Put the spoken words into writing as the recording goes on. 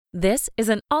This is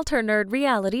an Alternerd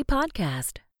reality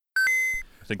podcast.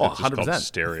 I think that's just called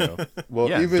stereo. Well,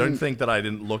 Yeah, even don't think that I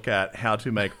didn't look at how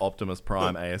to make Optimus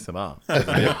Prime ASMR.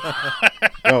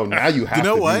 no, now you have You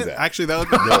know to what? do that. Actually, that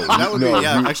would be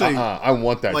yeah. Actually, I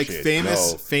want that like shit.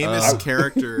 famous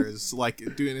characters,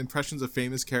 like doing impressions of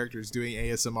famous characters doing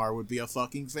ASMR would be a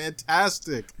fucking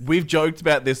fantastic. We've joked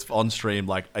about this on stream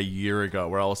like a year ago,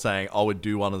 where I was saying I would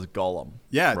do one as Gollum.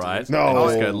 Yeah, right. dude. No. and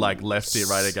just go like lefty,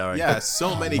 righty, going. Yeah,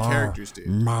 so many characters, dude.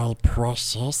 My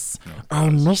precious, I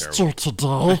missed you today.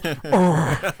 Oh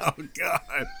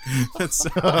god, that's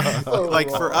like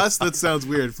for us that sounds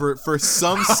weird. For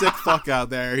some sick fuck out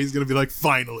there, he's gonna be like,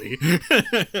 finally,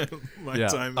 my Yeah,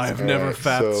 time is I've never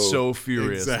fapped so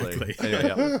furiously. Exactly.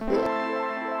 Anyway, yeah.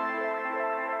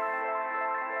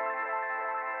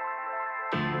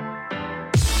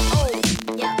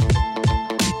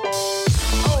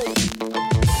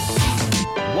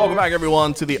 Welcome back,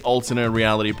 everyone, to the Alternerd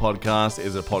Reality Podcast. It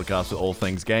is a podcast with all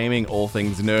things gaming, all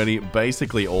things nerdy,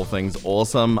 basically all things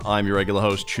awesome. I'm your regular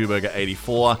host,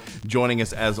 Chewburger84. Joining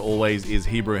us, as always, is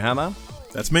Hebrew Hammer.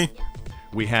 That's me.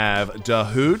 We have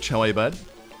Dahooch. How are you, bud?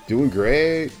 Doing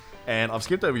great. And I've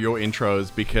skipped over your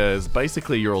intros because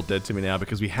basically you're all dead to me now,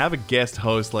 because we have a guest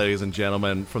host, ladies and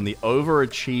gentlemen, from the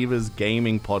Overachievers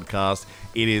Gaming Podcast.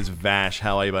 It is Vvash.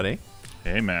 How are you, buddy?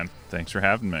 Hey, man. Thanks for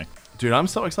having me. Dude, I'm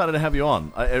so excited to have you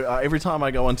on. Every time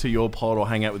I go into your pod or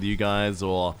hang out with you guys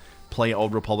or play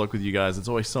Old Republic with you guys, it's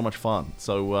always so much fun.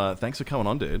 So thanks for coming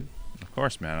on, dude. Of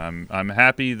course, man. I'm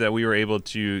happy that we were able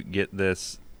to get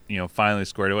this, finally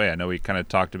squared away. I know we kind of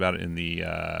talked about it in the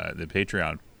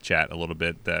Patreon chat a little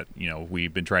bit, that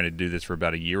we've been trying to do this for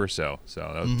about a year or so. So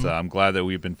I'm glad that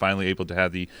we've been finally able to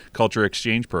have the culture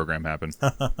exchange program happen.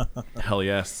 Hell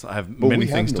yes. I have many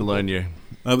things to learn you.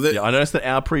 Yeah, I noticed that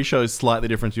our pre-show is slightly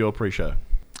different to your pre-show.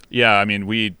 Yeah, I mean,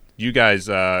 you guys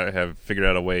have figured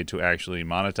out a way to actually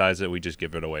monetize it. We just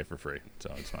give it away for free,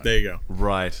 so it's fine. There you go.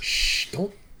 Right. Shh,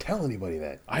 don't tell anybody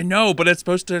that. I know, but it's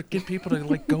supposed to get people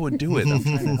to go and do it. I'm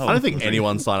trying to help. I don't think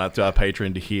anyone signed up to our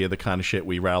Patreon to hear the kind of shit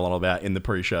we rail on about in the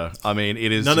pre-show. I mean,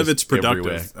 it is None of just it's productive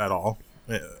everywhere. at all.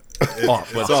 Well,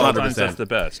 Sometimes 100%. that's the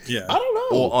best. Yeah. I don't know.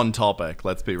 Or on topic,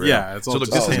 let's be real. Yeah, it's all so look,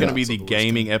 just- this is going to be it's the all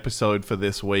gaming episode for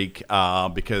this week,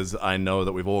 because I know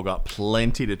that we've all got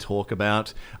plenty to talk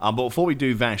about. But before we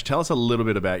do, Vash, tell us a little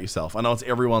bit about yourself. I know it's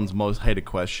everyone's most hated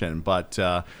question, but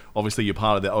obviously you're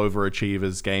part of the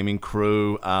Overachievers Gaming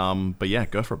crew. But yeah,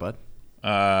 go for it, bud.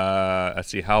 Let's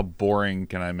see, how boring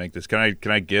can I make this? Can I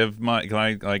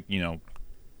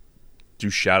do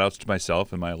shout outs to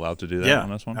myself? Am I allowed to do that on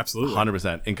this one? Absolutely.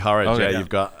 100%. Encourage. Okay, Yeah, yeah. you've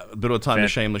got a bit of time to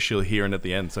shameless shield here and at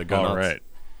the end, so go All nuts. right.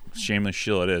 Shameless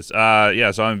shill it is. So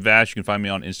I'm Vash. You can find me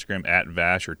on Instagram at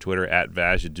Vash or Twitter at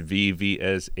Vash. It's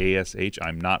VVSASH.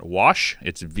 I'm not Wash.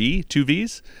 It's V, two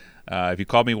V's. If you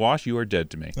call me Wash, you are dead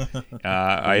to me.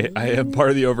 I am part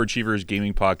of the Overachievers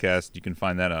Gaming Podcast. You can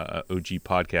find that at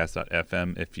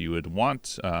ogpodcast.fm if you would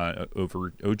want.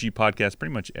 Over OG Podcast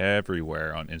pretty much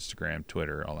everywhere on Instagram,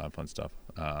 Twitter, all that fun stuff.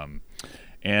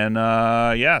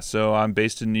 So I'm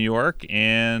based in New York,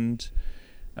 and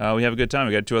we have a good time.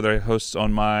 We got two other hosts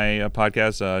on my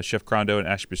podcast, Chef Crondo and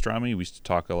Ash Pastrami. We used to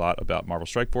talk a lot about Marvel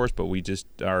Strike Force, but we just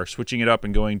are switching it up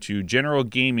and going to general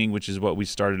gaming, which is what we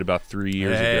started about 3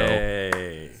 years ago.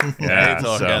 Hey. Yeah, Hey,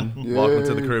 talking. Welcome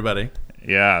to the crew, buddy.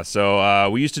 Yeah, so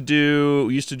we used to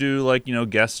do like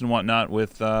guests and whatnot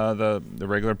with the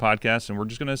regular podcast, and we're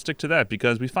just gonna stick to that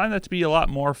because we find that to be a lot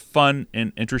more fun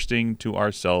and interesting to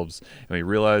ourselves, and we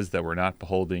realize that we're not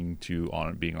beholding to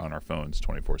being on our phones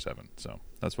 24/7. So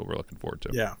that's what we're looking forward to.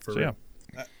 Yeah, for real.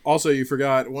 Yeah. Also, you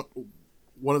forgot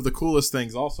one of the coolest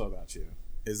things also about you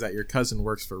is that your cousin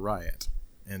works for Riot.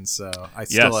 And so I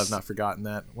still have not forgotten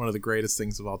that. One of the greatest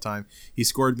things of all time. He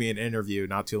scored me an interview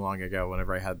not too long ago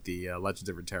whenever I had the Legends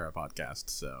of Runeterra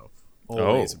podcast. So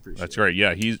always appreciate that's it. Right.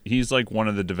 Yeah, he's like one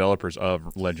of the developers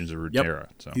of Legends of Runeterra.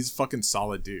 Yep. So He's a fucking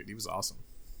solid dude. He was awesome.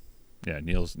 yeah,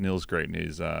 Neil's great, and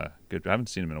he's good. I haven't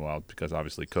seen him in a while because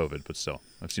obviously COVID, but still,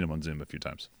 I've seen him on Zoom a few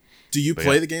times. Do you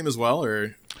play the game as well,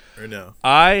 or no?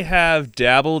 I have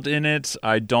dabbled in it.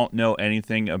 I don't know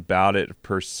anything about it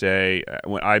per se.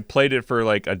 When I played it for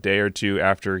like a day or two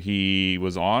after he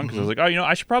was on, because I was like,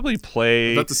 I should probably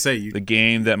play the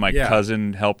game that my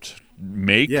cousin helped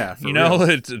make. Yeah, for real. real.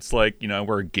 It's like,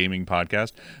 we're a gaming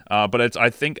podcast. But I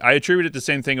think I attribute it the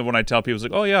same thing of when I tell people, it's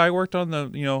like, oh yeah, I worked on this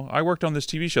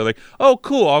TV show. Like, oh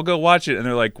cool, I'll go watch it. And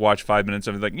they're like, watch 5 minutes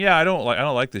of it. Like, yeah, I don't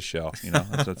like this show.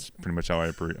 That's pretty much how I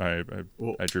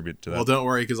attribute it to that. Well, don't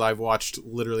worry, because I've watched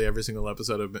literally every single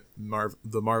episode of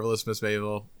The Marvelous Miss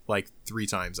Maisel like 3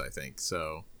 times, I think.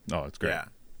 So oh, it's great. Yeah.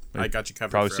 I got you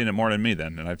covered. Probably seen it more than me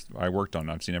then, and I worked on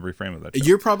it. I've seen every frame of that show.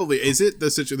 You're probably, is it the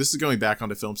situation, this is going back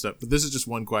onto film stuff, but this is just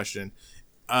one question.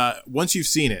 Once you've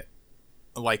seen it,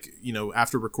 like, you know,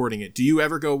 after recording it, do you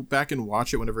ever go back and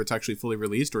watch it whenever it's actually fully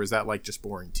released, or is that like just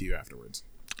boring to you afterwards?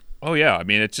 Oh yeah, I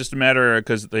mean it's just a matter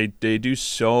because they do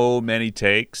so many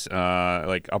takes.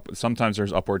 Sometimes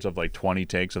there's upwards of like 20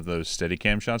 takes of those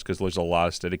Steadicam shots because there's a lot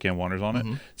of Steadicam wonders on it.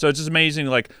 So it's just amazing.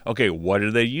 Like, okay, what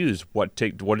did they use? What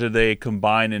did they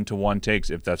combine into one takes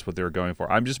if that's what they were going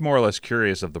for? I'm just more or less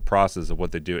curious of the process of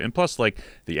what they do. And plus, like,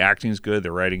 the acting's good,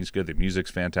 the writing's good, the music's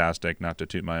fantastic. Not to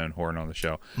toot my own horn on the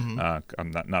show,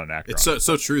 I'm not an actor. It's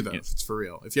so true though. It's for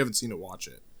real. If you haven't seen it, watch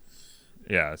it.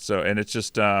 Yeah, so and it's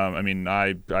just I mean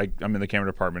I'm in the camera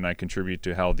department. I contribute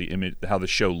to how the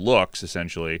show looks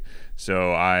essentially.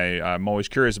 So I'm always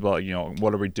curious about, you know,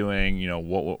 what are we doing? You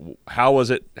know, how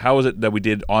was it that we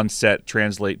did on set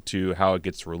translate to how it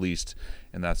gets released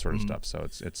and that sort of stuff. So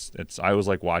it's I always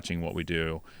like watching what we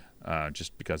do.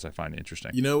 Just because I find it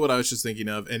interesting. You know what I was just thinking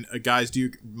of, and guys, do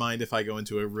you mind if I go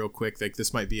into a real quick? Like,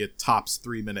 this might be a tops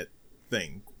 3-minute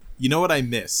thing. You know what I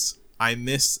miss? I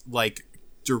miss like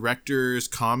director's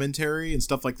commentary and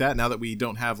stuff like that. Now that we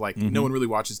don't have like no one really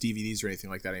watches DVDs or anything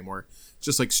like that anymore. It's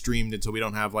just like streamed until we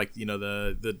don't have like, you know,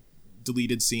 the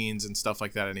deleted scenes and stuff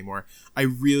like that anymore. I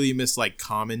really miss like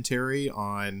commentary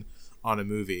on a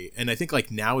movie, and I think like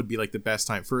now would be like the best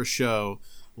time for a show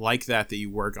like that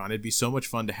you work on. It'd be so much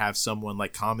fun to have someone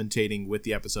like commentating with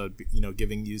the episode, you know,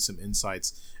 giving you some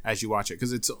insights as you watch it,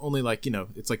 because it's only like, you know,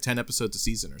 it's like 10 episodes a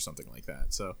season or something like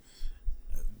that. So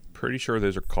pretty sure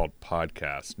those are called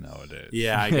podcasts nowadays.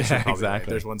 Yeah, I guess you're probably exactly. right.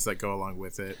 There's ones that go along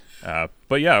with it.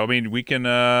 But yeah, I mean, we can.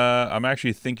 I'm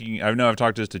actually thinking. I know I've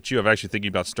talked to this to Chew. I'm actually thinking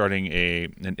about starting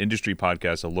an industry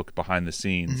podcast, a look behind the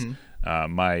scenes.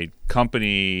 My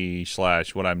company /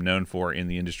 what I'm known for in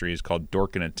the industry is called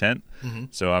Dork in a Tent.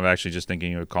 So I'm actually just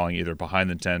thinking of calling either Behind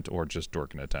the Tent or just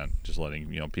Dork in a Tent, just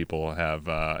letting, you know, people have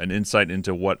an insight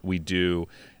into what we do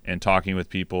and talking with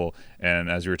people.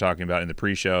 And as we were talking about in the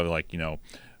pre-show, like, you know,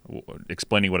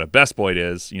 explaining what a best boy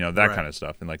is, you know, that kind of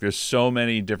stuff. And like, there's so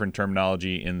many different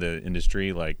terminology in the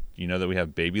industry. Like, you know that we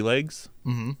have baby legs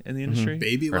in the industry,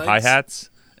 Baby or legs? hi hats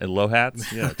and low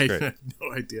hats. Yeah, it's I great. had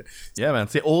no idea. Yeah, man.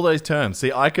 See, all those terms.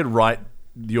 See, I could write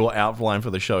your outline for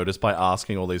the show just by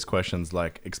asking all these questions.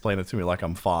 Like, explain it to me like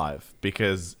I'm 5,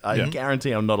 because I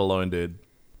guarantee I'm not alone, dude.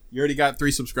 You already got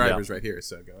 3 subscribers right here,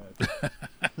 so go ahead.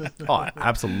 Oh,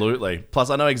 absolutely. Plus,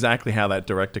 I know exactly how that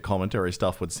director commentary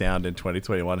stuff would sound in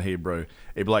 2021 Hebrew.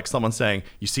 It'd be like someone saying,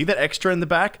 you see that extra in the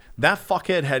back? That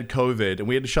fuckhead had COVID, and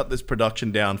we had to shut this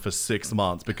production down for 6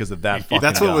 months because of that fucking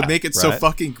That's what guy, would make it so right?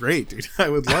 fucking great, dude. I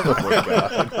would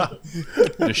love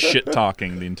it. Just shit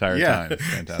talking the entire time. It's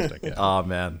fantastic. Yeah. Oh,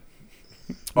 man.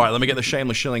 All right, let me get the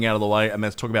shameless shilling out of the way, and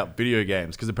let's talk about video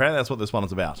games, because apparently that's what this one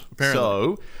is about.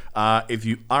 So, if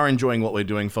you are enjoying what we're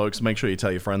doing, folks, make sure you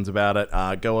tell your friends about it.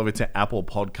 Go over to Apple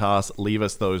Podcasts, leave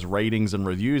us those ratings and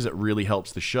reviews. It really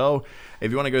helps the show.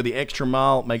 If you want to go the extra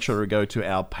mile, make sure to go to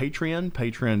our Patreon,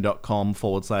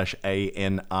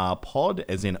 patreon.com/ANR pod,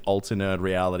 as in Alternerd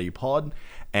Reality Pod.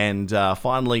 And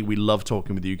finally, we love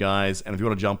talking with you guys. And if you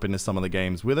want to jump into some of the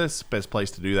games with us, best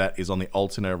place to do that is on the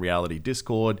Alternerd Reality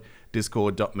Discord,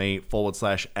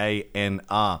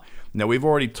 discord.me/ANR. Now, we've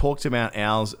already talked about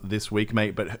ours this week,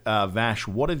 mate, but Vash,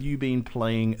 what have you been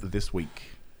playing this week?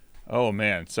 Oh,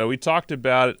 man. So we talked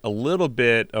about a little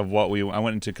bit of what I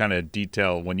went into kind of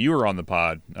detail when you were on the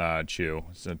pod, Chew.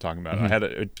 So talking about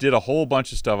I did a whole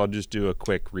bunch of stuff. I'll just do a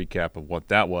quick recap of what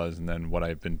that was and then what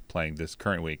I've been playing this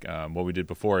current week. What we did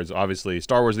before is obviously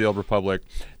Star Wars: The Old Republic.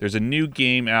 There's a new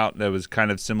game out that was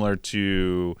kind of similar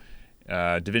to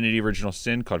Divinity Original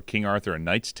Sin called King Arthur: A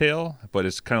Knight's Tale, but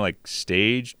it's kind of like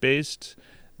stage-based.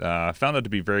 I found that to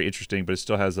be very interesting, but it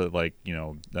still has a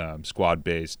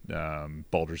squad-based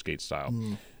Baldur's Gate style.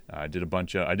 I did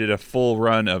a full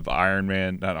run of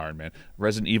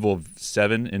Resident Evil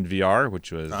 7 in VR,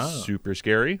 which was super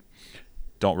scary.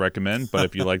 Don't recommend, but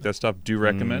if you like that stuff, do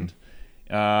recommend.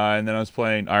 And then I was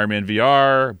playing Iron Man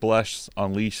VR, Bless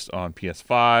Unleashed on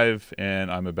PS5, and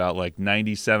I'm about like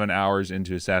 97 hours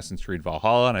into Assassin's Creed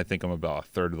Valhalla, and I think I'm about a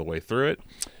third of the way through it.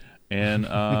 And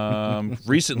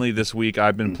recently this week,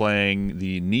 I've been playing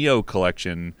the Neo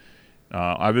Collection.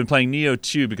 I've been playing Neo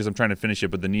 2 because I'm trying to finish it,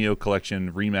 but the Neo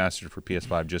Collection remastered for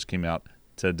PS5 just came out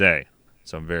today.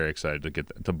 So I'm very excited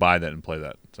to buy that and play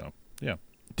that. So, yeah.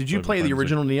 Did you play the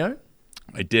original Neo?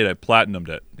 I did. I platinumed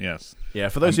it, yes. Yeah,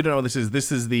 for those who don't know what this is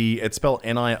it's spelled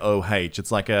NIOH.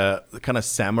 It's like a kind of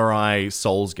samurai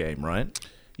Souls game, right?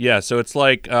 Yeah, so it's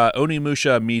like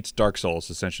Onimusha meets Dark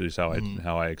Souls, essentially is how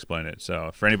I explain it.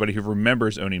 So for anybody who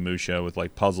remembers Onimusha with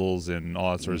like puzzles and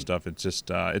all that sort of stuff, it's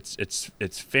just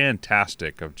it's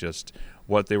fantastic of just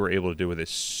what they were able to do with a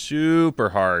super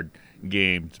hard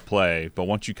game to play. But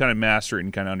once you kind of master it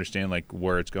and kind of understand like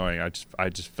where it's going, I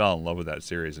just fell in love with that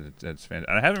series, and it's fantastic.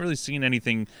 And I haven't really seen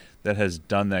anything that has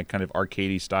done that kind of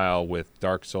arcadey style with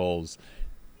Dark Souls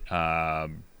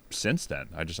since then.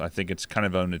 I think it's kind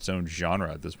of on its own genre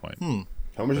at this point.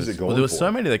 How much is it going Well, there were for? so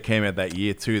many that came out that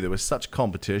year too. There was such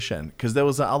competition because there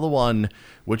was the other one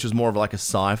which was more of like a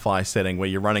sci-fi setting where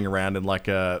you're running around in like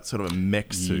a sort of a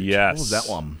mech suit. Yes. What was that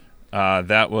one?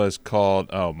 That was called.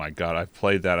 Oh my god, I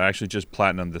played that. I actually just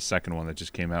platinumed the second one that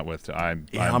just came out with. I'm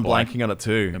blanking on it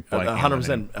too. I'm blanking on the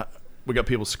 100%. We got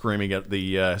people screaming at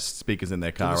the speakers in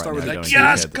their car right now. like,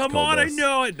 yes, come on, I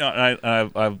know it. No,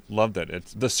 I loved it.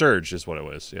 It's The Surge is what it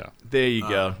was. Yeah. There you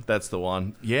go. That's the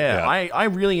one. Yeah. I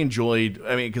really enjoyed,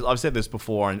 I mean, because I've said this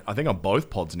before, and I think on both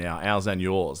pods now, ours and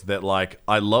yours, that like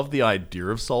I love the idea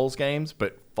of Souls games,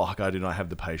 but fuck, I do not have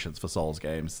the patience for Souls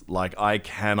games. Like I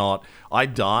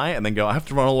die and then go, I have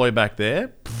to run all the way back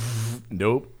there.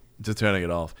 Nope. Just turning it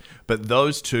off. But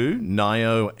those two,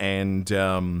 Nioh and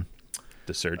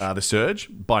The Surge. The Surge,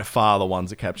 by far the ones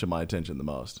that capture my attention the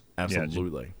most.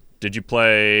 Absolutely. Did you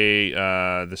play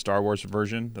the Star Wars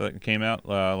version that came out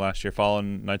last year?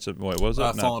 Fallen Knights of what was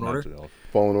it? Fallen Order.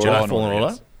 Fallen Order. Jedi Fallen Order?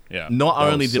 Yes. Yeah. Not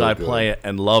That only was did so I good. play it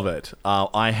and love it,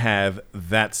 I have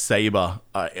that saber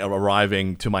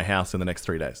arriving to my house in the next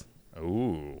 3 days.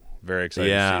 Ooh, very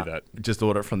excited to see that. Just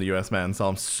ordered it from the US, man. So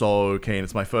I'm so keen.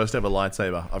 It's my first ever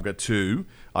lightsaber. I've got two.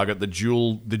 I got the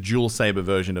dual saber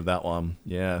version of that one.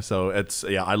 Yeah. So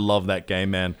I love that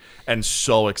game, man, and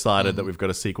so excited that we've got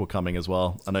a sequel coming as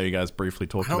well. I know you guys briefly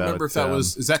talked I about it. don't remember if that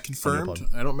is that on confirmed? your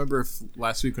pod. I don't remember if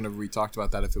last week whenever we talked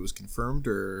about that if it was confirmed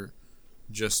or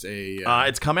just a.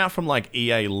 It's come out from like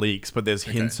EA leaks, but there's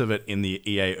hints of it in the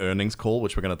EA earnings call,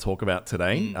 which we're going to talk about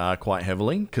today quite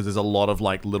heavily, because there's a lot of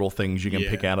like little things you can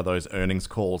pick out of those earnings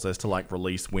calls as to like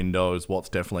release windows, what's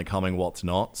definitely coming, what's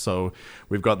not. So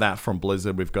we've got that from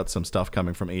Blizzard. We've got some stuff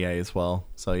coming from EA as well.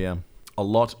 So yeah, a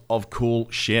lot of cool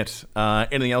shit.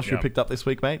 Anything else you picked up this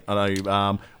week, mate? I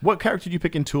know. What character did you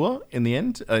pick in Tour in the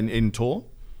end? In Tour?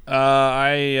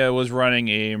 I was running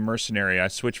a mercenary. I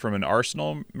switched from an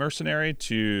Arsenal mercenary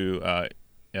to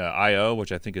IO,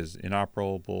 which I think is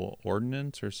Inoperable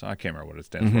Ordnance, or something. I can't remember what it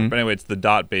stands for. But anyway, it's the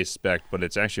dot-based spec, but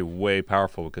it's actually way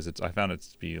powerful because I found it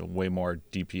to be way more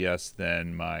DPS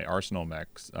than my Arsenal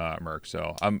merc.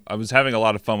 So I was having a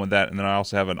lot of fun with that, and then I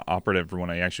also have an operative for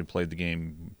when I actually played the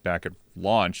game back at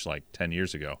launch like 10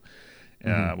 years ago,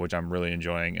 which I'm really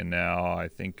enjoying. And now I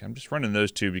think I'm just running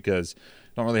those two because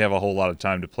I don't really have a whole lot of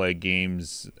time to play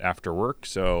games after work,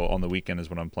 so on the weekend is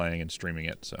when I'm playing and streaming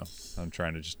it. So I'm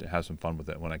trying to just have some fun with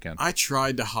it when I can. I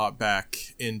tried to hop back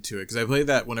into it because I played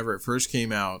that whenever it first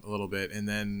came out a little bit, and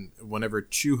then whenever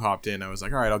Chew hopped in, I was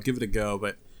like, all right, I'll give it a go,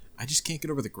 but I just can't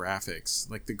get over the graphics.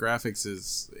 Like the graphics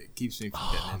it keeps me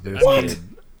from getting into it.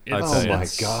 Oh my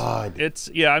god!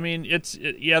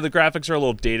 The graphics are a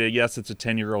little dated. Yes, it's a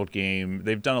 10-year-old game.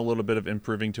 They've done a little bit of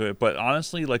improving to it, but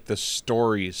honestly, like the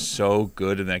story is so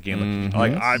good in that game.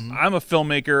 Like I'm a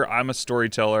filmmaker. I'm a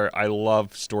storyteller. I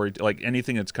love story, like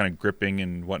anything that's kind of gripping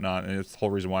and whatnot. And it's the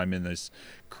whole reason why I'm in this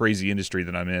crazy industry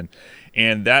that I'm in.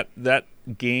 And that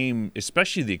game,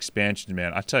 especially the expansion,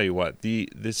 man, I tell you what,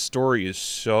 this story is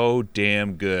so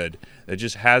damn good. It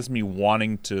just has me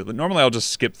wanting to. Normally, I'll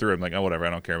just skip through it. I'm like, oh, whatever. I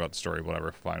don't care about the story.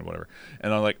 Whatever, fine, whatever.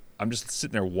 And I'm just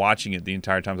sitting there watching it the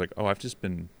entire time. It's like, oh,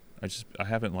 I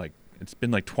haven't like. It's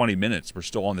been like 20 minutes. We're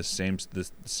still on the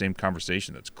same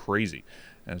conversation. That's crazy,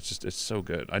 and it's so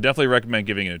good. I definitely recommend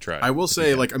giving it a try. I will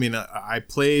say, like, I mean, I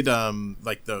played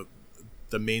like the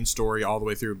main story all the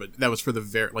way through, but that was for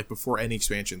before any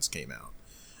expansions came out.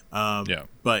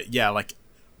 But yeah, like.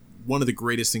 One of the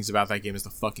greatest things about that game is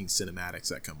the fucking cinematics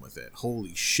that come with it.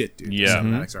 Holy shit, dude. Yeah. The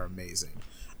cinematics are amazing.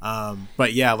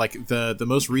 But yeah, like the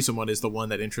most recent one is the one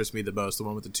that interests me the most, the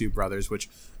one with the two brothers, which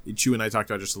Chew and I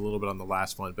talked about just a little bit on the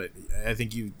last one, but I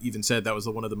think you even said that was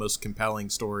one of the most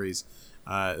compelling stories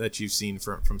that you've seen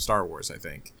from Star Wars, I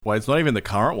think. Well, it's not even the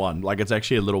current one. Like, it's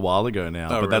actually a little while ago now.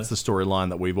 But really? That's the storyline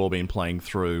that we've all been playing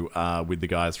through with the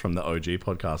guys from the OG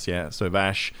podcast. Yeah. So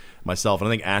Vash, myself, and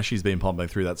I think Ashy's been pumping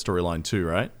through that storyline too,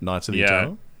 right? Knights of the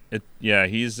Eternal?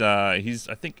 He's I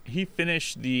think he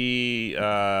finished the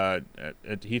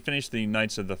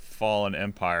Knights of the Fallen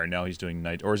Empire. Now he's doing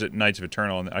Knights of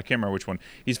Eternal. I can't remember which one.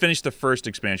 He's finished the first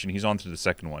expansion. He's on to the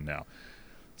second one now.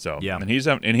 So Yeah. and he's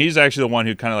actually the one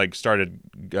who kind of like started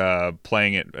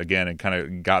playing it again and kind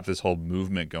of got this whole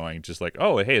movement going. Just like,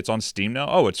 oh, hey, it's on Steam now.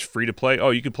 Oh, it's free to play.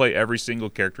 Oh, you can play every single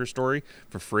character story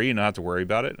for free and not have to worry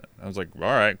about it. I was like, all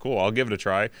right, cool. I'll give it a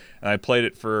try. And I played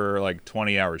it for like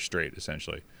 20 hours straight,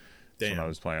 essentially. Damn. When I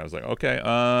was playing, I was like, okay,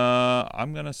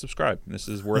 I'm gonna subscribe. This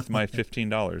is worth my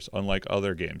 $15, unlike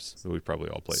other games that we've probably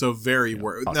all played. So very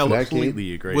worth. Now,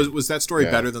 Completely agree. was that story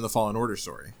better than the Fallen Order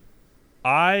story?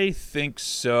 I think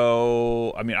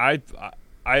so. I mean, I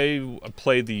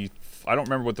played I don't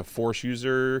remember what the Force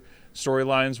user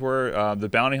storylines were. The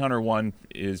Bounty Hunter one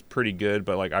is pretty good,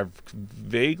 but like I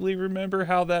vaguely remember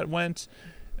how that went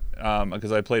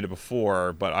because I played it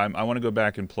before. But I want to go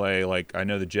back and play. Like I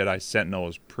know the Jedi Sentinel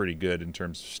is pretty good in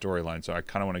terms of storyline, so I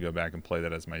kind of want to go back and play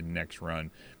that as my next run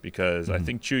because I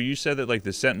think Chew, you said that like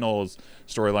the Sentinel's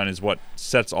storyline is what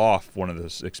sets off one of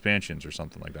those expansions or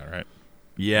something like that, right?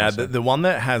 Yeah, the one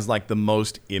that has like the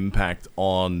most impact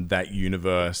on that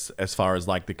universe as far as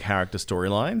like the character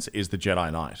storylines is the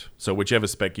Jedi Knight. So whichever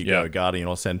spec you go, Guardian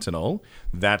or Sentinel,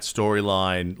 that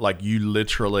storyline, like you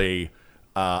literally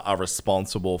are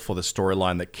responsible for the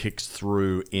storyline that kicks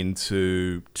through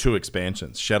into 2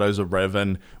 expansions, Shadows of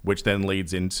Revan, which then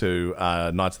leads into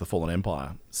Knights of the Fallen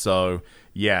Empire. So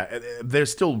yeah, there's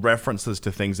still references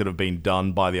to things that have been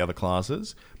done by the other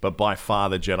classes, but by far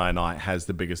the Jedi Knight has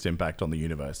the biggest impact on the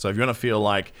universe. So if you want to feel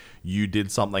like you did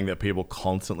something that people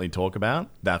constantly talk about,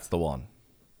 that's the one.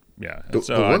 Yeah. The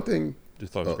one thing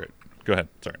just thought it was great. Go ahead.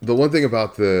 Sorry. The one thing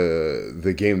about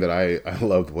the game that I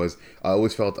loved was I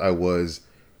always felt I was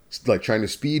like trying to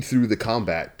speed through the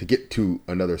combat to get to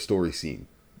another story scene.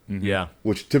 Mm-hmm. Yeah.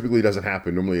 Which typically doesn't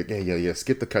happen. Normally, yeah,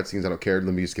 skip the cutscenes. I don't care.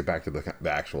 Let me just get back to the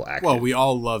actual action. Well, we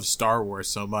all love Star Wars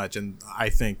so much, and I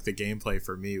think the gameplay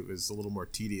for me was a little more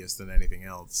tedious than anything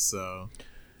else. So,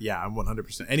 yeah, I'm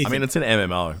 100%. Anything. I mean, it's an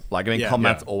MMO. Like,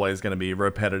 combat's always going to be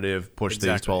repetitive, push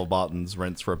these 12 buttons,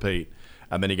 rinse, repeat.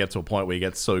 And then you get to a point where you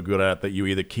get so good at it that you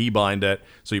either keybind it,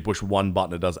 so you push one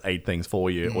button, it does 8 things for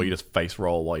you, or you just face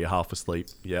roll while you're half asleep.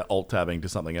 Yeah, alt-tabbing to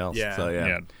something else. Yeah. So,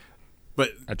 yeah.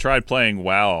 But I tried playing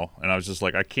WoW, and I was just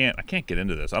like, I can't get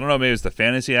into this. I don't know, maybe it's the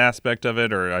fantasy aspect of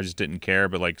it, or I just didn't care.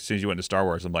 But like, as soon as you went to Star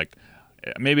Wars, I'm like,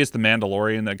 maybe it's the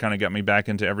Mandalorian that kind of got me back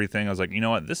into everything. I was like, you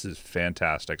know what, this is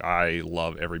fantastic. I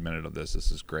love every minute of this.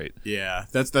 This is great. Yeah,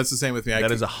 that's the same with me. That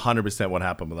is 100% what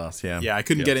happened with us. Yeah. Yeah, I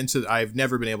couldn't get into. I've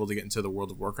never been able to get into the World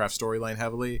of Warcraft storyline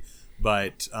heavily,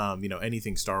 but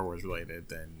anything Star Wars related,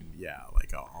 then yeah,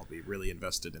 like I'll be really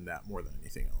invested in that more than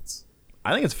anything else.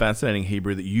 I think it's fascinating,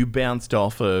 Hebrew, that you bounced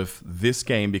off of this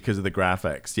game because of the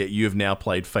graphics, yet you have now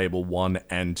played Fable 1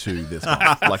 and 2 this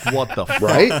month. Like, what the fuck?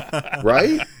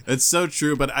 Right? It's so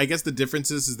true, but I guess the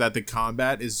difference is that the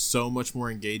combat is so much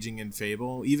more engaging in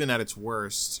Fable, even at its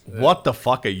worst. What the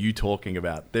fuck are you talking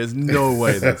about? There's no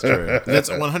way that's true. That's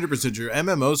 100% true.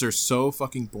 MMOs are so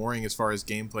fucking boring as far as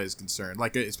gameplay is concerned,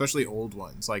 like especially old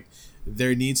ones. Like,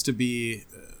 there needs to be,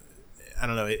 I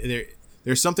don't know,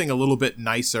 there's something a little bit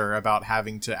nicer about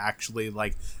having to actually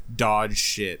like dodge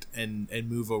shit and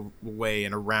move away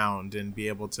and around and be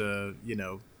able to,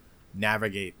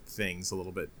 navigate things a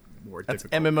little bit more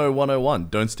difficult. MMO 101.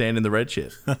 Don't stand in the red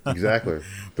shit. Exactly.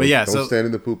 But yeah, don't so stand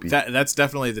in the poopy. That's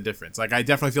definitely the difference. Like, I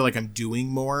definitely feel like I'm doing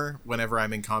more whenever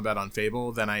I'm in combat on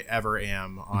Fable than I ever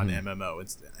am on MMO.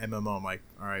 It's MMO. I'm like,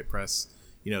 all right, press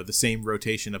the same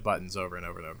rotation of buttons over and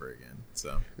over and over again.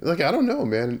 So, like, I don't know,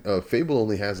 man. Fable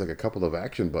only has like a couple of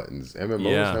action buttons.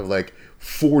 MMOs have like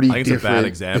 40 I think it's a bad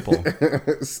example.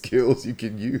 skills you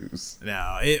can use.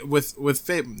 No, with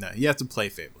Fable, no, you have to play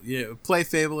Fable. Play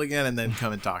Fable again and then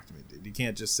come and talk to me, dude. You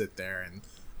can't just sit there and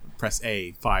press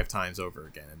A 5 times over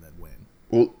again and then win.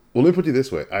 Well, let me put it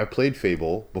this way. I played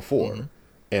Fable before,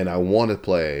 and I want to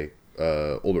play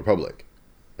Old Republic.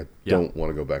 I don't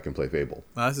want to go back and play Fable.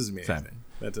 Well, that doesn't mean anything.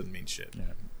 That doesn't mean shit. Yeah.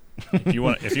 If you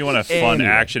want a fun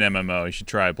action MMO, you should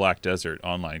try Black Desert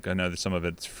Online. I know that some of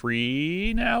it's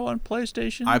free now on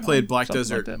PlayStation. I played Black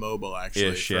Desert mobile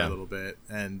actually for a little bit,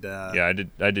 and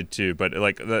I did too. But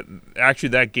like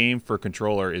that game for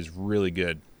controller is really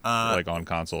good. Like on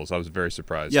consoles, I was very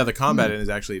surprised. Yeah, the combat in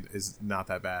is not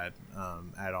that bad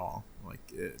at all. Like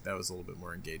that was a little bit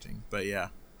more engaging. But yeah,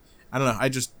 I don't know. I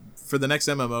just for the next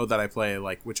MMO that I play,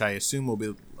 like which I assume will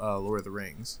be Lord of the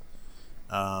Rings.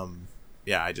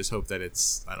 Yeah, I just hope that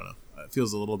it's, I don't know, it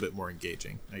feels a little bit more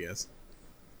engaging, I guess.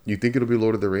 You think it'll be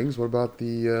Lord of the Rings? What about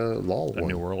the LOL one?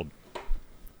 New World.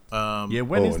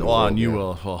 When is the New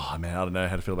World? Oh, man, I don't know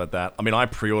how to feel about that. I mean, I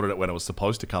pre-ordered it when it was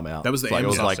supposed to come out. That was it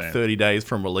was like 30 days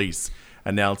from release.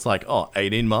 And now it's like,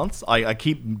 18 months? I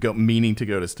keep meaning to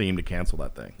go to Steam to cancel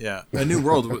that thing. Yeah. A New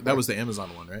World, that was the Amazon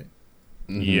one, right?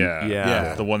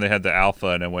 Yeah. The one they had the alpha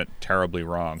and it went terribly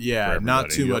wrong. Yeah, not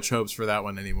too much hopes for that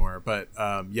one anymore. But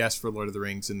yes, for Lord of the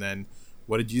Rings. And then,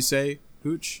 what did you say,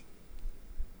 Hooch?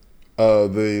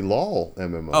 The LOL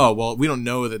MMO. Oh, well, we don't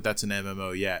know that that's an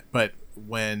MMO yet. But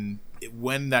when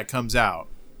that comes out,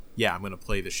 yeah, I'm going to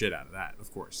play the shit out of that,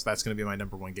 of course. That's going to be my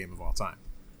number one game of all time.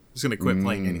 I'm just going to quit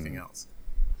playing anything else.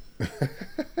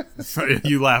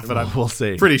 You laugh, but we'll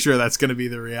see. Pretty sure that's going to be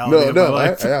the reality of my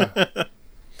life.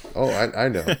 I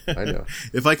know.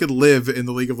 If I could live in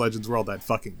the League of Legends world, I'd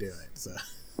fucking do it. So.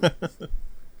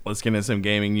 Let's get into some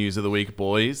gaming news of the week,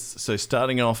 boys. So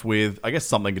starting off with, I guess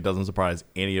something that doesn't surprise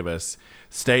any of us.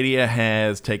 Stadia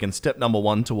has taken step number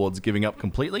 1 towards giving up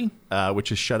completely,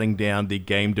 which is shutting down the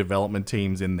game development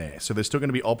teams in there. So they're still going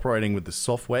to be operating with the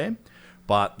software,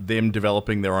 but them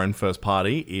developing their own first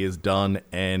party is done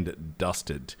and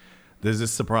dusted. Does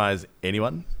this surprise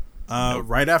anyone?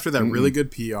 Right after that really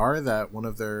good PR that one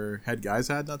of their head guys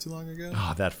had not too long ago.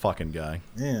 Oh, that fucking guy.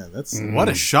 Man, that's what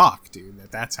a shock, dude,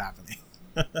 that's happening.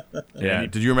 Yeah.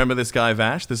 Did you remember this guy,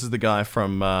 Vash? This is the guy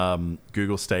from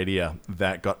Google Stadia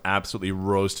that got absolutely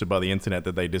roasted by the internet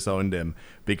that they disowned him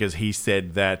because he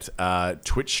said that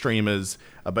Twitch streamers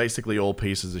are basically all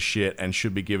pieces of shit and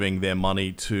should be giving their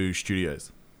money to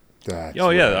studios. That's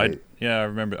right.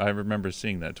 I remember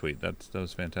seeing that tweet. That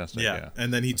was fantastic. Yeah.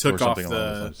 And then he took off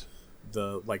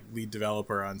the like lead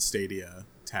developer on Stadia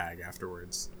tag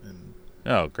afterwards. And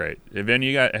oh, great! Have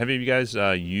you guys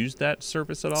used that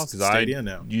service at all?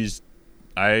 Because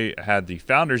I had the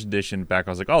Founders Edition back.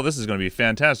 I was like, oh, this is going to be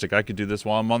fantastic. I could do this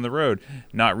while I'm on the road,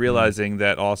 not realizing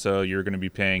that also you're going to be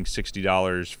paying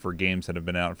 $60 for games that have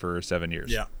been out for 7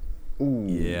 years. Yeah. Ooh.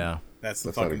 Yeah. That's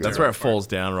where it falls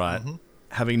down, right? Mm-hmm.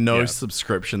 Having no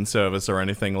subscription service or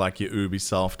anything like your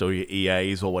Ubisoft or your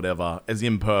EAs or whatever, as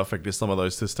imperfect as some of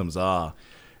those systems are,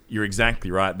 you're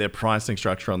exactly right. Their pricing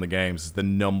structure on the games is the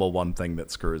number one thing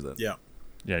that screws it. Yeah.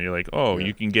 Yeah, you're like,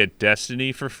 you can get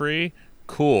Destiny for free?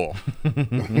 Cool.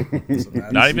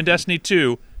 Not even Destiny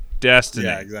 2, Destiny.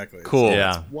 Yeah, exactly. Cool.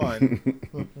 Yeah. One.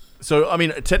 So, I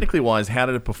mean, technically wise, how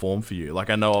did it perform for you? Like,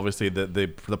 I know obviously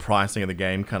the pricing of the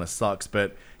game kind of sucks,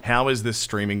 but how is this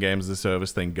streaming games as a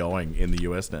service thing going in the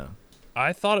US now?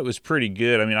 I thought it was pretty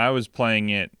good. I mean, I was playing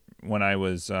it when I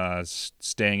was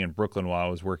staying in Brooklyn while I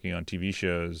was working on TV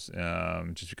shows,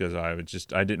 just because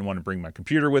I didn't want to bring my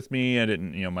computer with me. I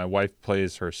didn't, my wife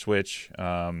plays her Switch,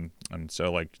 and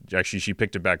so actually she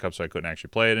picked it back up, so I couldn't actually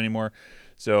play it anymore.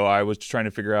 So I was trying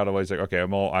to figure out a way. Like, okay,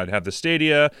 I'd have the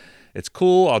Stadia. It's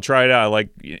cool. I'll try it out. I like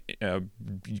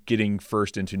getting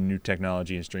first into new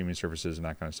technology and streaming services and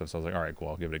that kind of stuff. So I was like, all right, cool.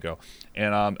 I'll give it a go.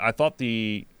 And I thought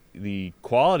the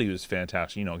quality was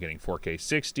fantastic. Getting 4K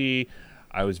 60.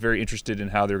 I was very interested in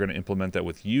how they're going to implement that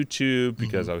with YouTube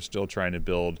because I was still trying to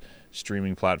build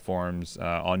streaming platforms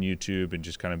on YouTube and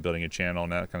just kind of building a channel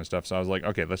and that kind of stuff. So I was like,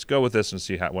 okay, let's go with this and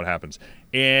see what happens.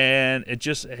 And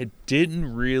it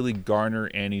didn't really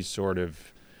garner any sort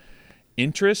of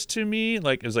interest to me.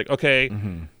 Like, it was like, okay,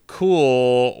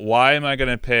 cool. Why am I going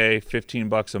to pay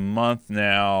 $15 a month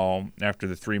now after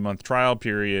the 3-month trial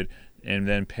period and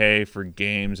then pay for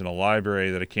games in a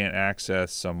library that I can't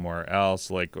access somewhere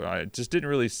else? Like, it just didn't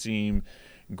really seem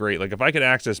great. Like, if I could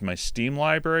access my Steam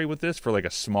library with this for like a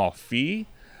small fee,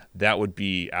 that would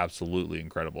be absolutely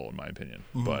incredible in my opinion.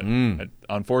 But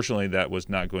unfortunately, that was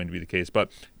not going to be the case.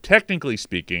 But technically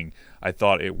speaking, I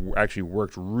thought it actually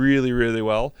worked really, really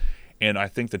well. And I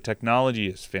think the technology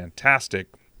is fantastic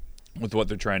with what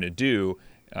they're trying to do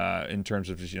in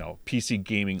terms of just, PC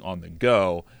gaming on the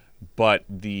go. But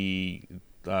the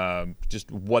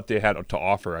just what they had to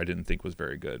offer, I didn't think was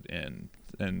very good, and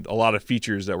a lot of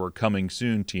features that were coming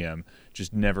soon, TM,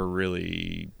 just never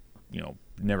really,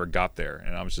 never got there.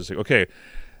 And I was just like, okay,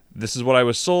 this is what I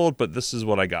was sold, but this is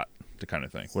what I got, the kind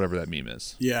of thing, whatever that meme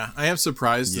is. Yeah, I am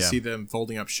surprised to see them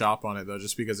folding up shop on it though,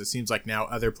 just because it seems like now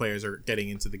other players are getting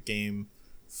into the game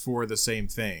for the same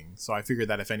thing. So I figured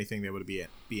that if anything, they would be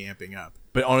amping up.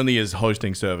 But only as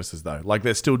hosting services, though. Like,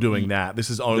 they're still doing that. This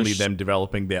is only them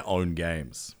developing their own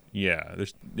games. Yeah.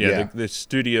 The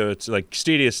studio, it's like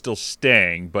Stadia is still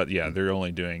staying, but they're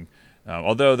only doing...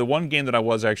 although the one game that I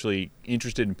was actually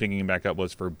interested in picking back up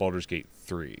was for Baldur's Gate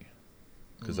 3,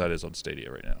 because that is on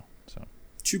Stadia right now. So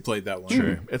Chew played that one.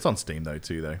 True. It's on Steam, though,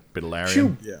 too, though. Bit of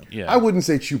Larian. Yeah. I wouldn't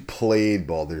say Chew played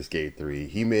Baldur's Gate 3.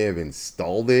 He may have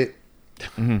installed it.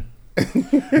 No,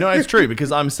 it's true,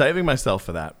 because I'm saving myself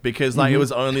for that, because it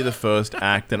was only the first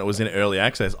act and it was in early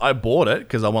access. I bought it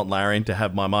because I want Larian to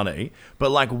have my money,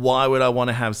 but why would I want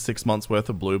to have 6 months worth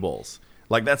of blue balls?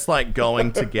 Like, that's like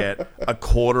going to get a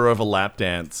quarter of a lap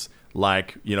dance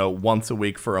like, once a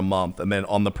week for a month, and then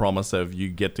on the promise of you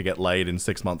get to get laid in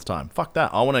 6 months' time. Fuck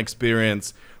that. I want to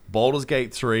experience Baldur's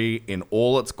Gate 3 in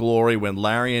all its glory when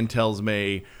Larian tells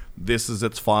me this is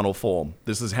its final form.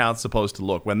 This is how it's supposed to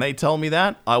look. When they tell me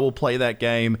that, I will play that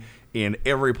game in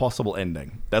every possible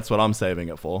ending. That's what I'm saving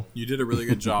it for. You did a really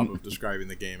good job of describing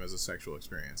the game as a sexual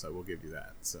experience. I will give you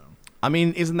that. So, I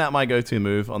mean, isn't that my go-to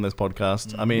move on this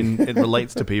podcast? I mean, it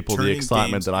relates to people the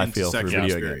excitement that I feel through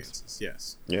video games.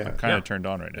 Yes. Yeah. I'm kind of turned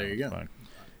on right now. There you go. Fine.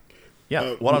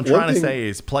 Yeah. What I'm trying to say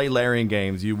is play Larian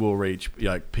games. You will reach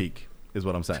peak. Is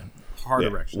what I'm saying. Hard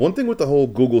erection. One thing with the whole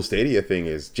Google Stadia thing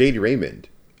is JD Raymond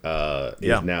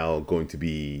is now going to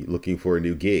be looking for a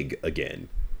new gig again.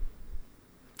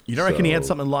 You don't reckon he had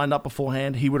something lined up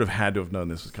beforehand? He would have had to have known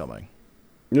this was coming.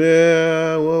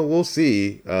 Yeah, well, we'll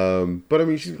see. But I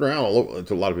mean, she's been around all over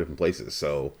to a lot of different places,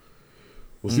 so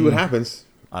we'll see what happens.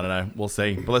 I don't know. We'll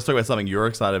see. But let's talk about something you're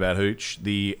excited about, Hooch.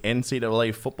 The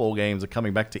NCAA football games are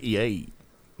coming back to EA.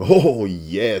 Oh,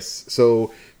 yes.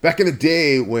 So back in the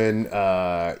day when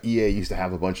EA used to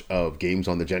have a bunch of games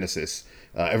on the Genesis,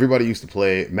 everybody used to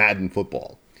play Madden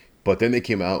football. But then they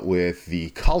came out with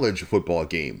the college football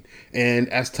game. And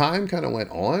as time kind of went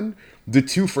on, the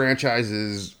two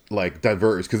franchises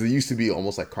diverged because they used to be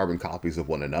almost like carbon copies of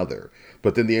one another.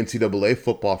 But then the NCAA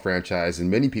football franchise, in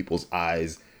many people's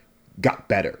eyes, got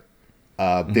better.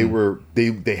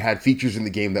 They had features in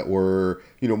the game that were,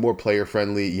 more player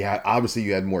friendly. You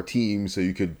had more teams, so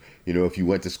you could, if you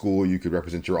went to school, you could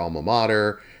represent your alma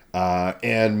mater.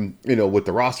 And with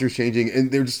the rosters changing, and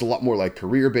they're just a lot more like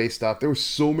career-based stuff. There were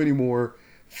so many more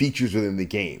features within the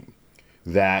game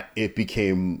that it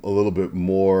became a little bit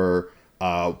more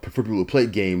for people who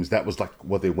played games. That was like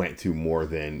what they went to more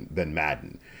than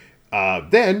Madden.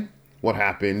 Then what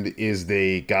happened is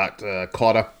they got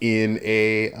caught up in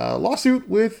a lawsuit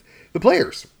with the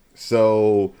players.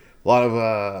 So a lot of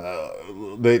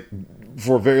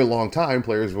for a very long time,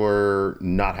 players were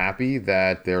not happy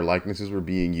that their likenesses were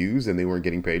being used and they weren't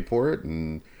getting paid for it.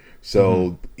 And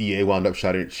so EA wound up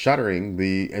shuttering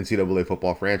the NCAA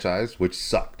football franchise, which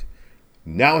sucked.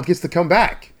 Now it gets to come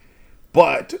back,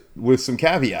 but with some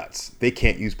caveats. They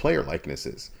can't use player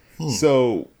likenesses.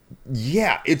 So,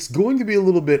 yeah, it's going to be a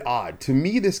little bit odd. To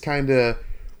me, this kind of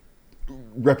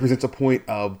represents a point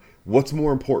of what's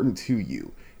more important to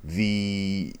you.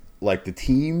 The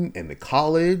team and the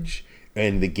college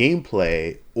and the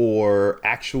gameplay, or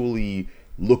actually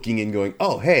looking and going,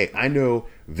 oh, hey, I know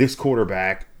this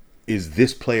quarterback is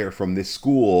this player from this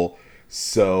school,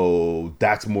 so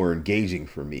that's more engaging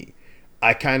for me.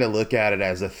 I kind of look at it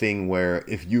as a thing where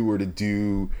if you were to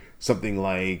do something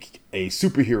like a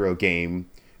superhero game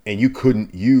and you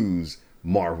couldn't use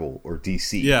Marvel or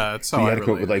DC. Yeah, that's how so you I had to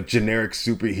come up with generic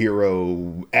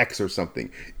superhero X or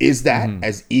something. Is that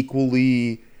as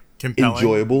equally compelling,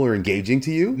 enjoyable, or engaging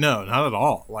to you? No, not at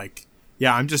all.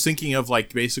 I'm just thinking of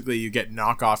basically you get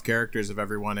knockoff characters of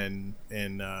everyone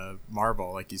in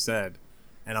Marvel, like you said,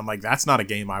 and I'm like, that's not a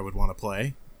game I would want to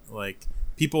play.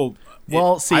 People.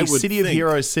 Well, City of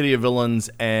Heroes, City of Villains,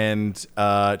 and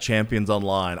Champions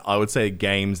Online, I would say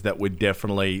games that would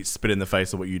definitely spit in the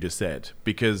face of what you just said.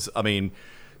 Because, I mean,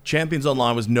 Champions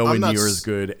Online was nowhere near as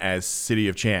good as City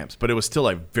of Champs, but it was still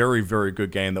a very, very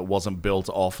good game that wasn't built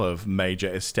off of major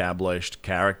established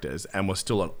characters and was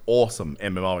still an awesome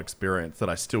MMO experience that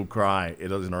I still cry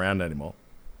it isn't around anymore.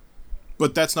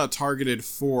 But that's not targeted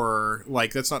for,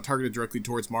 that's not targeted directly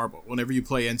towards Marvel. Whenever you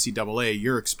play NCAA,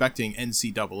 you're expecting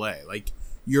NCAA.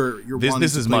 You're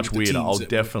this is much weirder. I'll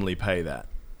definitely pay that.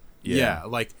 Yeah,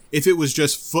 if it was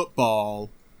just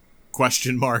football, ?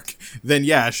 Then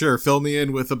yeah, sure, fill me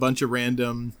in with a bunch of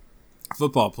random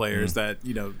football players that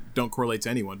don't correlate to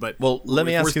anyone. But let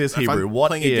me ask you this, Hebrew: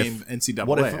 What if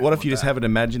NCAA, you just have an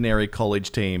imaginary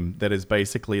college team that is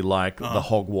basically like the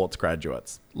Hogwarts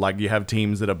graduates? You have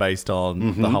teams that are based on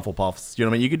the Hufflepuffs. You know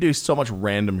what I mean? You could do so much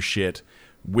random shit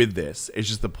with this. It's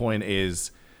just the point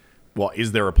is,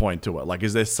 is there a point to it?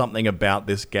 Is there something about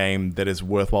this game that is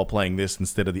worthwhile playing this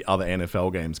instead of the other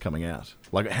NFL games coming out?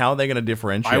 How are they going to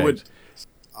differentiate?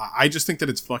 I just think that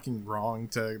it's fucking wrong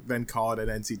to then call it an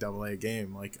NCAA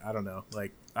game. I don't know.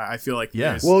 I feel like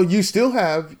yes. Well, you still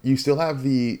have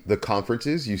the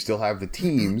conferences, you still have the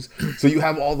teams, so you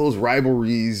have all those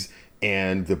rivalries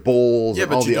and the bowls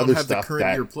and all the other stuff. Yeah, but you don't have the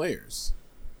current year players.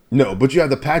 No, but you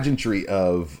have the pageantry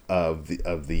of the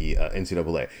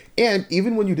NCAA, and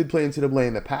even when you did play NCAA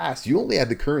in the past, you only had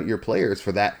the current year players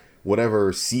for that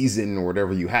whatever season or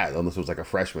whatever you had, unless it was a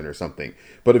freshman or something.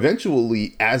 But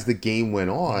eventually, as the game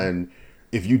went on,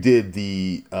 if you did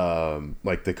the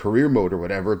the career mode or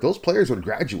whatever, those players would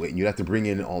graduate and you'd have to bring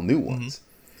in all new ones.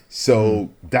 So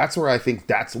that's where I think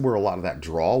that's where a lot of that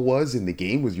draw was in the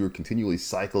game, was you were continually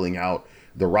cycling out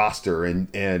the roster, and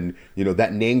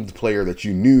that named player that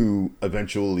you knew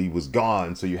eventually was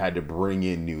gone, so you had to bring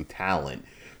in new talent.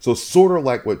 So sort of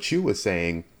like what Chu was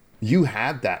saying, you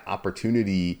had that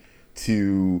opportunity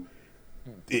to,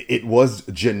 it was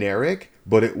generic,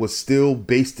 but it was still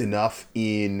based enough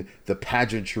in the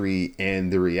pageantry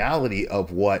and the reality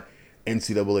of what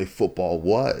NCAA football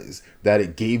was, that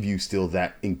it gave you still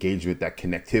that engagement, that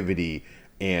connectivity,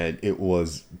 and it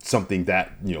was something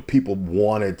that people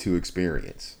wanted to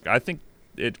experience. I think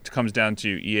it comes down to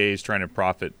EA's trying to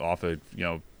profit off of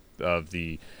of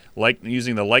the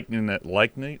using the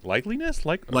likenesses.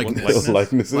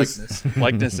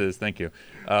 Thank you,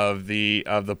 of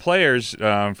the players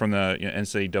from the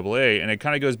NCAA, and it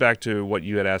kind of goes back to what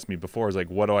you had asked me before. Is like,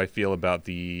 what do I feel about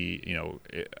the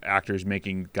actors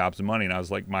making gobs of money? And I was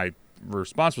like, my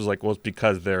response was like, well, it's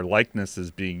because their likeness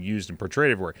is being used and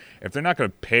portrayed everywhere. If they're not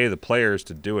going to pay the players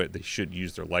to do it, they should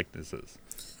use their likenesses.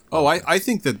 Oh, I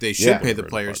think that they should pay the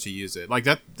players to use it. Like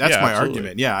that's my absolutely.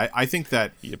 argument. Yeah, I think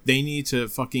that they need to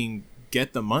fucking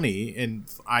get the money, and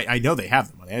I know they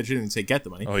have the money. I shouldn't even say get the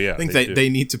money. Oh yeah, I think they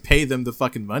need to pay them the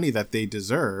fucking money that they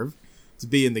deserve to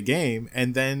be in the game,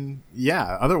 and then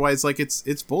otherwise, like,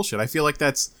 it's bullshit. I feel like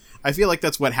that's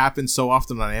what happens so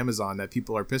often on Amazon that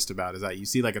people are pissed about, is that you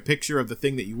see like a picture of the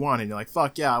thing that you want and you're like,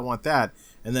 fuck yeah, I want that,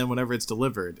 and then whenever it's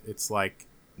delivered, it's like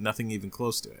nothing even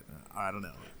close to it. I don't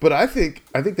know. But I think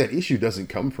that issue doesn't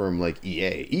come from like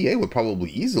EA. EA would probably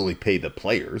easily pay the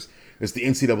players. It's the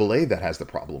NCAA that has the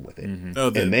problem with it.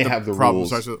 Mm-hmm. And they have the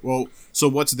rules. Well, so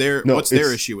what's their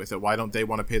issue with it? Why don't they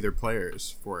want to pay their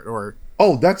players for it? Or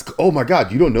oh my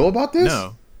God, you don't know about this?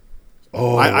 No.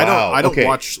 Oh, I don't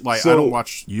watch. I don't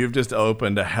watch. You've just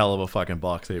opened a hell of a fucking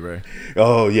box, bro.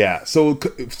 Oh yeah. So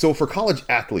for college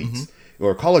athletes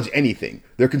or college anything,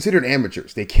 they're considered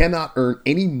amateurs. They cannot earn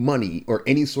any money or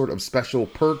any sort of special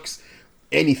perks,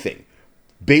 anything,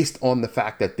 based on the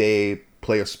fact that they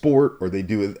play a sport or they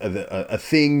do a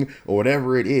thing or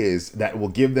whatever it is that will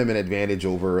give them an advantage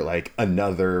over like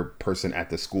another person at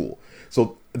the school.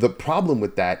 So the problem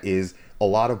with that is a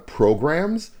lot of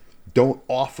programs don't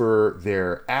offer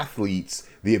their athletes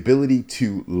the ability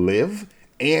to live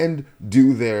and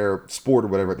do their sport or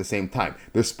whatever at the same time.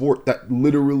 Their sport that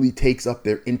literally takes up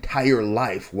their entire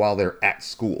life while they're at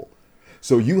school.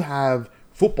 So you have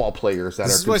football players that are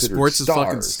considered stars. This is why sports is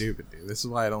fucking stupid, dude. This is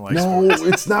why I don't like sports. No,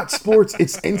 it's not sports.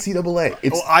 It's NCAA.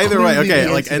 It's either way. Okay,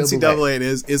 like NCAA it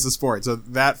is a sport. So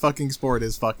that fucking sport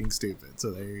is fucking stupid.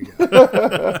 So there you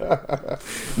go.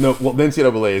 No, well, the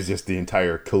NCAA is just the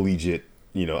entire collegiate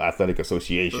athletic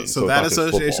association. So that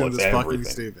association is fucking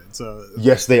stupid. So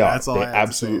yes, they are. That's all they I have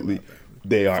absolutely. To say about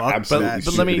they are Fuck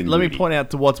absolutely. But let me point out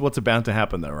to what's about to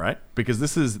happen though, right? Because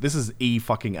this is E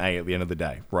fucking A at the end of the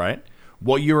day, right?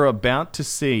 What you're about to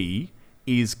see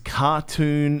is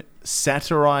cartoon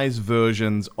satirized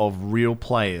versions of real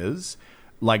players,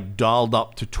 like dialed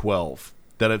up to 12.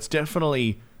 That it's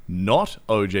definitely not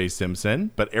O.J. Simpson,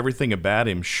 but everything about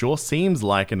him sure seems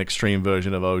like an extreme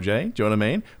version of O.J. Do you know what I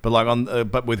mean? But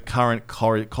like but with current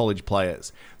college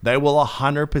players, they will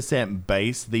 100%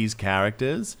 base these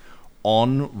characters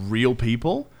on real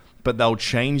people, but they'll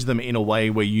change them in a way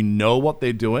where you know what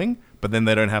they're doing, but then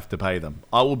they don't have to pay them.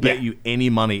 I will bet you any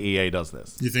money EA does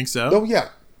this. You think so? Oh yeah.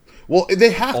 Well,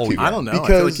 they have to. I don't know. I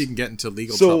feel like you can get into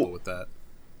legal trouble with that.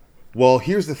 Well,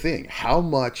 here's the thing: how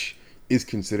much is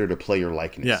considered a player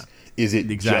likeness? Yeah. Is it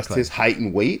just his height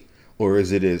and weight, or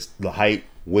is it the height,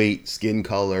 weight, skin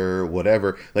color,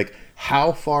 whatever? Like,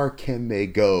 how far can they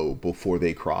go before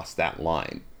they cross that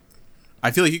line? I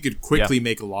feel like you could quickly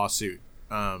make a lawsuit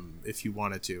if you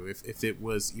wanted to, if it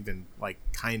was even like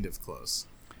kind of close.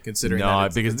 Considering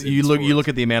because you look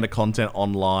at the amount of content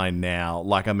online now.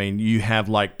 Like, I mean, you have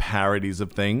like parodies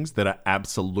of things that are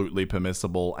absolutely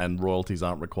permissible and royalties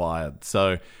aren't required.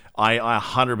 So I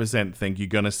 100% think you're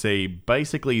going to see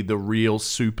basically the real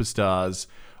superstars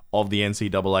of the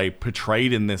NCAA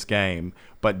portrayed in this game,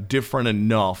 but different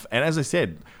enough. And as I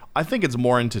said, I think it's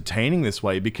more entertaining this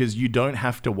way because you don't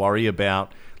have to worry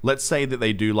about, let's say that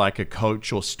they do like a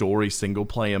coach or story single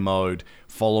player mode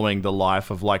following the life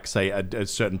of like, say, a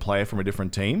certain player from a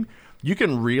different team. You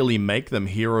can really make them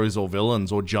heroes or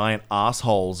villains or giant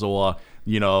assholes or,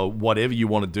 whatever you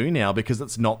want to do now because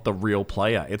it's not the real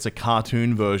player. It's a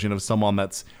cartoon version of someone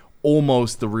that's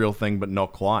almost the real thing, but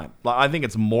not quite. Like, I think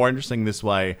it's more interesting this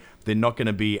way. They're not going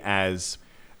to be as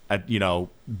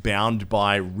bound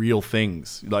by real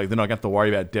things. Like, they're not going to have to worry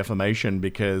about defamation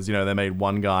because, they made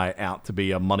one guy out to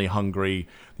be a money hungry,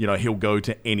 he'll go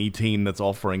to any team that's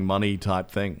offering money type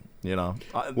thing, Well,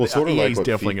 sort of EA's like what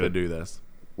definitely FIFA, going to do this.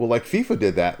 Well, like FIFA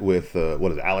did that with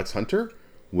Alex Hunter.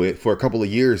 For a couple of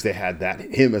years, they had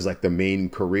him as like the main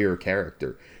career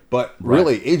character. But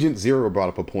really, Agent Zero brought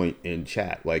up a point in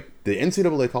chat. Like the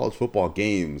NCAA college football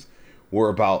games were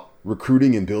about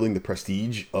recruiting and building the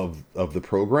prestige of the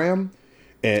program,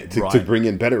 and to bring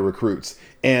in better recruits.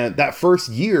 And that first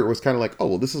year was kind of like, oh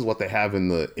well, this is what they have in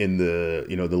the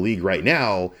the league right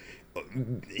now.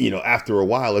 After a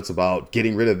while, it's about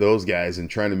getting rid of those guys and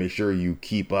trying to make sure you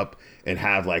keep up and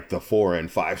have like the 4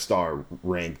 and 5 star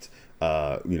ranked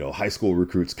high school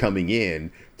recruits coming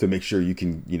in to make sure you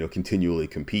can continually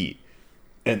compete.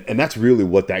 And that's really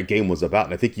what that game was about.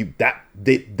 And I think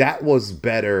that was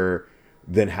better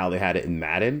than how they had it in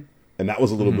Madden, and that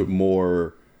was a little bit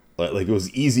more like it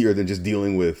was easier than just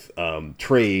dealing with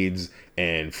trades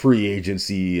and free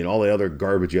agency and all the other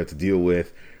garbage you have to deal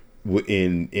with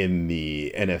in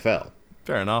the NFL.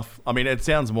 Fair enough. I mean, it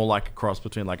sounds more like a cross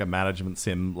between like a management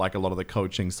sim, like a lot of the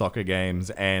coaching soccer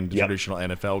games and traditional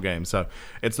NFL games. So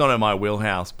it's not in my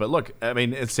wheelhouse. But look, I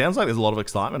mean, it sounds like there's a lot of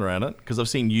excitement around it because I've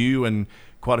seen you and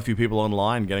quite a few people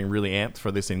online getting really amped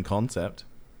for this in concept.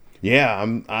 Yeah,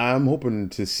 I'm hoping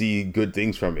to see good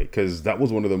things from it because that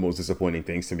was one of the most disappointing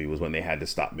things to me was when they had to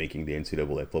stop making the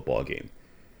NCAA football game.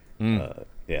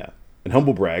 Yeah. And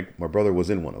humble brag, my brother was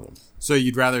in one of them. So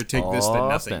you'd rather take this than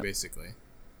nothing, basically.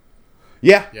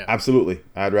 Yeah, absolutely.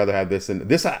 I'd rather have this. And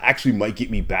this actually might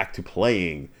get me back to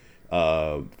playing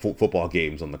football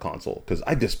games on the console because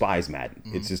I despise Madden.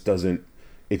 It just doesn't,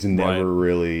 it's never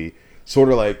really, sort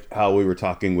of like how we were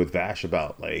talking with Vash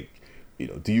about like,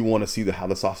 do you want to see how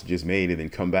the sausage is made and then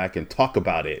come back and talk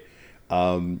about it?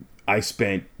 I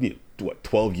spent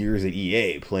 12 years at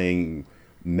EA playing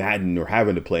Madden or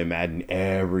having to play Madden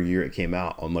every year it came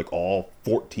out on like all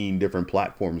 14 different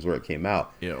platforms where it came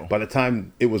out. By the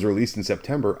time it was released in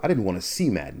September, I didn't want to see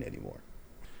Madden anymore.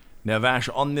 Now, Vash,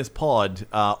 on this pod,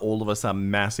 all of us are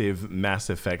massive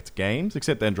Mass Effect games,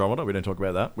 except Andromeda. We don't talk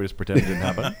about that. We just pretend it didn't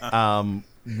happen.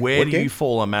 Where do you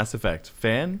fall on Mass Effect?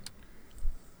 Fan?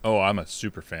 Oh, I'm a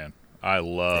super fan. I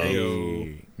love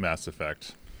Mass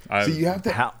Effect. So you have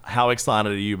to. How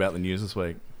excited are you about the news this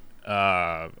week?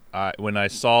 When I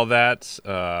saw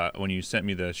that, when you sent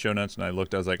me the show notes and I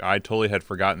looked, I was like, I totally had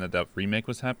forgotten that remake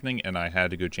was happening, and I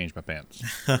had to go change my pants.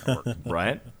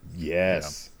 Right?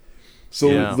 Yes. Yeah.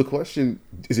 So the question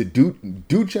is: it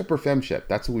Dude-shep or Fem-shep?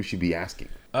 That's what we should be asking.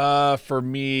 For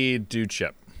me,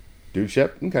 Dude-shep.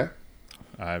 Dude-shep. Okay.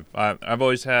 I've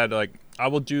always had like. I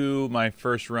will do my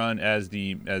first run as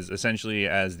essentially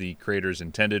as the creators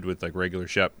intended with like regular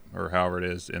shep or however it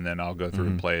is, and then I'll go through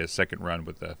and play a second run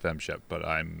with the fem shep. But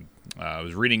I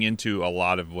was reading into a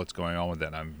lot of what's going on with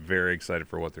that. I'm very excited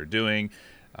for what they're doing.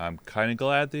 I'm kind of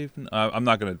glad they've. I'm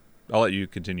not gonna. I'll let you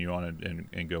continue on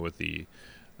and go with the,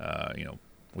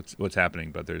 what's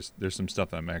happening. But there's some stuff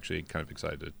that I'm actually kind of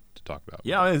excited to talk about.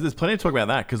 Yeah, I mean, there's plenty to talk about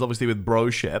that because obviously with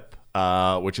Bro-shep,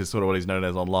 which is sort of what he's known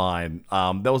as online,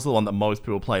 that was the one that most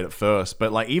people played at first.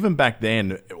 But like even back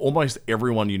then, almost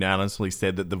everyone unanimously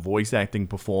said that the voice acting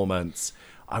performance.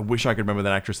 I wish I could remember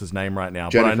that actress's name right now,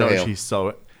 Jennifer but I know Hale. she's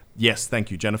so. Yes,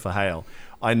 thank you, Jennifer Hale.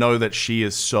 I know that she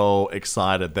is so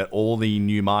excited that all the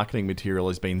new marketing material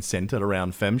has been centered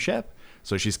around Fem-shep.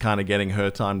 So she's kind of getting her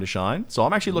time to shine. So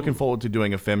I'm actually looking forward to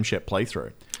doing a Fem-shep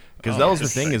playthrough. Because that was the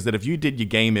thing, is that if you did your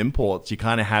game imports, you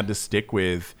kind of had to stick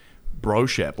with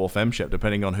Bro-shep or Fem-shep,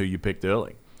 depending on who you picked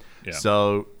early. Yeah.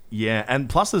 So, yeah. And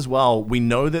plus as well, we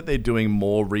know that they're doing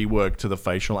more rework to the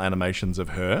facial animations of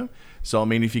her. So, I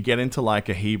mean, if you get into like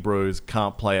a Hebrews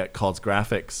can't play at COD's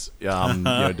graphics,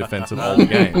 defensive older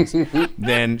games,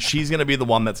 then she's going to be the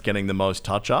one that's getting the most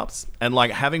touch-ups. And like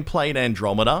having played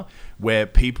Andromeda, where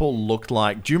people looked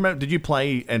like... Do you remember? Did you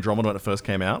play Andromeda when it first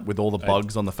came out with all the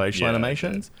bugs on the facial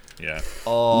animations? Yeah.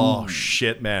 Oh,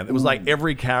 shit, man. It was like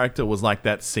every character was like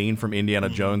that scene from Indiana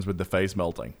Jones with the face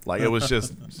melting. Like it was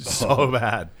just so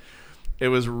bad. It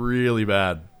was really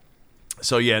bad.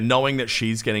 So yeah, knowing that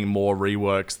she's getting more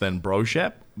reworks than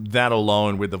Bro-shep, that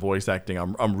alone with the voice acting,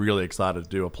 I'm really excited to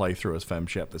do a playthrough as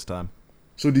Fem-shep this time.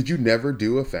 So did you never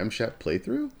do a Fem-shep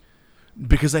playthrough?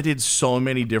 Because I did so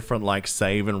many different like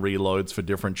save and reloads for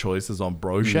different choices on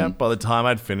Bro-shep. By the time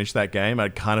I'd finished that game, I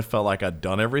kind of felt like I'd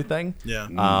done everything. Yeah.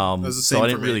 So I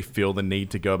didn't really feel the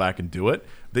need to go back and do it.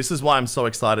 This is why I'm so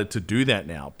excited to do that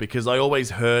now, because I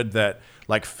always heard that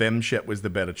like Fem-shep was the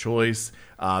better choice.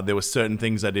 There were certain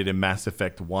things I did in Mass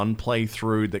Effect 1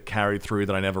 playthrough that carried through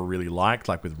that I never really liked,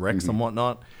 like with Rex and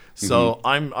whatnot. So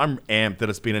I'm amped that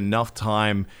it's been enough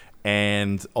time,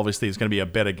 and obviously it's going to be a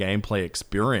better gameplay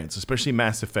experience, especially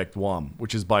Mass Effect 1,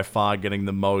 which is by far getting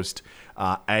the most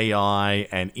AI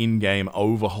and in-game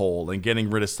overhaul and getting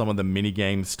rid of some of the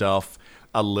minigame stuff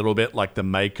a little bit like the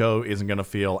Mako isn't going to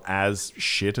feel as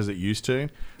shit as it used to.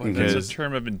 But that's a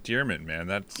term of endearment, man.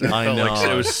 That's I know. Like,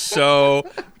 it was so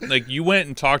like you went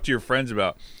and talked to your friends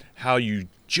about how you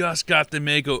just got the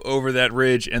Mako over that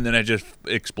ridge, and then it just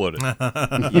exploded.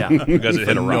 Yeah, because it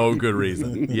hit a rock. No good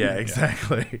reason. Yeah,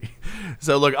 exactly.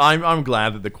 So look, I'm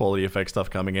glad that the quality effect stuff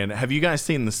coming in. Have you guys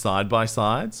seen the side by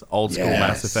sides? Old school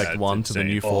Mass Effect That's 1 to the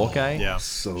new 4K. Yeah.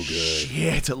 So good.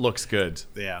 Shit, it looks good.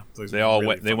 Yeah. They all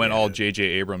went all J.J.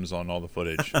 Abrams on all the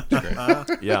footage. It's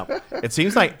great. Yeah. It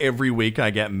seems like every week I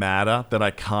get madder that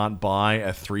I can't buy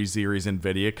a 3 Series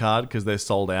NVIDIA card because they're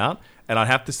sold out. And I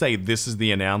have to say, this is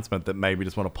the announcement that made me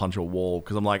just want to punch a wall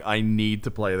because I'm like, I need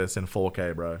to play this in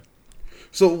 4K, bro.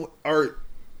 So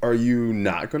are you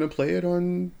not going to play it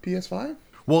on PS5?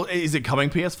 Well, is it coming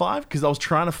PS5? Because I was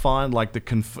trying to find like the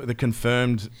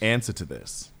confirmed answer to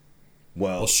this.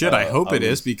 Well, shit, I hope it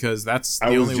is because that's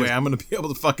the only way I'm going to be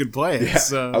able to fucking play it. Yeah,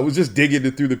 So. I was just digging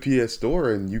it through the PS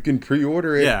Store, and you can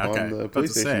pre-order it on the About to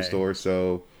say. PlayStation Store.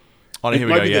 So, Oh, here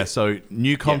we go. Yeah, so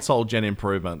new console gen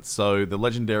improvements. So the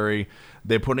Legendary,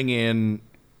 they're putting in.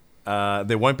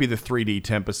 There won't be the 3D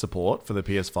temper support for the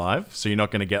PS5, so you're not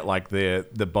going to get like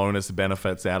the bonus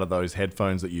benefits out of those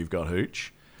headphones that you've got,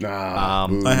 Hooch. boo.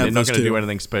 They're not going to do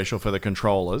anything special for the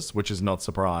controllers, which is not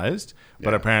surprised.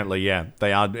 But apparently,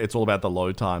 they are. It's all about the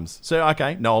load times. So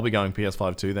okay, no, I'll be going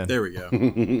PS5 too then. There we go.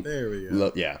 There we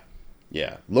go.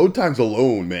 Yeah. Load times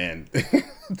alone, man.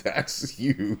 That's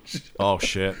huge. Oh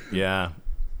shit, yeah.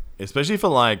 Especially for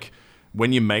like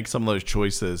when you make some of those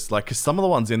choices, like 'cause some of the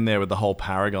ones in there with the whole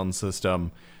Paragon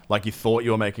system, like you thought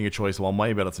you were making a choice one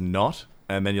way, but it's not,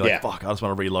 and then you're like, fuck, I just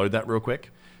want to reload that real quick.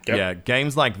 Yep. Yeah,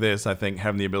 games like this, I think,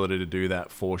 have the ability to do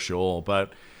that for sure.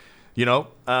 But you know,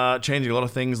 changing a lot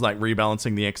of things like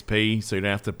rebalancing the XP, so you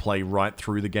don't have to play right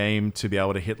through the game to be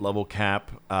able to hit level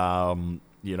cap.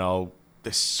 You know,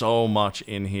 there's so much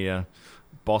in here.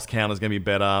 Boss count is going to be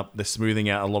better. They're smoothing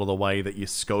out a lot of the way that your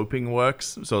scoping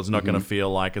works, so it's not going to feel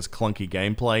like as clunky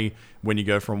gameplay when you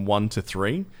go from 1 to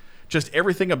 3. Just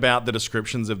everything about the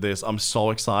descriptions of this, I'm so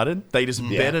excited. They just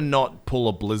better not pull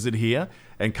a Blizzard here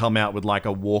and come out with like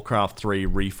a Warcraft 3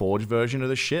 Reforged version of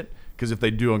this shit, because if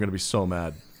they do, I'm going to be so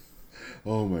mad.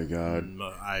 Oh my god.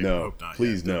 I No, hope not.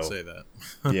 please no. Don't say that.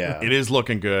 Yeah. It is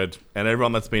looking good, and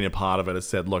everyone that's been a part of it has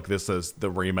said, look, this is the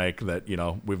remake that, you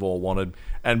know, we've all wanted.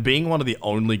 And being one of the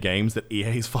only games that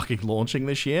EA is fucking launching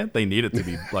this year, they need it to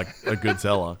be like a good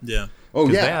seller. Yeah. Oh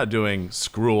Because yeah. they are doing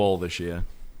screw all this year.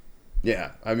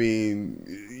 Yeah, I mean,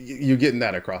 you're getting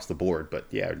that across the board, but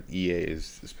yeah, EA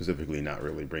is specifically not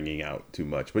really bringing out too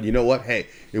much. But you know what? Hey,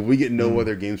 if we get no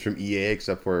other games from EA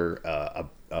except for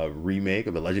a remake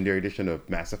of the Legendary Edition of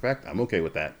Mass Effect, I'm okay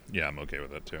with that. Yeah, I'm okay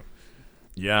with that too.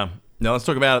 Yeah. Now let's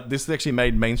talk about this. Has actually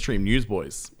made mainstream news,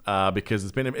 boys, because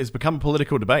it's become a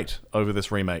political debate over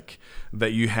this remake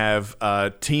that you have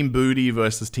Team Booty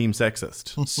versus Team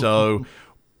Sexist. So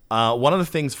one of the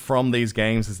things from these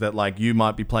games is that like you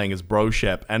might be playing as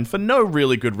Broshep, and for no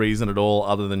really good reason at all,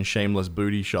 other than shameless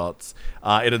booty shots,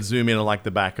 it'd zoom in on like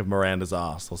the back of Miranda's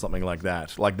ass or something like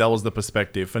that. Like that was the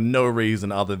perspective for no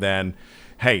reason other than,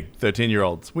 hey,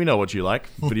 13-year-olds, we know what you like: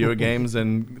 video games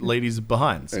and ladies'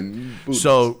 behinds. And booties.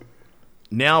 So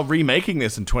now remaking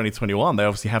this in 2021, they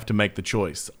obviously have to make the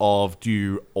choice of, do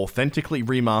you authentically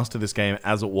remaster this game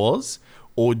as it was,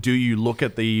 or do you look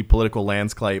at the political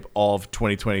landscape of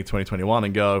 2020, 2021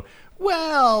 and go,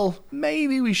 well,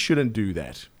 maybe we shouldn't do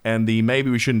that. And the maybe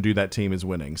we shouldn't do that team is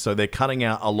winning. So they're cutting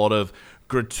out a lot of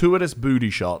gratuitous booty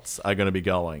shots are going to be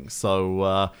going. So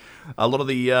a lot of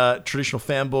the traditional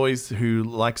fanboys who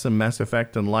like some Mass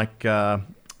Effect and like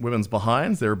women's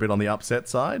behinds, they're a bit on the upset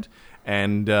side.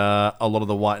 And a lot of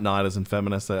the white knighters and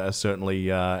feminists are certainly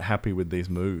happy with this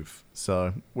move.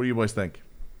 So what do you boys think?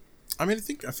 I mean,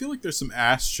 I feel like there's some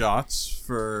ass shots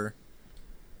for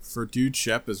Dude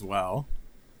Shep as well.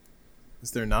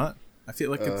 Is there not? I feel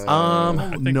like it's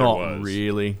think there not was.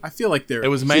 really. I feel like there. It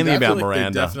was mainly I feel about like there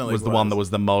Miranda. definitely Was the one that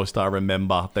was the most I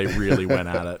remember. They really went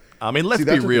at it. I mean, let's See,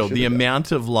 be that's what they real. should The have done.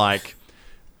 amount of like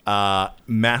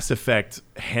Mass Effect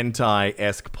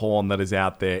hentai-esque porn that is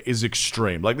out there is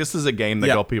extreme. Like this is a game that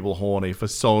got people horny for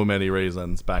so many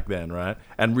reasons back then, right?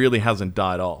 And really hasn't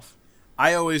died off.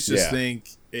 I always just Yeah. think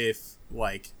if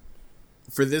like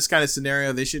for this kind of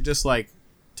scenario, they should just like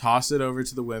toss it over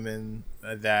to the women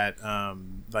that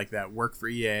that work for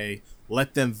EA.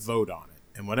 Let them vote on it,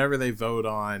 and whatever they vote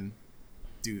on,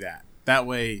 do that. That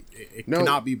way, it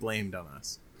cannot be blamed on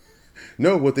us.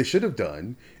 No, what they should have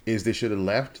done is they should have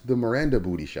left the Miranda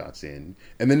booty shots in,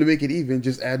 and then to make it even,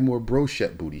 just add more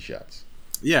Broshep booty shots.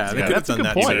 Yeah, they could have That's a done good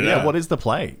that. point. too. Yeah, what is the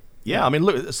play? Yeah, I mean,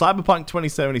 look, Cyberpunk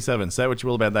 2077, say what you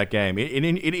will about that game. It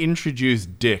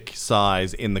introduced dick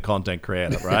size in the content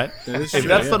creator, right? If true,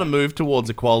 that's not a move towards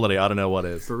equality, I don't know what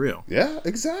is. For real. Yeah,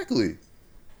 exactly.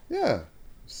 Yeah.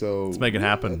 So let's make it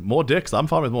happen. More dicks. I'm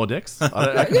fine with more dicks.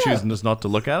 I can choose just not to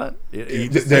look at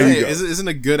it. There you go. Isn't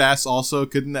a good ass also,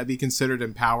 couldn't that be considered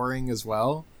empowering as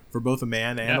well for both a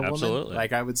man and a woman? Absolutely.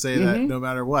 Like, I would say that no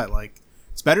matter what, like,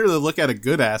 it's better to look at a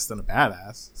good ass than a bad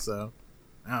ass. So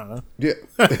I don't know. Yeah.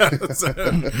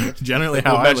 That's generally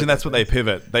how Well, I imagine look that's at what they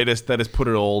pivot. They just put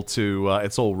it all to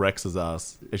it's all Rex's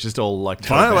ass. It's just all like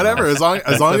fine, whatever. As long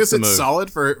as That's it's the move.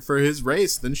 solid for his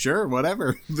race, then sure,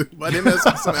 whatever. Let him have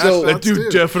some So, astronauts too.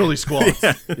 definitely squats.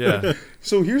 Yeah.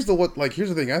 So here's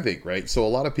the thing I think, right? So a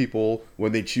lot of people,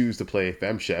 when they choose to play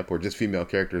femshep or just female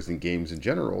characters in games in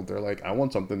general, they're like, I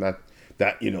want something that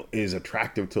is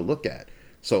attractive to look at.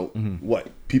 So what?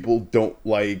 People don't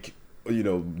like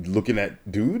looking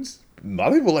at dudes? A lot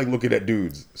of people like looking at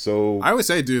dudes. So I would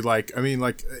say, dude, like, I mean,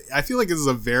 like, I feel like this is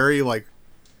a very, like,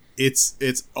 it's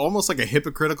almost like a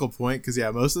hypocritical point, because, yeah,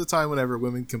 most of the time whenever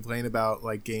women complain about,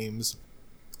 like, games,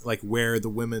 like, where the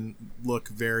women look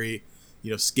very,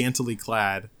 scantily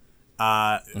clad,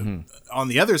 on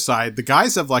the other side, the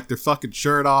guys have, like, their fucking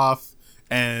shirt off,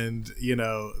 and,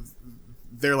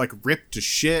 they're, like, ripped to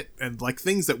shit, and, like,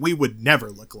 things that we would never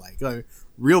look like. Like,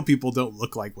 real people don't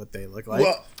look like what they look like.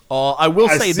 well, I will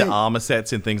say the armor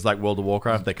sets in things like World of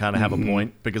Warcraft, they kind of have a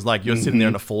point, because like you're sitting there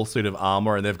in a full suit of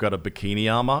armor and they've got a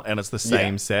bikini armor and it's the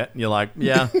same set. And you're like,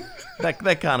 yeah,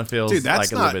 that kind of feels Dude,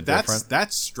 like a little bit different.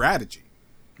 That's strategy.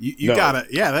 You No. gotta,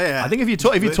 yeah. I think if you're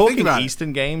talking about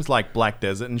Eastern games like Black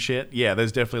Desert and shit, yeah,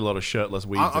 there's definitely a lot of shirtless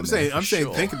weebs. I'm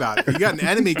saying, think about it. You got an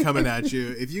enemy coming at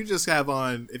you. If you just have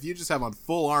on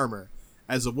full armor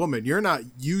as a woman, you're not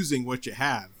using what you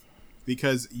have,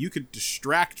 because you could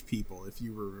distract people if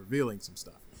you were revealing some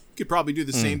stuff. You could probably do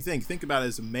the same thing. Think about it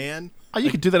as a man. Oh,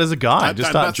 you could do that as a guy. Just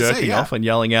I'm start about to say, jerking yeah. off and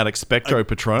yelling out "Expecto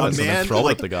Patronus" and then throw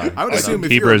it at the guy. I would assume if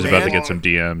Keeper you're a is about to man, get some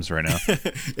DMs right now.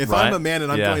 if Right? I'm a man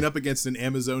and I'm Yeah. going up against an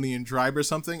Amazonian tribe or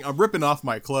something, I'm ripping off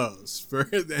my clothes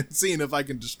and seeing if I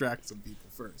can distract some people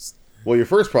first. well, your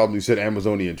first problem, you said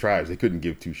Amazonian tribes. They couldn't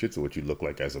give two shits of what you look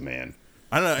like as a man.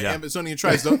 I don't know. Yeah. Amazonian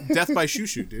tribes, don't death by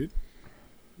shoo-shoo, dude.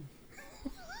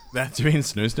 That's Do you mean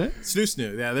snoo?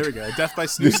 snoo. Yeah, there we go. Death by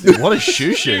snoo. What is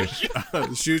shoo-shoo?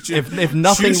 Shoo-shoo. If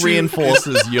nothing Shoo-shoo-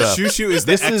 reinforces your Shoo-shoo is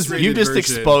the this is X-rated you just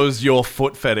version. exposed your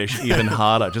foot fetish even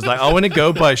harder. Just like I want to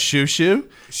go by shoo-shoo.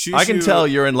 I can Shoo-shoo- tell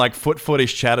you're in like foot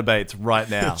footish chatterbaits right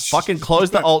now. Fucking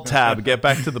close the alt tab. Get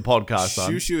back to the podcast, son.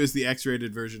 Shoo-shoo is the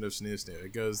X-rated version of snoo.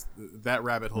 It goes, that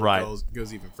rabbit hole Right.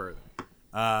 goes even further.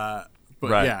 But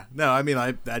Right. yeah, no, I mean,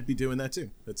 I'd be doing that too.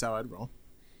 That's how I'd roll.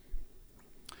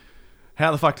 How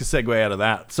the fuck to segue out of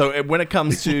that? So when it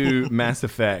comes to Mass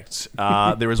Effect,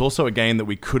 there is also a game that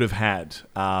we could have had,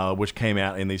 which came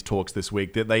out in these talks this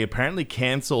week, that they apparently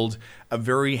cancelled a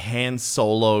very Han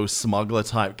Solo smuggler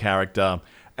type character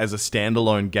as a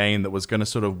standalone game that was going to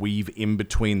sort of weave in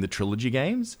between the trilogy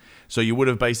games. So you would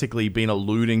have basically been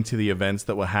alluding to the events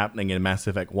that were happening in Mass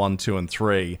Effect 1, 2, and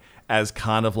 3 as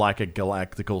kind of like a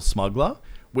galactical smuggler,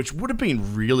 which would have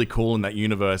been really cool in that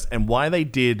universe. And why they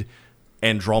did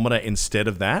Andromeda instead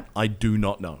of that, I do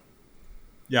not know.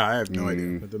 Yeah, I have no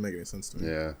idea. That doesn't make any sense to me.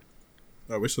 Yeah.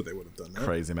 I wish that they would have done that.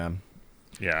 Crazy, man.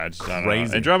 Yeah, I just don't know.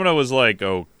 Crazy. Andromeda was like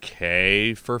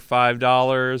okay for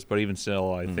 $5, but even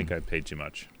still, I think I paid too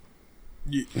much.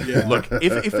 Yeah. Look,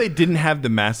 if they didn't have the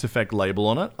Mass Effect label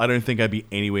on it, I don't think I'd be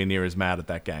anywhere near as mad at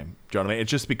that game. Do you know what I mean? It's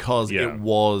just because Yeah. it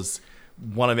was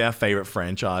one of our favorite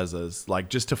franchises. Like,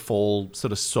 just to fall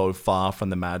sort of so far from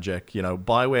the magic.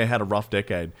 BioWare had a rough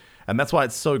decade. And that's why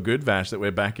it's so good, Vash, that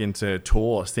we're back into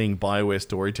Tor, seeing BioWare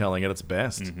storytelling at its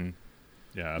best.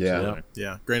 Yeah, absolutely.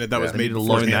 Yeah. Granted, that was They made need to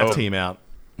before loan that hope. team out.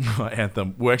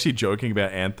 Anthem. We're actually joking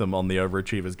about Anthem on the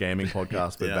Overachievers Gaming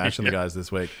Podcast with Yeah. Vash and the guys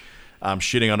this week.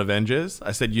 Shitting on Avengers.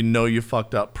 I said, you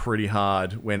fucked up pretty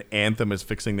hard when Anthem is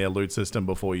fixing their loot system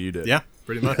before you did. Yeah,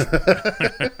 pretty much.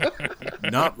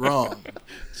 Not wrong.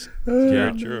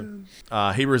 Very true.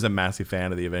 Heber is a massive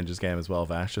fan of the Avengers game as well,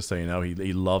 Vash, just so you know.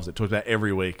 He loves it. Talks about it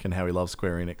every week and how he loves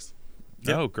Square Enix.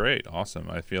 Oh, great. Awesome.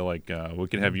 I feel like we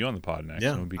can have you on the pod next.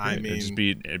 Yeah, It would be great. I It'd mean, just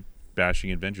be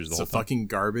bashing Adventures the It's whole a time. fucking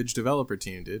garbage developer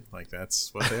team, dude. Like,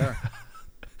 that's what they are.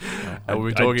 We'll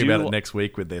be I talking do about it next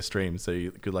week with their stream, so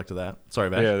good luck to that. Sorry,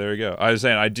 Vash. Yeah, there we go. I was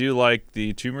saying, I do like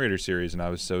the Tomb Raider series, and I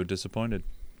was so disappointed.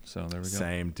 So there we go.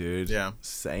 Same, dude. Yeah.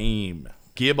 Same.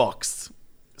 Gearbox.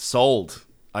 Sold.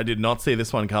 I did not see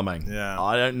this one coming. Yeah.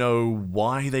 I don't know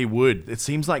why they would. It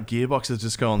seems like Gearbox has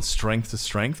just gone strength to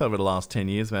strength over the last 10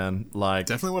 years, man. Like,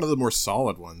 Definitely one of the more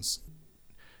solid ones.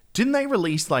 Didn't they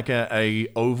release like a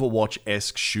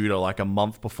Overwatch-esque shooter like a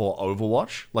month before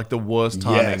Overwatch? Like the worst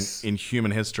timing in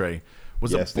human history.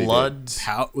 Was it Blood?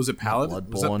 Was it Paladin?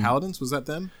 Was that Paladins? Was that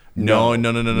them? No.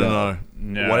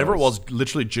 Whatever it was,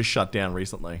 literally just shut down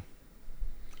recently.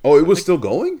 Oh, it was still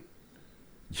going?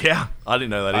 Yeah, I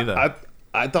didn't know that either.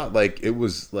 I thought like it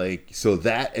was like so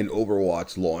that and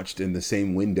Overwatch launched in the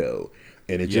same window,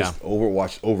 and it just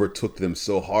Overwatch overtook them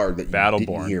so hard that you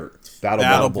didn't hear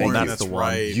Battleborn. That's the one.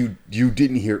 Right. You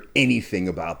didn't hear anything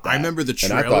about that. I remember the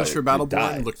trailers for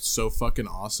Battleborn looked so fucking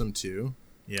awesome too.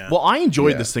 Yeah. Well, I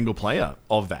enjoyed the single player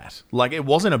of that. Like, it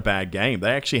wasn't a bad game.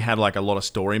 They actually had like a lot of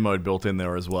story mode built in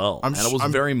there as well, and it was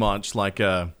very much like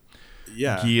a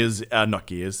Gears, not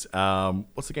Gears.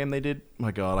 What's the game they did?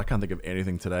 My God, I can't think of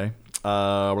anything today.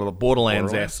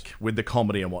 Borderlands-esque with the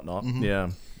comedy and whatnot.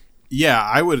 Mm-hmm. Yeah,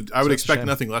 I would expect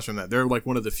nothing less from that. They're like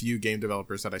one of the few game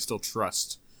developers that I still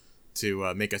trust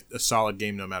to make a solid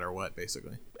game no matter what,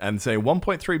 basically. And say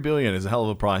 1.3 billion is a hell of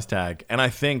a price tag, and I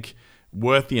think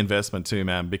worth the investment too,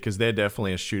 man, because they're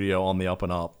definitely a studio on the up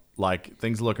and up. Like,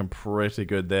 things are looking pretty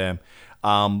good there.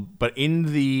 But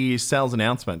in the sales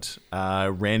announcement,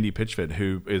 Randy Pitchford,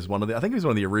 who is one of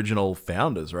the original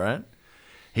founders, right?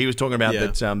 He was talking about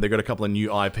that they've got a couple of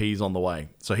new IPs on the way.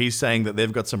 So he's saying that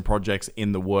they've got some projects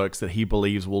in the works that he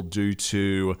believes will do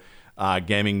to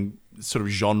gaming sort of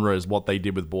genres what they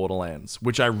did with Borderlands,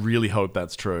 which I really hope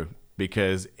that's true,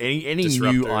 because any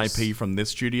new IP from this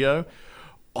studio,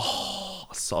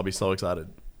 I'll be so excited.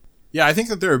 Yeah, I think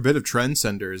that they're a bit of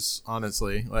trendsetters,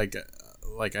 honestly. Like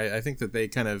I think that they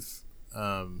kind of,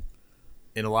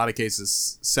 in a lot of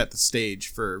cases, set the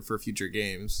stage for future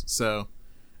games. So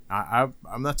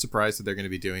I'm not surprised that they're going to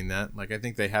be doing that. Like, I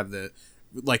think they have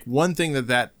one thing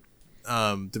that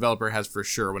developer has for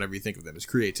sure whenever you think of them is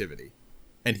creativity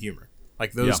and humor.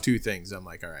 Like, those two things, I'm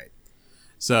like, all right.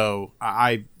 So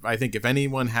I think if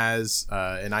anyone has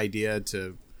an idea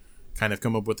to kind of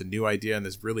come up with a new idea in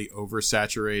this really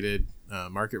oversaturated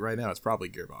market right now, it's probably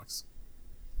Gearbox.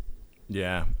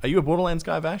 Yeah. Are you a Borderlands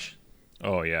guy, Vash?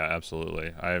 Oh yeah,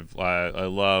 absolutely. I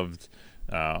loved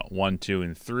 1, 2,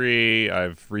 and 3.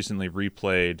 I've recently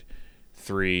replayed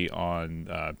 3 on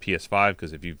PS5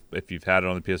 because if you've had it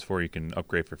on the PS4, you can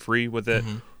upgrade for free with it.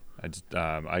 Mm-hmm.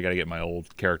 I got to get my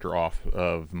old character off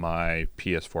of my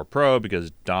PS4 Pro because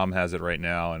Dom has it right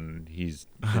now, and he's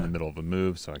in the middle of a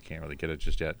move, so I can't really get it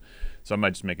just yet. So I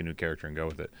might just make a new character and go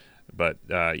with it. But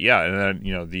and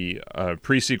then the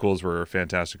pre-sequels were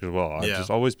fantastic as well.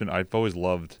 I've always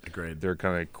loved their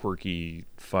kind of quirky,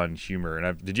 fun humor.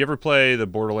 And did you ever play the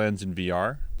Borderlands in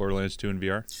VR? Borderlands 2 in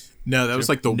VR? No, that was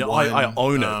like the one. I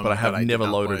own it, but I have never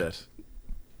loaded it.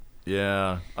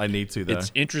 Yeah, I need to though.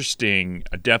 It's interesting.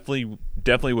 I definitely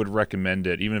would recommend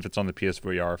it, even if it's on the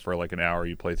PSVR for like an hour.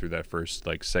 You play through that first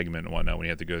like segment and whatnot when you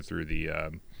have to go through the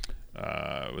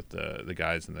with the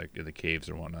guys in the caves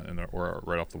or whatnot, or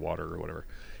right off the water or whatever.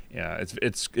 Yeah,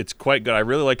 it's quite good. I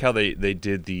really like how they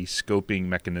did the scoping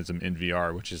mechanism in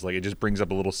VR, which is like it just brings up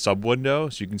a little sub window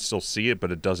so you can still see it,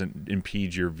 but it doesn't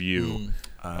impede your view,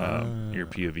 your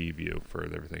POV view for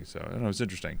everything. So I don't know, it's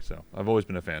interesting. So I've always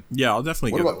been a fan. Yeah, I'll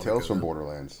definitely. What about Tales from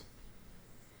Borderlands?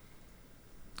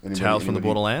 Tales from the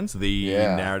Borderlands, the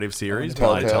narrative series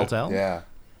by Telltale.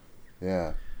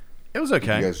 Yeah. It was okay.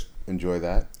 Did you guys enjoy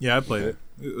that? Yeah, I played it.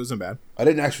 It wasn't bad. I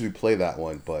didn't actually play that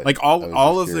one, but like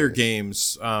all of their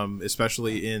games,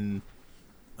 especially in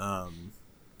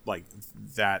like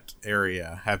that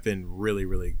area, have been really,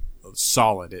 really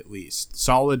solid. At least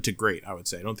solid to great, I would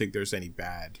say. I don't think there's any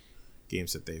bad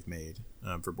games that they've made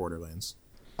for Borderlands.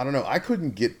 I don't know. I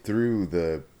couldn't get through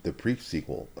the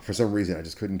pre-sequel for some reason. I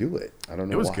just couldn't do it. I don't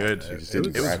know. It was why. good. It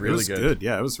was really good.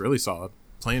 Yeah, it was really solid.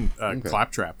 Playing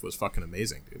Claptrap was fucking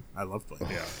amazing, dude. I love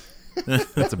playing. Yeah.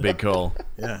 That's a big call.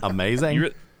 Yeah.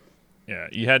 Amazing.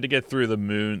 You had to get through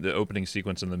the opening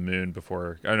sequence in the moon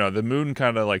before. I don't know, the moon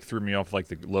kind of like threw me off like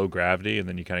the low gravity, and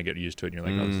then you kind of get used to it, and you're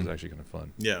like, oh, this is actually kind of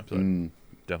fun. Yeah. So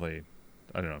definitely,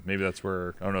 I don't know, maybe that's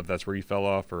where, I don't know if that's where you fell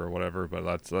off or whatever, but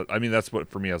that's what,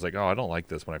 for me, I was like, oh, I don't like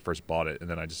this when I first bought it, and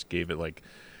then I just gave it like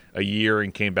a year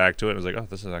and came back to it, and I was like, oh,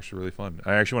 this is actually really fun.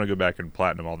 I actually want to go back and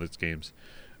platinum all these games.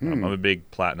 I'm a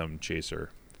big platinum chaser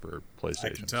for PlayStation.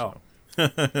 I can tell.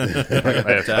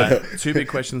 So. Two big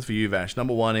questions for you, Vash.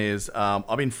 Number one is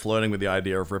I've been flirting with the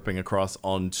idea of ripping across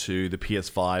onto the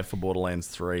PS5 for Borderlands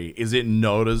 3. Is it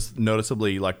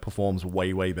noticeably like performs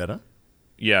way better?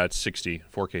 Yeah, it's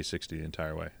 4K 60 the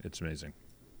entire way. It's amazing.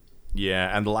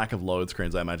 Yeah, and the lack of load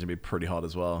screens, I imagine, would be pretty hot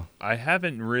as well. I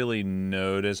haven't really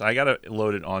noticed. I got to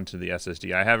load it onto the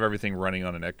SSD. I have everything running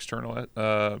on an external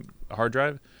hard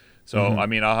drive. So, I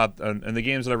mean, I'll have, and the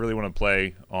games that I really want to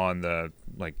play on the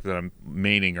that I'm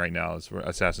maining right now is for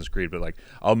Assassin's Creed, but like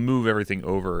I'll move everything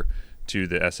over to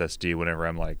the SSD whenever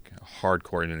I'm like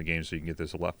hardcore into the game, so you can get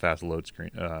this fast load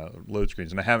screens.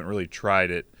 And I haven't really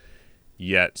tried it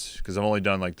yet because I've only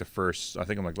done like the first. I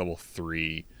think I'm like level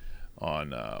 3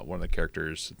 on one of the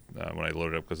characters when I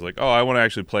load it up, because like, oh, I want to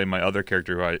actually play my other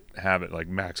character who I have at like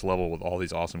max level with all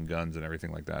these awesome guns and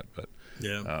everything like that. But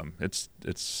yeah, it's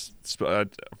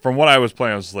from what I was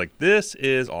playing, I was like, this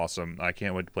is awesome. I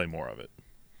can't wait to play more of it.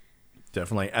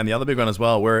 Definitely. And the other big one as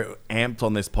well, we're amped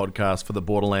on this podcast for the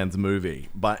Borderlands movie,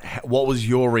 but what was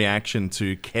your reaction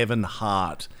to Kevin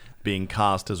Hart being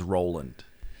cast as Roland?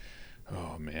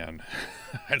 Oh man,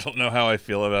 I don't know how I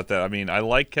feel about that. I mean, I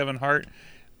like Kevin Hart,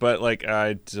 but like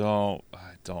I don't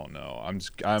know. I'm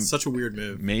such a weird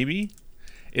move. Maybe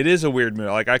it is a weird move.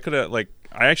 Like I could have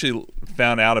I actually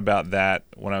found out about that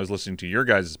when I was listening to your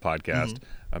guys' podcast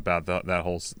about that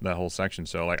whole section.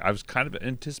 So like I was kind of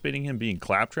anticipating him being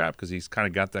Claptrap because he's kind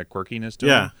of got that quirkiness to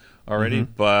him already.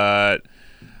 But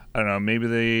I don't know.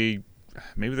 Maybe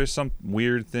there's some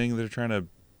weird thing they're trying to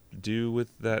do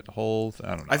with that whole.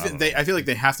 I don't know. I feel like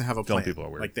they have to have a plan. People are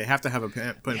weird. Like they have to have a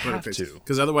plan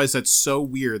because otherwise that's so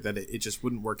weird that it just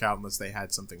wouldn't work out unless they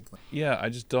had something planned. Yeah, I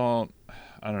just don't.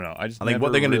 I don't know. I think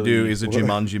what they're going to do is a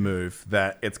Jumanji move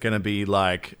that it's going to be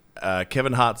like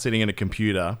Kevin Hart sitting in a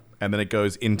computer, and then it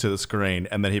goes into the screen,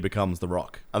 and then he becomes The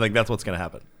Rock. I think that's what's going to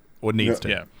happen, or needs to.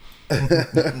 Yeah.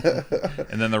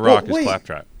 And then The Rock is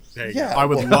Claptrap. Yeah, I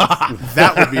would love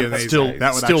that. Would be amazing.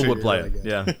 That would still would play it.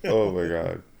 Yeah. Oh my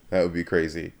god, that would be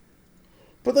crazy.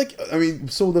 But like, I mean,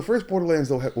 so the first Borderlands,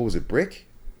 though, what was it? Brick?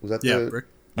 Was that Brick?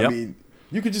 I mean,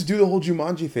 you could just do the whole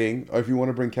Jumanji thing. Or if you want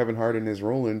to bring Kevin Hart in as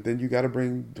Roland, then you got to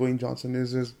bring Dwayne Johnson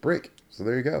as Brick. So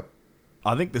there you go.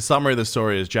 I think the summary of the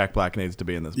story is Jack Black needs to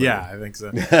be in this movie. Yeah, I think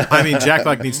so. I mean, Jack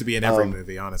Black needs to be in every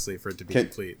movie, honestly, for it to be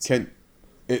complete.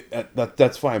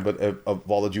 That's fine, but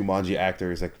of all the Jumanji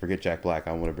actors, like forget Jack Black,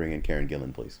 I want to bring in Karen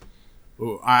Gillan, please.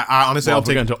 Ooh, I honestly, I'll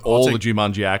take into all the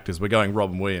Jumanji actors. We're going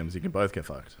Robin Williams. You can both get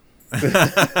fucked.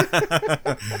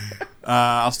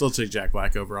 I'll still take Jack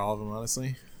Black over all of them,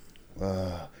 honestly.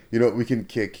 We can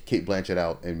kick Cate Blanchett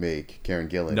out and make Karen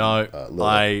Gillan. No,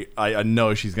 I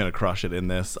know she's going to crush it in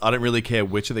this. I don't really care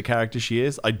which of the characters she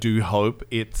is. I do hope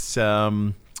it's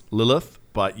Lilith,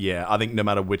 but yeah, I think no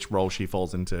matter which role she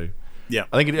falls into. Yeah.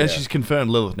 I think she's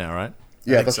confirmed Lilith now, right?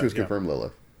 Yeah, that's who's confirmed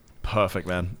Lilith. Perfect,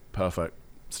 man. Perfect.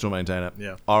 Still maintain it.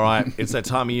 Yeah. All right. It's that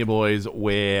time of year, boys,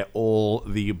 where all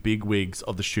the bigwigs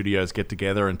of the studios get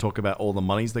together and talk about all the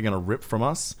monies they're going to rip from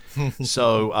us.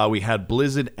 So we had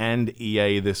Blizzard and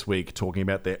EA this week talking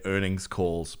about their earnings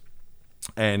calls.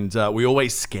 And we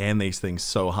always scan these things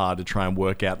so hard to try and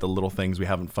work out the little things we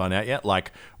haven't found out yet,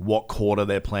 like what quarter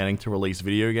they're planning to release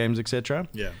video games, etc.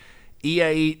 Yeah.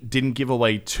 EA didn't give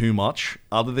away too much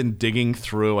other than digging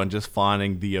through and just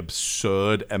finding the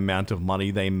absurd amount of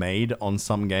money they made on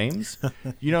some games.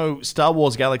 Star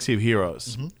Wars Galaxy of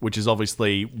Heroes, which is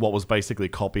obviously what was basically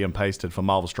copy and pasted from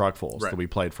Marvel Strike Force that we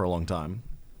played for a long time.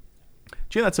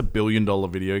 Do you know that's $1 billion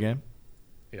video game?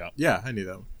 Yeah. Yeah, I knew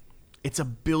that one. It's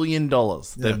 $1 billion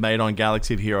they've made on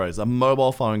Galaxy of Heroes, a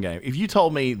mobile phone game. If you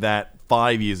told me that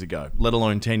 5 years ago, let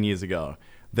alone 10 years ago,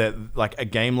 that like a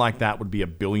game like that would be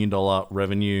 $1 billion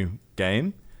revenue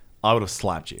game, I would have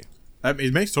slapped you. I mean,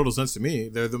 it makes total sense to me.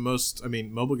 They're the most. I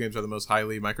mean, mobile games are the most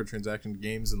highly microtransaction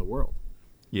games in the world.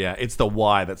 Yeah, it's the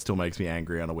why that still makes me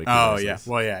angry on a weekly basis. Yeah,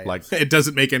 well, yeah. Like it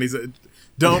doesn't make any sense.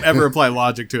 Don't ever apply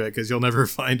logic to it because you'll never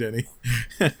find any.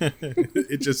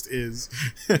 It just is.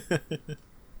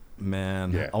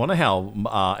 Man, I wonder how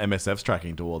MSF's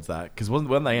tracking towards that, because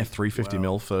weren't they at 350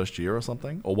 mil first year or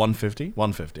something, or 150?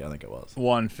 150, I think it was.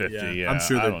 150, yeah. I'm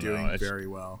sure they're doing very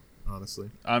well, honestly.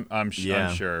 I'm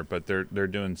sure, but they're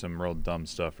doing some real dumb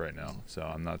stuff right now, so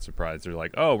I'm not surprised. They're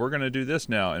like, oh, we're gonna do this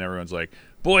now, and everyone's like,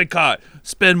 boycott,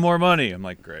 spend more money. I'm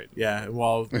like, great. Yeah,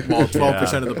 while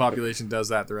 12% of the population does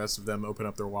that, the rest of them open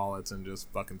up their wallets and just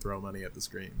fucking throw money at the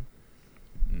screen.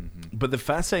 But the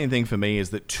fascinating thing for me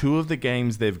is that two of the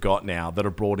games they've got now that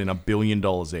are brought in $1 billion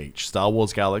each, Star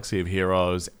Wars Galaxy of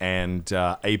Heroes and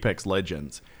Apex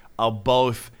Legends, are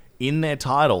both in their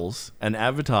titles and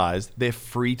advertised. They're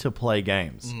free-to-play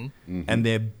games, and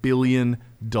they're $1 billion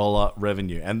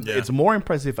revenue. And it's more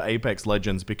impressive for Apex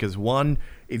Legends because, one,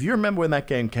 if you remember when that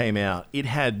game came out, it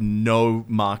had no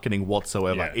marketing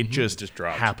whatsoever. Yeah, it just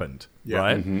dropped. happened,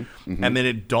 right? And then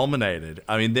it dominated.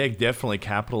 I mean, they're definitely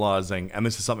capitalizing, and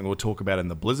this is something we'll talk about in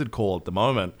the Blizzard call at the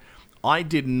moment. I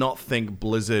did not think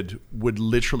Blizzard would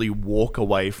literally walk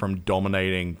away from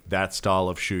dominating that style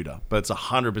of shooter, but it's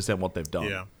 100% what they've done.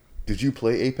 Yeah. Did you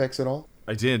play Apex at all?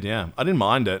 I did, yeah. I didn't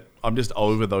mind it. I'm just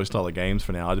over those style of games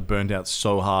for now. I burned out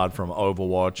so hard from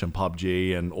Overwatch and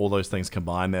PUBG and all those things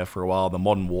combined there for a while. The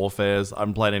Modern Warfares, I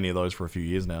haven't played any of those for a few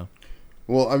years now.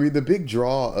 Well, I mean, the big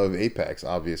draw of Apex,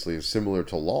 obviously, is similar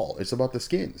to LoL. It's about the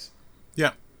skins.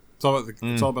 Yeah. It's all about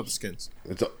the skins.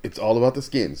 It's all about the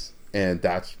skins. And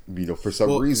that's, for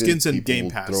some reason, skins and people Game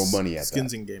will Pass. throw money at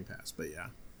skins that. and Game Pass, but yeah.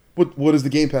 What does the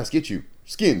Game Pass get you?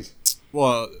 Skins.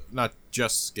 Well, not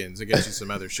just skins. It gets you some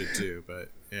other shit too, but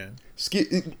yeah.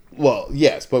 Well,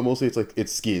 yes, but mostly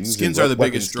it's skins. Skins and are the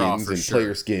weapon biggest draw skins for and sure.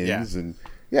 player skins and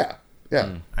yeah.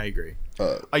 I agree.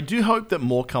 I do hope that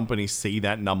more companies see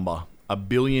that number, $1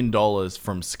 billion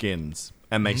from skins,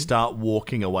 and they start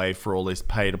walking away for all this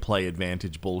pay-to-play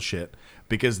advantage bullshit.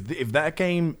 Because if that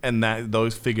game and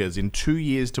those figures in 2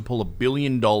 years to pull $1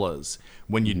 billion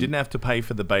when you didn't have to pay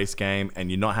for the base game and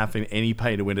you're not having any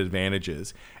pay-to-win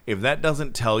advantages, if that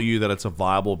doesn't tell you that it's a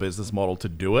viable business model to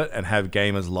do it and have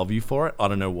gamers love you for it, I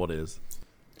don't know what is.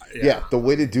 Yeah, the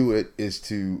way to do it is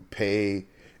to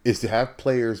have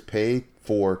players pay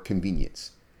for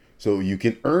convenience. So you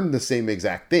can earn the same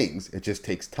exact things, it just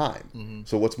takes time.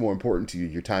 So what's more important to you,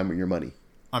 your time or your money?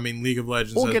 I mean, League of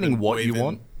Legends Or has getting been what you waving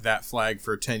want. that flag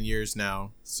for 10 years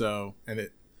now, and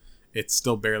it's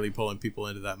still barely pulling people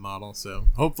into that model, so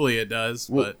hopefully it does,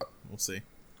 but we'll see.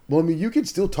 Well, I mean, you can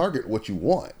still target what you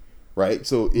want, right?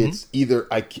 So it's either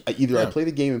I play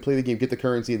the game, get the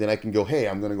currency, and then I can go, hey,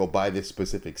 I'm going to go buy this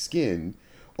specific skin,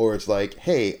 or it's like,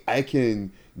 hey, I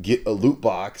can get a loot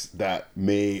box that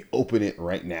may open it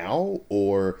right now,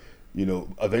 or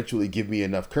eventually give me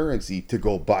enough currency to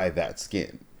go buy that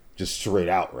skin, just straight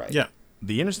out, right? Yeah.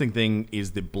 The interesting thing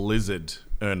is the Blizzard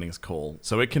earnings call.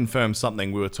 So it confirms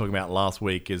something we were talking about last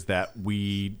week, is that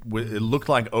it looked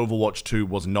like Overwatch 2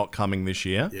 was not coming this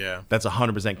year. Yeah. That's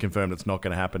 100% confirmed it's not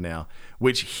going to happen now.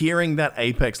 Which, hearing that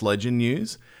Apex Legend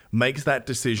news makes that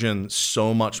decision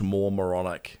so much more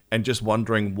moronic, and just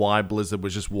wondering why Blizzard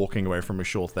was just walking away from a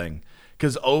sure thing.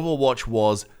 Because Overwatch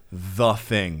was the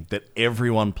thing that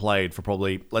everyone played for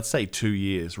probably, let's say, 2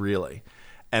 years, really.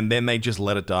 And then they just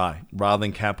let it die, rather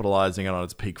than capitalizing on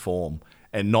its peak form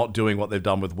and not doing what they've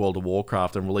done with World of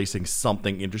Warcraft and releasing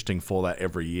something interesting for that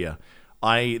every year.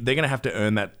 They're going to have to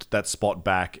earn that spot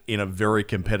back in a very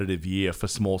competitive year for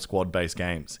small squad-based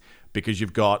games, because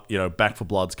you've got, Back 4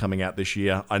 Blood's coming out this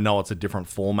year. I know it's a different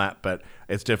format, but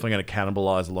it's definitely going to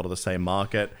cannibalize a lot of the same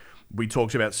market. We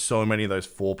talked about so many of those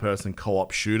 4-person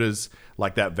co-op shooters,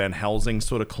 like that Van Helsing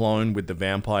sort of clone with the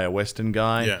vampire Western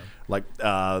guy. Yeah. Like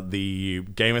the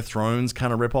Game of Thrones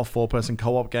kind of rip-off 4-person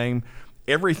co-op game.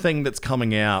 Everything that's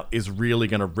coming out is really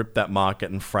going to rip that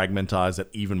market and fragmentize it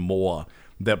even more.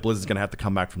 That Blizzard's going to have to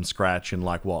come back from scratch in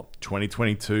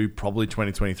 2022, probably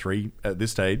 2023 at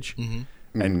this stage,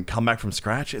 and come back from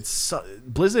scratch.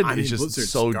 Blizzard is just Blizzard's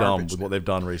so dumb garbage, with man. what they've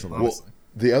done recently. Well,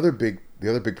 the other big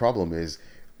problem is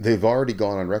they've already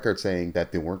gone on record saying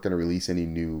that they weren't going to release any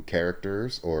new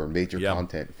characters or major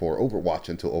content for Overwatch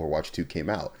until Overwatch 2 came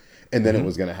out. And then it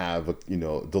was going to have a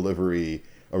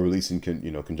release in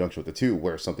conjunction with the 2,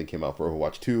 where something came out for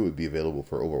Overwatch 2 would be available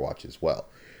for Overwatch as well.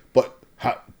 But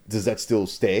how does that still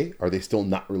stay? Are they still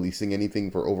not releasing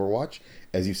anything for Overwatch?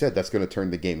 As you said, that's going to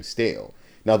turn the game stale.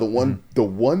 Now, the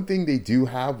one thing they do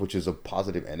have, which is a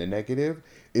positive and a negative,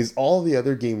 is all the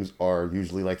other games are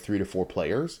usually like 3 to 4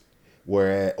 players,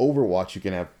 where at Overwatch you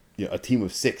can have a team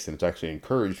of 6, and it's actually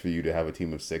encouraged for you to have a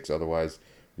team of 6. Otherwise,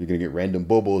 you're going to get random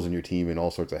bobos in your team and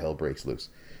all sorts of hell breaks loose.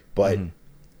 But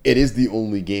it is the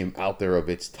only game out there of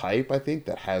its type, I think,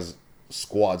 that has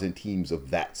squads and teams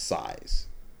of that size.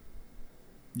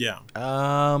 Yeah.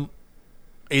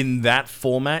 In that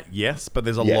format, yes, but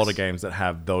there's a Yes. lot of games that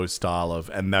have those style of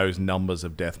and those numbers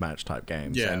of deathmatch type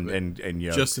games, Yeah, and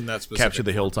just in that specific capture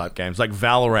the hill type games. Like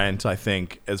Valorant, I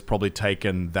think, has probably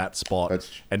taken that spot That's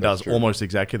does true. almost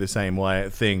exactly the same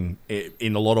thing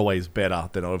in a lot of ways better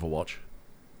than Overwatch.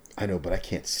 I know, but I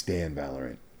can't stand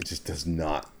Valorant. It just does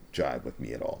not jive with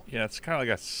me at all. Yeah, it's kind of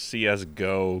like a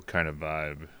CS:GO kind of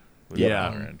vibe with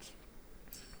Yeah. Valorant.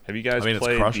 Have you guys I mean, it's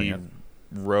played crushing the it.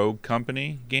 Rogue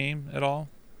Company game at all?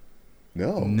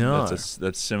 No.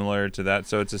 That's similar to that.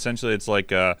 So it's essentially it's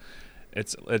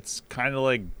kind of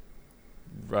like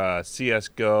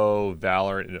CS:GO,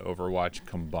 Valorant, and Overwatch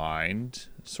combined,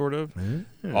 sort of.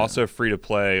 Also free to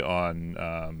play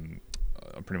on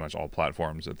pretty much all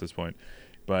platforms at this point.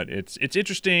 But it's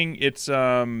interesting. It's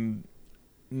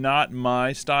not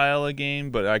my style of game,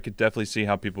 but I could definitely see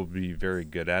how people would be very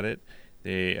good at it.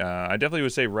 I definitely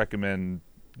would say recommend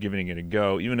giving it a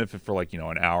go, even if for like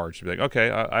an hour, to be like, okay,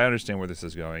 I understand where this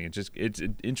is going. It's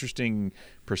an interesting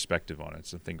perspective on it.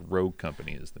 So I think Rogue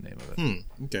Company is the name of it.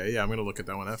 Okay, yeah, I'm gonna look at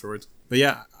that one afterwards. But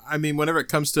yeah, I mean, whenever it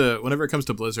comes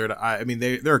to Blizzard, I mean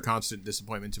they're a constant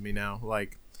disappointment to me now.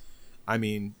 Like, I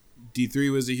mean,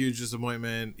 D3 was a huge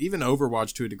disappointment. Even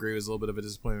Overwatch to a degree was a little bit of a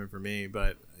disappointment for me,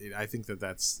 but I think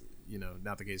that's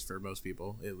not the case for most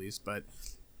people, at least. But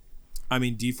I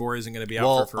mean, D4 isn't going to be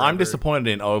out for forever. I'm disappointed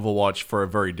in Overwatch for a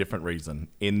very different reason.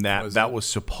 In that was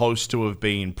supposed to have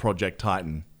been Project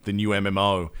Titan, the new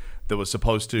MMO that was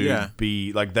supposed to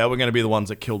be like they were going to be the ones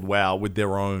that killed WoW with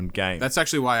their own game. That's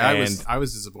actually why I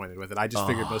was disappointed with it. I just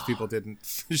figured most people didn't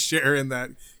share in that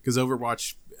because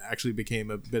Overwatch actually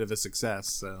became a bit of a success.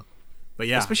 So, but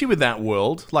yeah, especially with that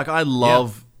world, like I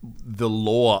love the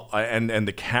lore and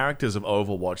the characters of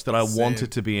Overwatch that I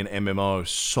wanted to be an MMO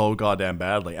so goddamn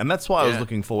badly, and that's why I was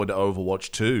looking forward to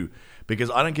Overwatch 2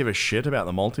 because I don't give a shit about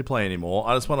the multiplayer anymore.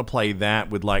 I just want to play that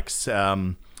with like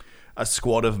a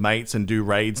squad of mates and do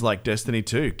raids like Destiny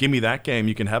 2. Give me that game,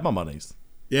 you can have my monies.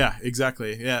 Yeah,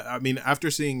 exactly. Yeah, I mean, after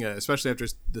seeing, especially after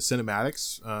the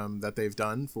cinematics that they've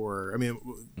done for, I mean,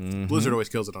 Blizzard always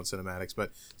kills it on cinematics,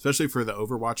 but especially for the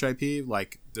Overwatch IP,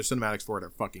 like, their cinematics for it are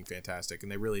fucking fantastic, and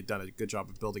they've really done a good job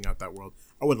of building out that world.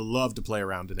 I would love to play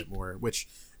around in it more, which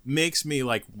makes me,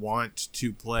 like, want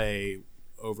to play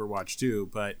Overwatch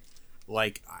 2, but,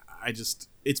 like, I just,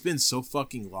 it's been so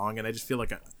fucking long, and I just feel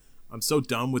like I'm so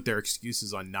dumb with their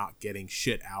excuses on not getting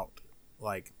shit out,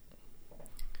 like...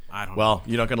 I don't know.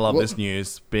 You're not going to love this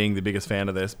news, being the biggest fan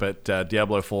of this, but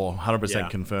Diablo 4, 100%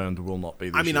 confirmed, will not be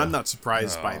this year. I'm not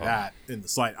surprised by that in the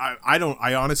slight.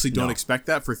 I honestly don't expect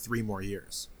that for 3 more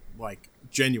years. Like,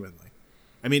 genuinely.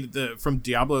 I mean, from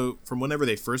whenever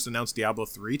they first announced Diablo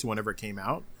 3 to whenever it came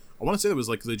out, I want to say that was,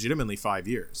 like, legitimately 5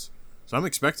 years. So I'm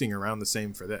expecting around the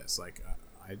same for this. Like,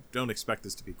 I don't expect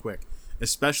this to be quick,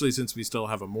 especially since we still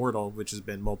have Immortal, which has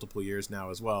been multiple years now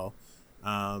as well.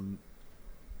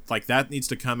 Like, that needs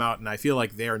to come out, and I feel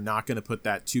like they're not going to put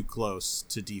that too close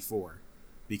to D4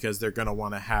 because they're going to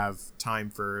want to have time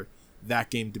for that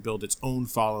game to build its own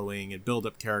following and build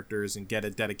up characters and get a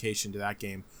dedication to that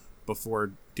game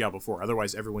before Diablo 4.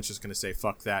 Otherwise, everyone's just going to say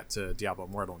fuck that to Diablo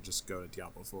Immortal and just go to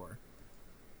Diablo 4.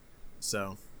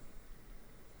 So,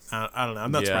 I don't know.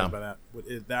 I'm not surprised by that.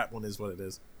 That one is what it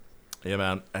is. Yeah,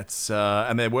 man. It's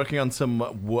and they're working on some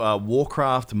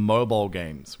Warcraft mobile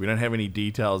games. We don't have any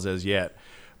details as yet.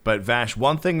 But Vash,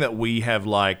 one thing that we have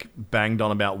like banged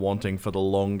on about wanting for the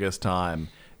longest time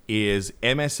is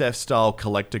MSF-style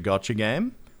collector gotcha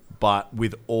game, but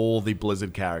with all the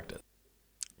Blizzard characters.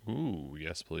 Ooh,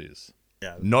 yes, please.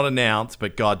 Yeah. Not announced,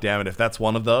 but god damn it, if that's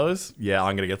one of those, yeah,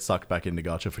 I'm going to get sucked back into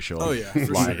gotcha for sure. Oh, yeah.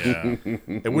 For sure.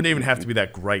 It wouldn't even have to be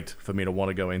that great for me to want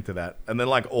to go into that. And then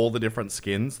like all the different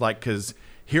skins, like because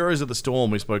Heroes of the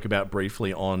Storm we spoke about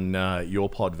briefly on your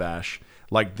pod, Vash.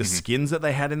 Like, the skins that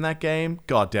they had in that game,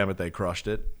 god damn it, they crushed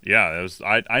it. Yeah, it was.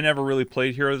 I never really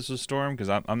played Heroes of the Storm because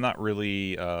I'm not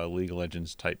really a League of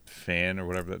Legends type fan or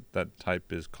whatever that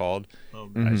type is called.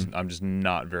 I'm just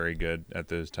not very good at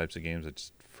those types of games. It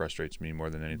just frustrates me more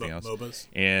than anything else. MOBAs?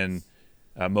 And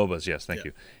MOBAs, yes, thank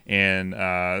you. And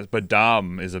but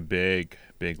Dom is a big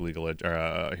League of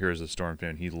Legends, Heroes of the Storm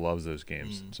fan. He loves those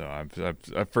games. So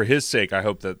I've, for his sake, I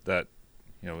hope that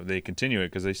they continue it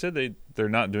because they said they're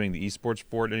not doing the esports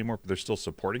for it anymore, but they're still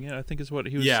supporting it, I think is what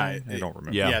he was saying. I don't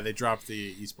remember. Yeah, they dropped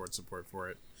the esports support for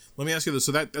it. Let me ask you this.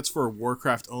 So that's for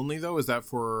Warcraft only, though? Is that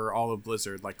for all of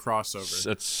Blizzard, like crossover?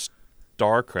 It's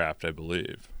StarCraft, I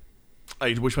believe.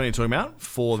 Which one are you talking about?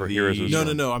 For the Heroes of the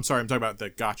Storm. No. I'm sorry. I'm talking about the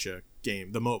gacha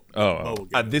game, the mobile game.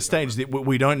 At this stage,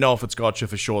 we don't know if it's gotcha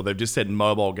for sure. They've just said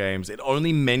mobile games. It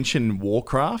only mentioned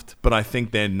Warcraft, but I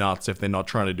think they're nuts if they're not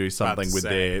trying to do something with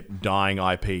their dying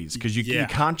IPs. Because you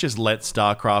can't just let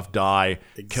StarCraft die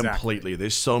completely.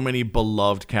 There's so many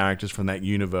beloved characters from that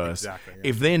universe. Exactly, yeah.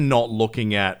 If they're not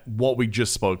looking at what we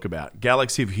just spoke about,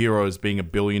 Galaxy of Heroes being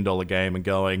 $1 billion game and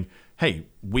going, hey,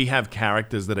 we have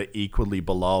characters that are equally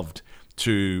beloved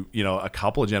to a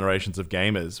couple of generations of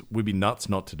gamers, would be nuts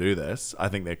not to do this. I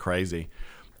think they're crazy.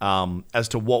 As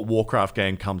to what Warcraft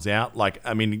game comes out, like,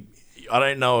 I mean, I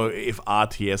don't know if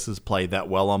RTSs play that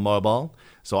well on mobile,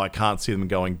 so I can't see them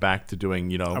going back to doing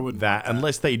that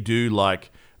unless they do like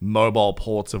mobile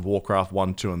ports of Warcraft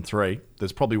 1, 2, and 3.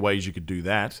 There's probably ways you could do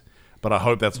that, but I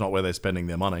hope that's not where they're spending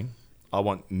their money. I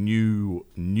want new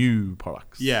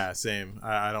products. Yeah, same.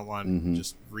 I don't want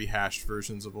just rehashed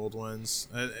versions of old ones.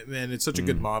 Man, it's such a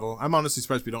good model. I'm honestly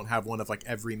surprised we don't have one of like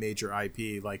every major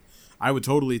IP. Like, I would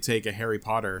totally take a Harry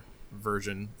Potter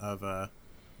version of a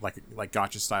like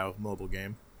gacha style mobile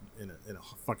game. in a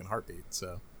fucking heartbeat.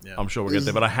 So yeah, I'm sure we'll get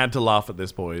there. But I had to laugh at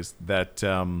this, boys, that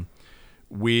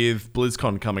with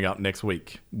BlizzCon coming up next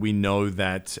week, we know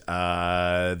that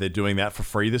they're doing that for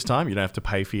free this time. You don't have to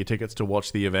pay for your tickets to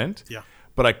watch the event. Yeah.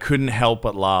 But I couldn't help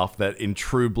but laugh that in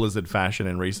true Blizzard fashion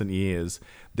in recent years,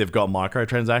 they've got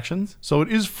microtransactions. So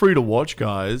it is free to watch,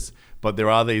 guys. But there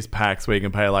are these packs where you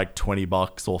can pay like $20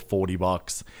 or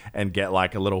 $40 and get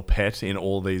like a little pet in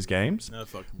all these games,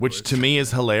 which to me is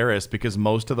hilarious because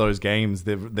most of those games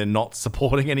they're not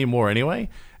supporting anymore anyway.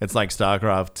 It's like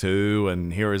StarCraft 2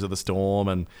 and Heroes of the Storm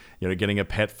and getting a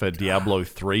pet for Diablo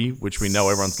 3, which we know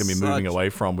everyone's going to be moving away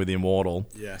from with Immortal.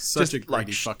 Yeah, such a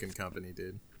greedy fucking company,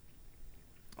 dude.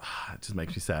 It just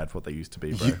makes me sad for what they used to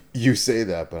be, bro. You say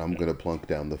that, but I'm gonna plunk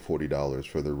down the $40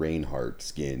 for the Reinhardt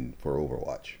skin for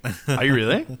Overwatch. Are you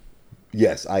really?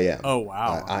 Yes, I am. Oh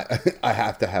wow! I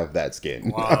have to have that skin.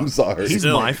 Wow. I'm sorry. He's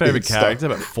my favorite character,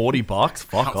 but $40?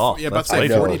 Fuck off. Yeah, but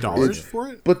That's $40 for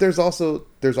it. But there's also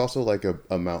like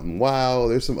a Mountain WoW.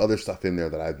 There's some other stuff in there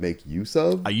that I'd make use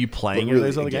of. Are you playing really,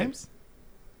 those other games?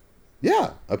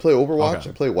 Yeah, I play Overwatch. Okay.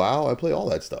 I play WoW. I play all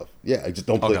that stuff. Yeah, I just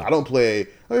don't play. Okay. I don't play.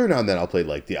 Every now and then I'll play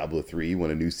like Diablo 3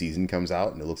 when a new season comes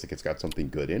out and it looks like it's got something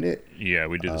good in it. Yeah,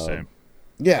 we do the same.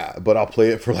 Yeah, but I'll play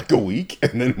it for like a week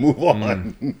and then move on.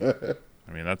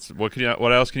 I mean, that's what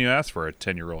else can you ask for a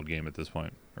 10-year-old game at this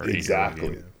point? Or Exactly.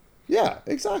 game? Yeah,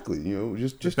 exactly.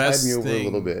 Just tide best me over a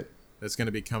little thing bit. That's going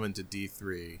to be coming to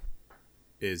D3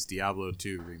 is Diablo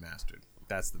 2 remastered.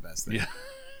 That's the best thing. Yeah.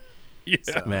 Yeah.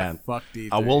 So, Man, fuck D3.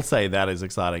 I will say that is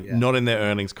exciting. Yeah. Not in their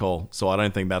earnings call, so I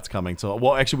don't think that's coming. So,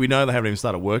 well, actually, we know they haven't even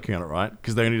started working on it, right?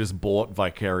 Because they only just bought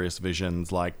Vicarious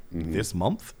Visions like this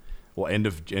month or end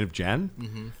of Jan.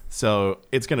 Mm-hmm. So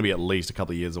it's going to be at least a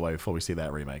couple of years away before we see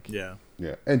that remake. Yeah.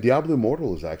 Yeah, and Diablo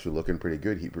Immortal is actually looking pretty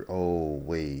good. Oh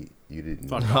wait, you didn't.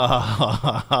 Fuck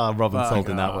Rob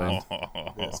insulting that one.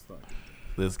 Yes, fuck.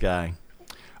 This guy.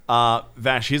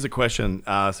 Vash, here's a question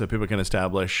so people can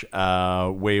establish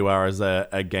where you are as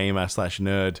a gamer /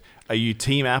 nerd. Are you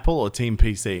Team Apple or Team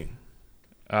PC?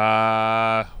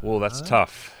 Well, that's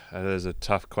tough. That is a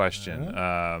tough question.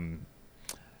 Can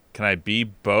I be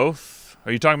both?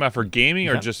 Are you talking about for gaming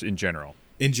or just in general?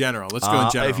 In general. Let's go in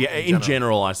general. In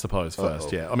general, I suppose,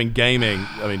 first, yeah. I mean, gaming,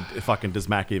 does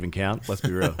Mac even count? Let's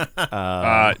be real.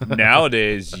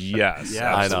 Nowadays, yes.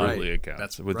 Yeah, absolutely right. it counts.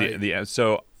 That's with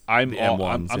right. I'm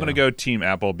going to go Team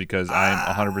Apple because I'm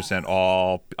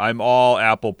 100% I'm all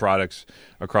Apple products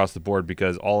across the board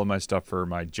because all of my stuff for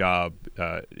my job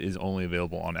is only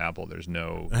available on Apple. There's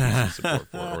no PC support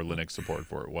for it or Linux support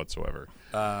for it whatsoever.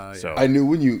 So I knew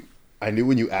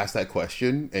when you asked that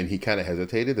question and he kind of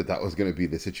hesitated that was going to be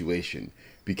the situation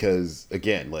because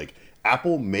again, like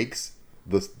Apple makes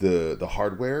the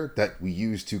hardware that we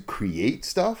use to create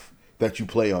stuff that you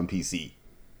play on PC.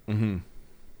 Mm-hmm.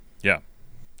 Yeah.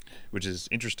 Which is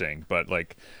interesting, but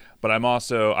I'm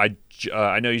also I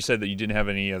know you said that you didn't have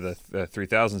any of the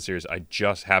 3000 series. I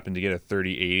just happened to get a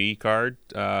 3080 card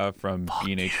from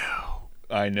B&H.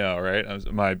 I know, right?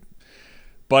 My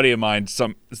buddy of mine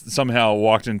somehow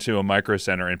walked into a Micro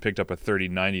Center and picked up a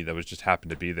 3090 that was just happened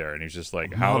to be there, and he's just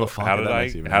like, how did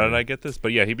I get this?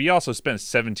 But yeah, he also spent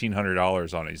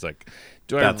 $1,700 on it. He's like,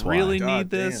 do I really need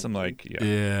this? I'm like,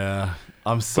 yeah.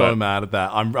 I'm so mad at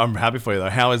that. I'm happy for you though.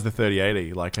 How is the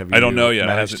 3080? Like, have you? I don't know yet.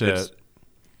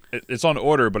 It's on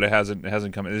order, but it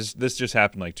hasn't come. This just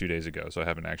happened like 2 days ago, so I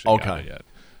haven't actually got it yet.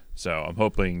 So I'm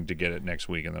hoping to get it next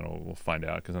week, and then we'll find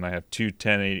out. Because then I have two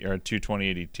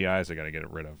 2080 Ti's I got to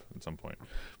get rid of at some point.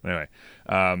 But anyway,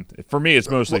 for me it's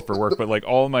mostly for work. But like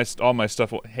all my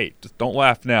stuff. Hey, just don't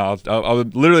laugh now. I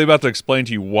was literally about to explain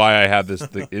to you why I have this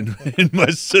thing in my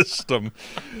system.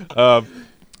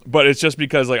 But it's just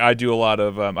because like I do a lot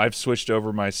of I've switched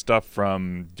over my stuff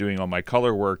from doing all my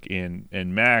color work in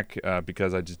Mac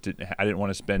because I didn't want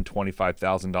to spend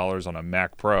 $25,000 on a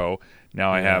Mac Pro.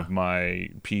 Now I have my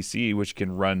PC which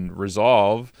can run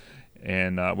Resolve,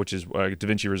 and which is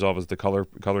DaVinci Resolve is the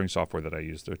coloring software that I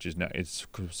use, which is now it's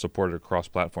supported across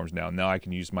platforms now. Now I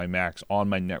can use my Macs on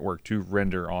my network to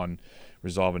render on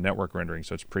Resolve and network rendering,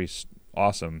 so it's pretty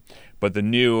awesome. But the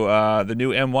new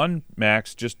M1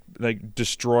 Macs just like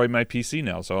destroy my PC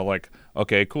now. So I'm like,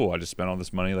 okay, cool. I just spent all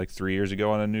this money like 3 years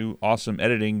ago on a new awesome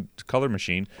editing color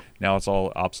machine. Now it's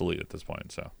all obsolete at this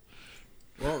point. So,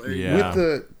 well,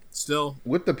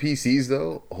 with the PCs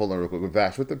though, hold on real quick with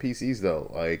Vash. With the PCs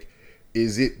though, like,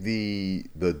 is it the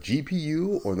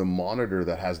GPU or the monitor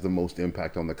that has the most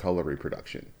impact on the color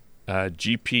reproduction?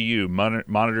 GPU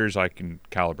monitors I can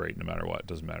calibrate no matter what. It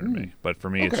doesn't matter to me. But for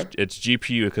me, it's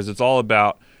GPU because it's all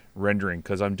about rendering.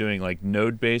 Because I'm doing like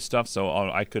node-based stuff, so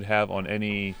I could have on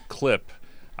any clip,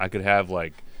 I could have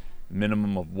like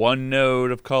minimum of 1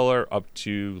 node of color up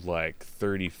to like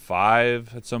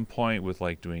 35 at some point, with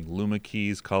like doing luma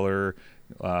keys, color,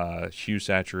 hue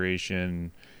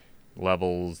saturation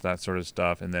levels, that sort of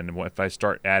stuff. And then if I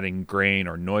start adding grain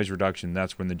or noise reduction,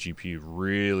 that's when the GPU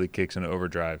really kicks into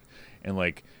overdrive. And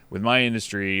like with my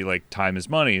industry, like time is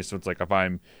money, so it's like if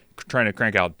I'm trying to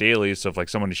crank out daily, so if like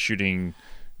someone is shooting,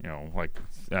 like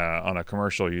on a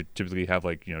commercial, you typically have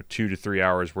like 2 to 3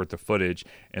 hours worth of footage,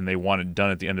 and they want it done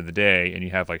at the end of the day, and you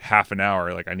have like half an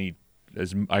hour. Like I need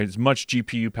as much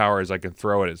GPU power as I can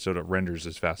throw at it so that it renders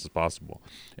as fast as possible.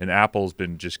 And Apple's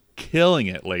been just killing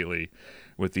it lately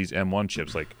with these M1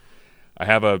 chips. Like I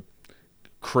have a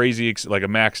crazy, like a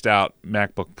maxed out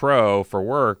MacBook Pro for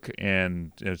work,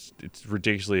 and it's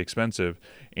ridiculously expensive.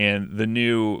 And the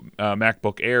new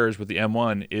MacBook Airs with the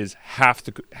M1 is half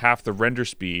the render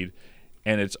speed,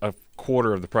 and it's a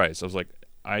quarter of the price. I was like,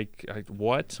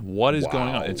 what is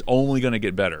going on? It's only going to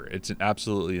get better. It's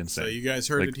absolutely insane. So you guys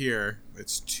heard it here.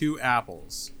 It's 2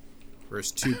 Apples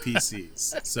versus 2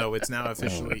 PCs. So it's now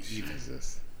officially even.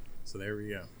 So there we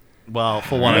go. Well,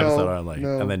 for one episode only,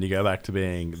 and then you go back to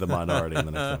being the minority in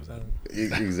the next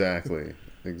episode.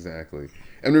 Exactly.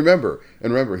 And remember,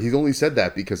 he's only said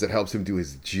that because it helps him do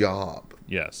his job.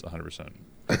 Yes, 100%.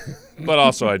 But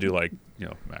also, I do like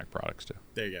Mac products too.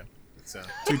 There you go. So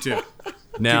 2-2.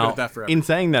 Now, in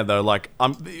saying that though, like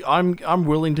I'm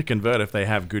willing to convert if they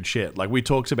have good shit. Like we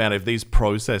talked about, if these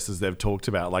processors they've talked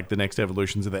about, like the next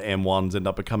evolutions of the M1s, end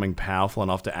up becoming powerful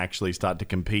enough to actually start to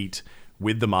compete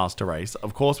with the master race,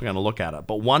 of course we're going to look at it.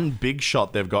 But one big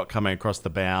shot they've got coming across the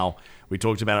bow, we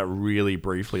talked about it really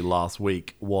briefly last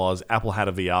week, was Apple had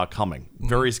a VR coming.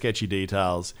 Very sketchy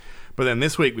details. But then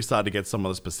this week we started to get some of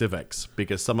the specifics,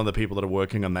 because some of the people that are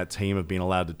working on that team have been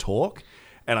allowed to talk.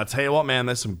 And I tell you what, man,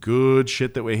 there's some good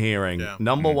shit that we're hearing. Yeah.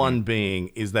 Number one being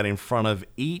is that in front of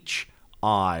each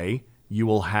eye, you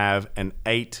will have an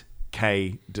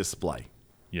 8K display.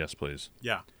 Yes, please.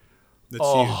 Yeah. That's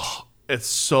huge. It's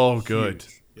so good,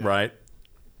 right?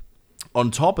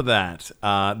 On top of that,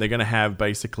 they're going to have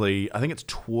basically, I think it's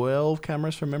 12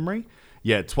 cameras from memory.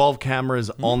 Yeah, 12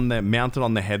 cameras mounted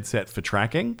on the headset for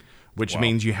tracking, which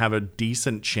means you have a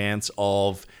decent chance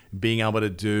of being able to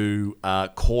do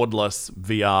cordless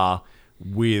VR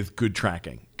with good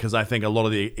tracking. Because I think a lot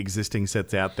of the existing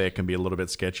sets out there can be a little bit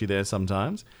sketchy there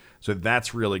sometimes. So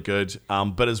that's really good.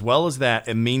 But as well as that,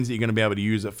 it means that you're going to be able to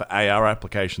use it for AR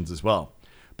applications as well.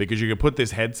 Because you can put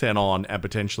this headset on and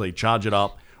potentially charge it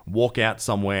up, walk out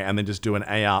somewhere, and then just do an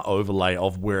AR overlay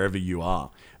of wherever you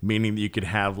are. Meaning that you could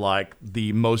have like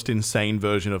the most insane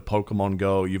version of Pokemon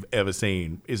Go you've ever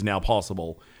seen is now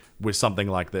possible with something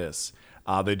like this.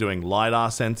 They're doing LiDAR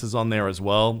sensors on there as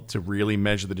well to really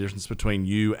measure the difference between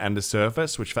you and the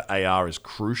surface, which for AR is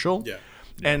crucial. Yeah.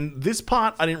 And this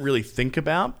part I didn't really think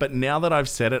about, but now that I've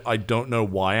said it, I don't know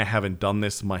why I haven't done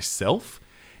this myself.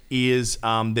 Is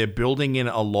they're building in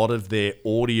a lot of their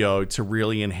audio to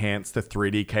really enhance the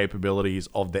 3D capabilities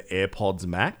of the AirPods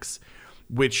Max,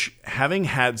 which, having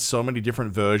had so many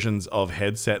different versions of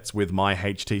headsets with my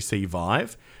HTC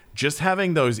Vive, just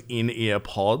having those in-ear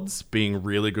pods being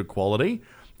really good quality,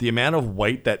 the amount of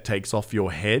weight that takes off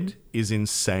your head is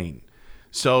insane.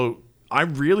 So I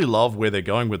really love where they're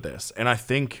going with this. And I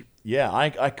think,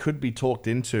 I could be talked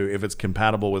into, if it's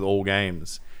compatible with all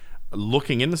games,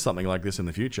 looking into something like this in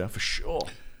the future, for sure.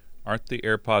 Aren't the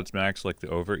AirPods Max like the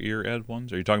over-ear ed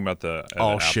ones? Are you talking about the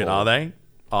shit, Apple? Are they?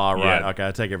 Oh, right. Yeah. Okay,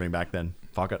 I take everything back then.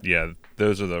 Fuck it. Yeah,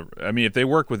 those are the... I mean, if they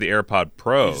work with the AirPod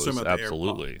Pros,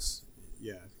 absolutely.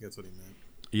 Yeah, I think that's what he meant.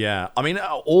 Yeah, I mean,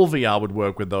 all VR would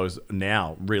work with those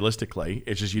now, realistically.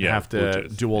 It's just you'd have to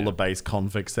Bluetooth, do all the base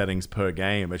config settings per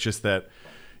game. It's just that,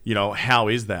 how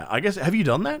is that? I guess, have you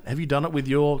done that? Have you done it with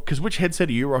your... Because which headset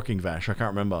are you rocking, Vash? I can't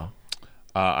remember.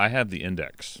 I have the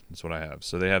Index. That's what I have.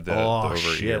 So they have the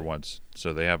over-ear ones.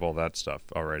 So they have all that stuff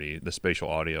already, the spatial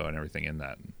audio and everything in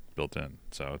that built in.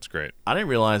 So it's great. I didn't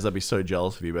realize I'd be so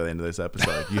jealous of you by the end of this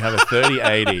episode. You have a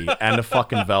 3080 and a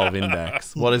fucking Valve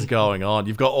Index. What is going on?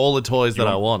 You've got all the toys that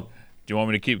I want. Do you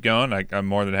want me to keep going? I'm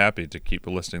more than happy to keep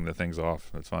listing the things off.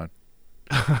 That's fine.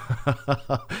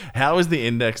 How is the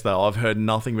Index, though? I've heard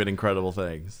nothing but incredible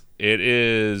things. It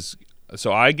is...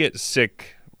 So I get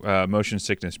sick... motion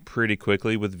sickness pretty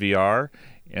quickly with VR,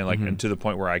 and and to the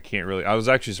point where I can't really. I was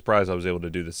actually surprised I was able to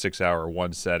do the 6-hour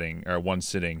one sitting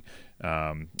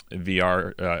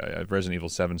VR Resident Evil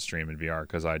 7 stream in VR,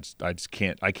 because I just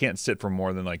can't sit for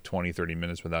more than like 20-30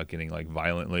 minutes without getting like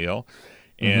violently ill.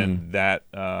 And that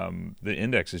the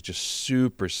Index is just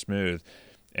super smooth,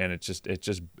 and it's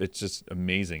just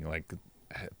amazing. Like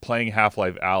playing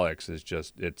Half-Life Alyx is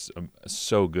just it's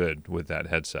so good with that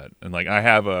headset. And like I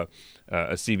have a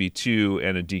CV2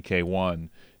 and a DK1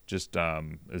 just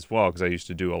as well because I used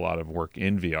to do a lot of work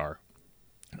in VR.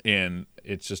 And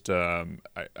it's just I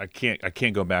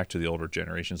can't go back to the older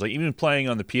generations. Like even playing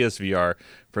on the PSVR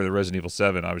for the Resident Evil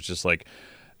 7, I was just like,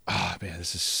 oh man,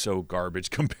 this is so garbage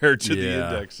compared to the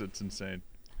Index. It's insane.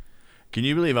 Can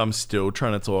you believe I'm still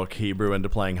trying to talk Hebrew into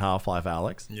playing Half-Life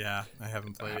Alyx? Yeah, I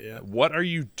haven't played it yet. What are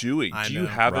you doing? Do you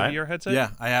have a VR headset? Yeah,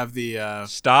 I have the.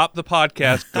 Stop the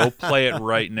podcast. Go play it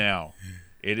right now.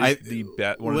 It is the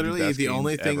best. Literally, the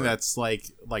only thing ever. that's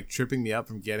like tripping me up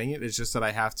from getting it is just that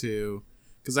I have to,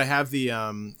 because I have the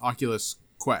Oculus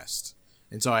Quest,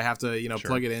 and so I have to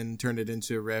plug it in, turn it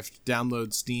into Rift,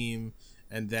 download Steam,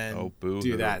 and then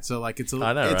do that. So like it's a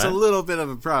little bit of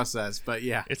a process, but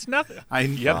yeah, it's nothing.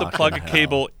 You have to plug a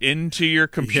cable into your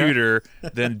computer,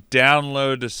 then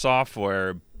download the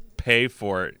software, pay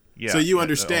for it. Yeah. So you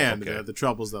understand the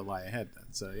troubles that lie ahead then.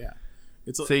 So yeah.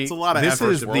 It's a lot of this effort.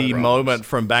 This is the moment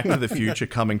from Back to the Future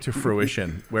coming to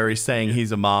fruition, where he's saying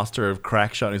he's a master of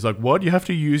crack shot. He's like, "What? You have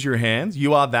to use your hands?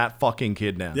 You are that fucking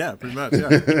kid now." Yeah, pretty much.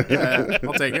 Yeah,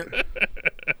 I'll take it.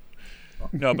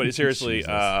 No, but seriously,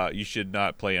 you should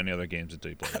not play any other games until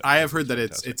you play that. I have heard that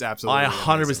it's absolutely. I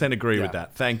 100% agree with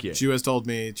that. Thank you. Chu has told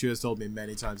me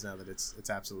many times now that it's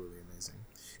absolutely amazing.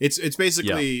 It's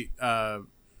basically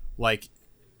like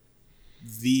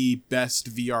the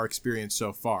best VR experience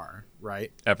so far,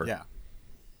 right? Ever. Yeah.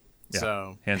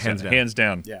 So hands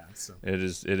down. Yeah. So. It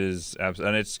is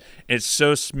absolutely, and it's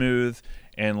so smooth,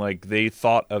 and like they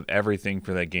thought of everything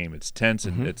for that game. It's tense,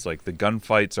 and it's like the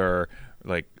gunfights are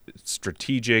like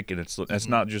strategic, and it's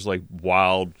not just like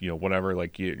wild, whatever.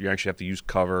 Like you actually have to use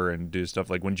cover and do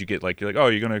stuff. Like once you get you're like, oh,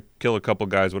 you're gonna kill a couple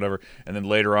guys, whatever, and then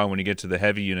later on when you get to the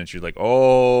heavy units, you're like,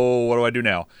 oh, what do I do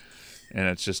now? And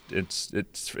it's just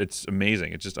it's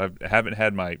amazing. It's just I haven't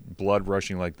had my blood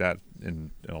rushing like that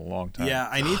in a long time. Yeah,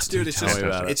 I need to do it. It's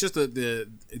just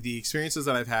the experiences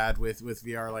that I've had with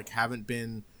VR like haven't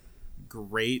been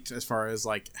great as far as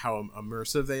like how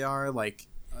immersive they are. Like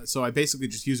so I basically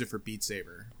just use it for Beat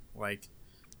Saber. Like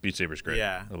Beat Saber's great.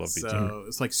 Yeah, I love Beat Saber. So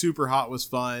it's like Super Hot was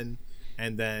fun,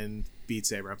 and then Beat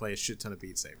Saber. I play a shit ton of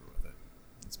Beat Saber with it.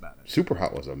 That's about it. Super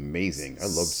Hot was amazing. I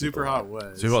loved Super Hot.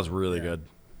 Was Super Hot's really good.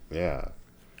 Yeah.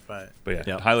 But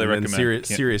yeah, highly recommend.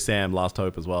 Serious Sam Last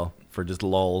Hope as well for just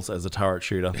lols as a turret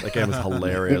shooter. That game was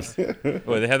hilarious.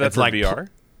 Oh, they have that for VR?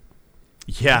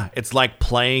 Yeah, it's like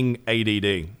playing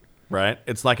ADD, right?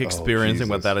 It's like experiencing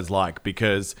what that is like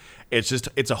because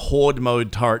it's a horde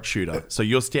mode turret shooter. So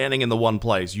you're standing in the one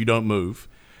place, you don't move,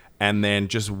 and then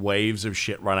just waves of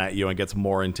shit run at you and it gets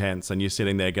more intense, and you're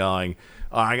sitting there going,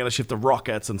 oh, I gotta shift the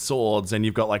rockets and swords, and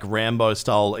you've got like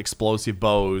Rambo-style explosive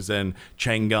bows and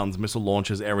chain guns, missile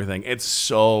launchers, everything. It's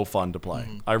so fun to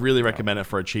play. I really recommend it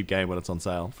for a cheap game when it's on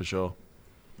sale, for sure.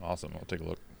 Awesome. I'll take a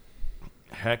look.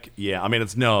 Heck yeah. I mean,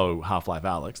 it's no Half-Life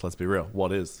Alyx, let's be real.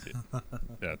 What is?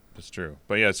 Yeah, that's true.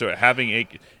 But yeah, so having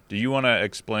do you want to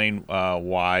explain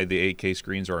why the 8K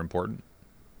screens are important?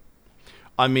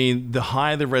 I mean, the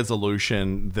higher the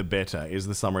resolution, the better is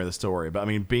the summary of the story. But I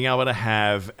mean, being able to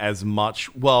have as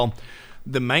much, well,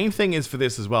 the main thing is for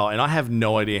this as well, and I have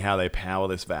no idea how they power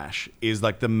this, Vash, is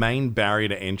like the main barrier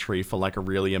to entry for like a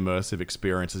really immersive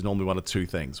experience is normally one of two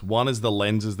things. One is the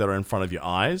lenses that are in front of your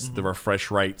eyes, the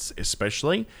refresh rates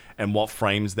especially, and what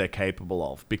frames they're capable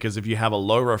of. Because if you have a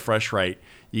low refresh rate,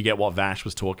 you get what Vash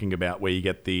was talking about, where you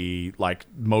get the like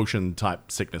motion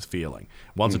type sickness feeling.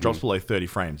 Once it drops below 30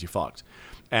 frames, you're fucked.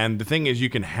 And the thing is, you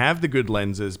can have the good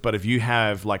lenses, but if you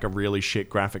have like a really shit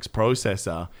graphics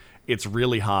processor, it's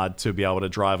really hard to be able to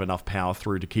drive enough power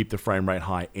through to keep the frame rate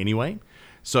high anyway.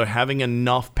 So having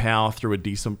enough power through a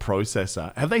decent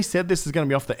processor. Have they said this is going to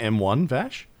be off the M1,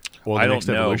 Vash? Or the next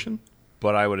evolution?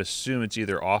 But I would assume it's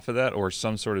either off of that or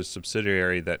some sort of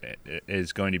subsidiary that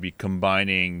is going to be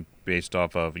combining based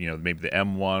off of, maybe the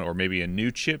M1 or maybe a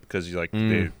new chip, because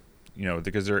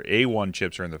because their A1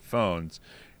 chips are in the phones,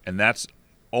 and that's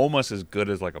almost as good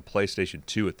as like a PlayStation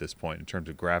 2 at this point in terms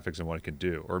of graphics and what it can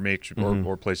do, or or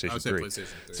PlayStation 3. PlayStation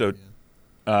 3.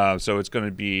 So, so it's going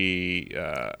to be.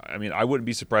 I mean, I wouldn't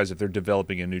be surprised if they're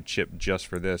developing a new chip just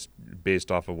for this,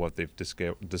 based off of what they've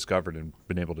discovered and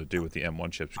been able to do with the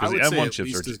M1 chips. Because the M1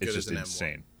 chips are just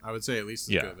insane. I would say at least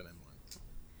as good as an M1.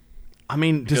 I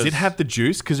mean, does it have the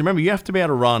juice? Because remember, you have to be able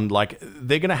to run like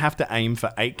they're going to have to aim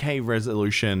for 8K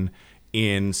resolution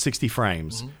in 60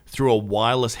 frames through a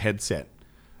wireless headset.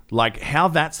 Like how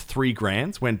that's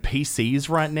 $3,000 when PCs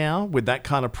right now with that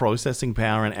kind of processing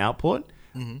power and output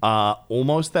are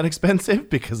almost that expensive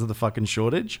because of the fucking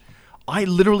shortage. I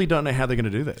literally don't know how they're going to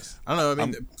do this. I don't know.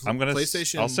 I mean,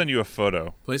 PlayStation. I'll send you a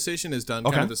photo. PlayStation has done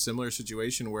kind of a similar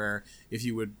situation where if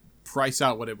you would price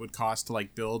out what it would cost to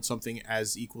like build something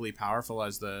as equally powerful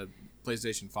as the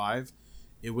PlayStation 5,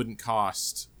 it wouldn't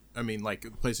cost. I mean, like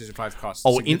PlayStation 5 costs.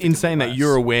 Oh, in saying that,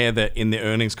 you're aware that in the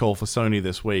earnings call for Sony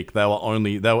this week, they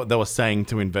were saying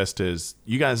to investors,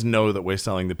 "You guys know that we're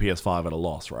selling the PS5 at a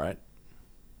loss, right?"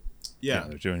 Yeah,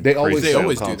 they always do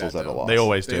consoles that. At a loss. They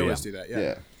always do that.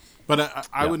 Yeah. But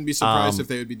I wouldn't be surprised if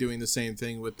they would be doing the same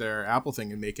thing with their Apple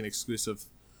thing and make an exclusive,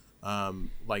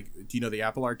 like, do you know the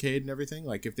Apple Arcade and everything?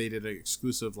 Like, if they did an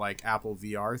exclusive, like, Apple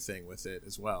VR thing with it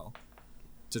as well.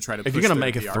 To try to if you're going to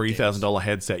make a $3,000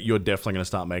 headset, you're definitely going to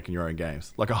start making your own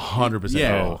games. Like 100%.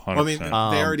 Yeah. Well, I mean, they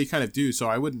already kind of do. So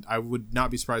I would not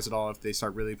be surprised at all if they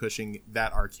start really pushing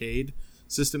that arcade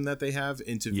system that they have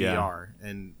into VR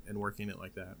and working it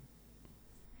like that.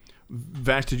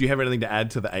 Vash, did you have anything to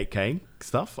add to the 8K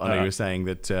stuff? I know you were saying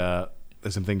that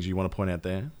there's some things you want to point out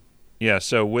there. Yeah,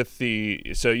 so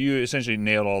you essentially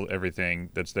nailed everything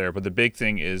that's there, but the big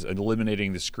thing is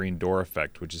eliminating the screen door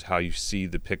effect, which is how you see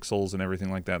the pixels and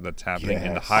everything like that that's happening.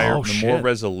 Yes. And the more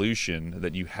resolution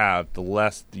that you have, the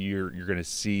less you're going to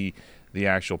see the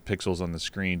actual pixels on the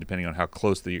screen, depending on how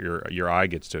close your eye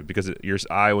gets to it. Because your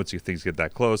eye, once things get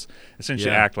that close,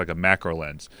 essentially act like a macro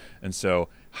lens, and so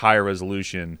higher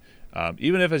resolution.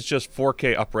 Even if it's just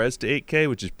 4K up-res to 8K,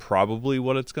 which is probably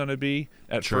what it's going to be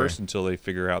at first until they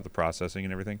figure out the processing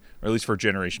and everything, or at least for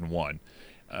Generation 1.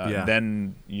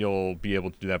 Then you'll be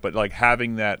able to do that. But like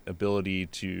having that ability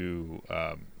to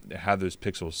have those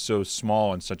pixels so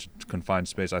small in such a confined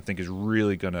space, I think is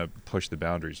really going to push the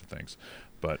boundaries of things.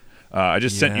 But I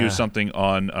just sent you something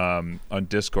on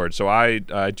Discord. So I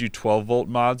do 12-volt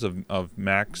mods of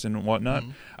Macs and whatnot.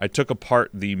 Mm-hmm. I took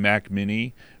apart the Mac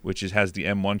Mini, which has the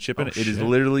M1 chip in it. It is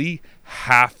literally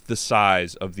half the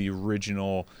size of the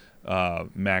original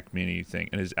Mac Mini thing.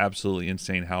 And it is absolutely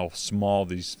insane how small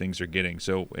these things are getting.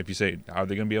 So if you say, are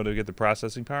they going to be able to get the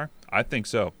processing power? I think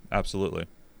so. Absolutely.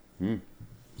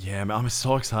 Yeah, man, I'm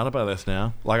so excited about this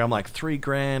now. Like, I'm like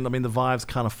 $3,000. I mean, the Vive's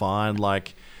kind of fine.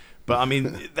 Like... But, I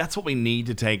mean, that's what we need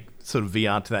to take sort of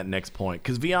VR to that next point.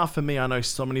 Because VR, for me, I know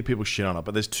so many people shit on it,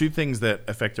 but there's two things that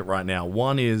affect it right now.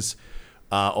 One is,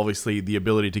 obviously, the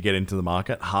ability to get into the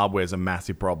market. Hardware is a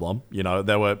massive problem. You know,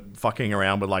 they were fucking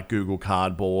around with, like, Google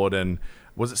Cardboard and,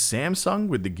 was it Samsung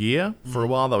with the Gear? For a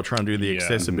while, they were trying to do the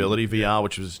accessibility VR,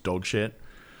 which was dog shit.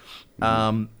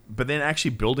 But then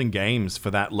actually building games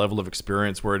for that level of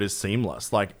experience where it is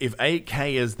seamless. Like, if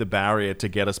 8K is the barrier to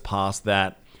get us past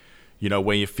that, you know,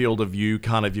 where your field of view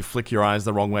kind of, you flick your eyes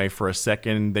the wrong way for a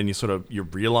second, then you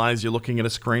realize you're looking at a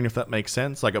screen, if that makes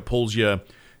sense. Like, it pulls your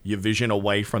vision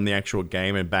away from the actual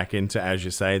game and back into, as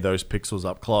you say, those pixels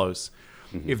up close.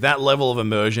 Mm-hmm. If that level of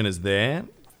immersion is there,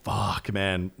 fuck,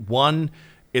 man. One,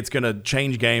 it's going to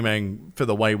change gaming for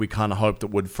the way we kind of hoped it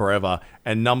would forever.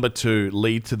 And number two,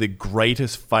 lead to the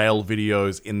greatest fail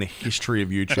videos in the history of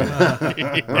YouTube.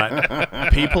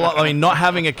 Right? People, I mean, not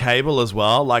having a cable as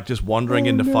well, like just wandering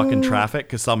into fucking traffic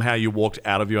because somehow you walked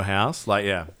out of your house. Like,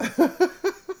 yeah.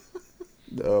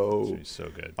 No. It's so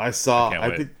good. I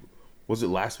think, was it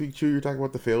last week, Chew, you were talking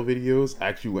about the fail videos? I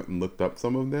actually went and looked up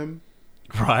some of them.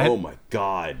 Right. Oh, my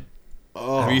God.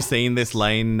 Oh. Have you seen this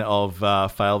lane of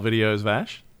fail videos,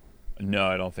 Vash? No,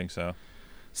 I don't think so.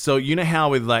 So you know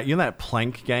how with that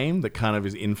plank game that kind of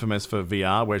is infamous for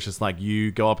VR, where it's just like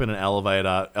you go up in an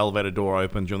elevator door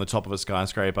opens, you're on the top of a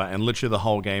skyscraper, and literally the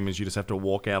whole game is you just have to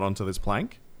walk out onto this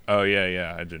plank? Oh,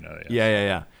 yeah, I do know that.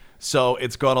 Yeah. So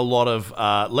it's got a lot of,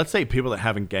 let's say people that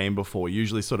haven't gamed before,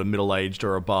 usually sort of middle-aged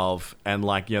or above, and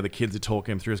like, you know, the kids are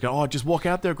talking through, it's going, oh, just walk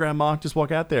out there, Grandma, just walk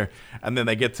out there. And then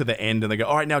they get to the end and they go,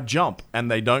 all right, now jump.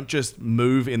 And they don't just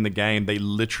move in the game, they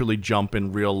literally jump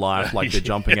in real life like they're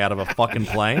jumping out of a fucking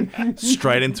plane,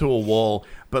 straight into a wall.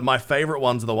 But my favorite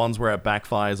ones are the ones where it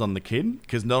backfires on the kid,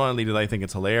 because not only do they think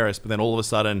it's hilarious, but then all of a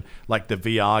sudden, like the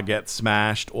VR gets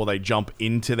smashed, or they jump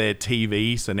into their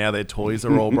TV, so now their toys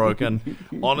are all broken.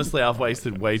 Honestly, I've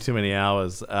wasted way too many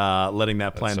hours letting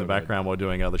that play in the background while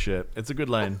doing other shit. It's a good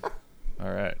lane.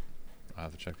 All right. I'll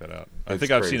have to check that out. I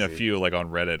think I've seen a few like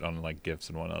on Reddit on like GIFs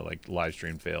and whatnot, like live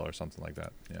stream fail or something like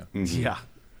that. Yeah. Mm-hmm. Yeah.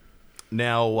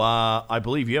 Now, I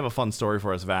believe you have a fun story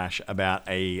for us, Vash, about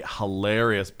a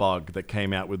hilarious bug that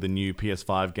came out with the new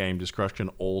PS5 game Destruction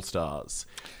All-Stars,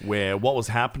 where what was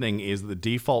happening is the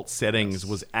default settings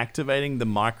was activating the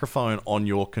microphone on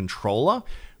your controller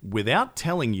without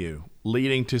telling you,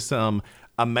 leading to some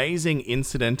amazing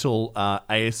incidental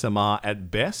ASMR at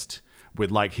best,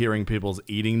 with like hearing people's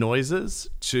eating noises,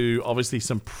 to obviously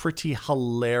some pretty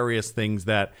hilarious things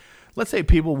that, let's say,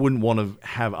 people wouldn't want to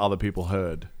have other people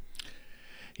heard.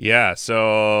 Yeah,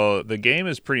 so the game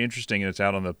is pretty interesting, and it's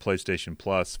out on the PlayStation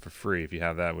Plus for free if you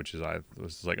have that, which is I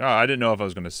was like, oh, I didn't know if I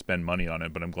was going to spend money on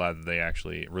it, but I'm glad that they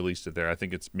actually released it there. I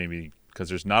think it's maybe because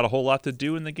there's not a whole lot to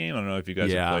do in the game. I don't know if you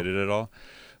guys have played it at all.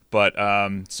 But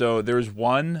so there's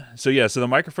one. So the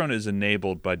microphone is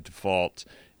enabled by default,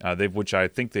 which I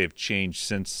think they've changed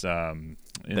since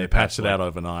they patched it out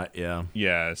overnight. Yeah.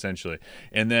 Yeah, essentially.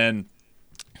 And then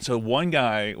so one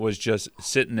guy was just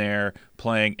sitting there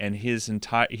playing, and he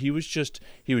was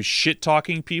shit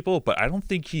talking people, but I don't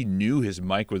think he knew his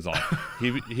mic was on.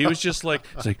 He was just like,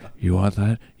 it's like, you want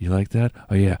that? You like that?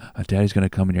 Oh yeah, daddy's gonna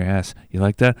come in your ass. You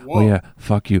like that? Whoa. Oh yeah,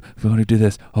 fuck you. We're gonna do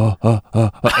this. Oh.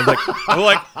 I'm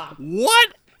like,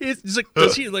 what? It's like,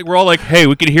 does he, like, we're all like, hey,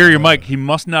 we can hear your mic. He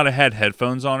must not have had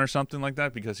headphones on or something like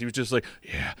that, because he was just like,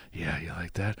 yeah, you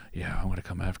like that? Yeah, I'm gonna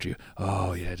come after you.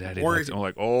 Oh yeah, daddy. Or, I'm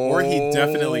like, oh, or he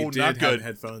definitely did have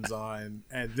headphones on,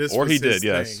 and this. Or was he his did,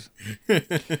 yes.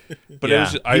 But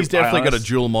he's definitely got a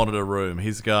dual monitor room.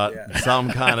 He's got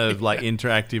some kind of like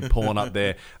interactive porn up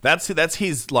there. That's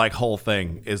his like whole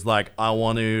thing. Is like, I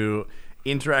want to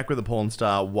interact with a porn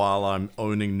star while I'm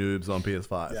owning noobs on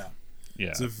PS5. Yeah. Yeah,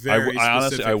 it's a very I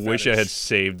honestly, I wish I fetish. had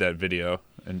saved that video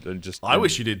and just. I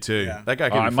wish you did too. Yeah. That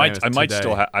guy could be I might today.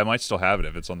 I might still have it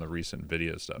if it's on the recent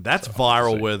video stuff. That's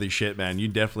viral worthy shit, man. You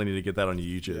definitely need to get that on your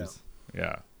YouTube.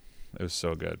 Yeah, it was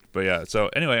so good. But yeah, so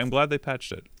anyway, I'm glad they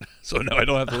patched it. So now I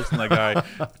don't have to listen to that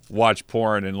guy watch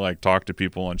porn and like talk to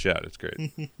people on chat. It's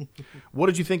great. What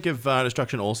did you think of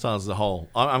Destruction All Stars as a whole?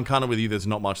 I'm kind of with you. There's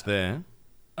not much there.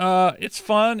 It's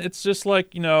fun. It's just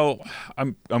like,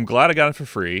 I'm glad I got it for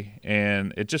free,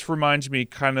 and it just reminds me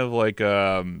kind of like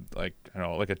I don't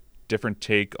know, like a different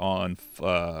take on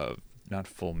not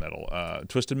Full Metal,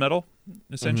 Twisted Metal,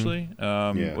 essentially,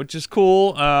 which is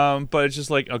cool. But it's just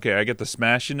like, okay, I get to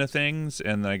smash into things,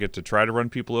 and then I get to try to run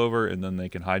people over, and then they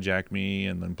can hijack me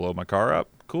and then blow my car up.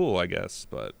 Cool, I guess.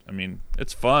 But I mean,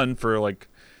 it's fun for like,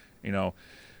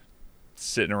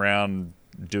 sitting around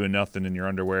doing nothing in your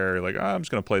underwear, like, I'm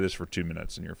just gonna play this for 2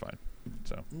 minutes and you're fine.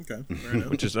 So Okay, fair enough.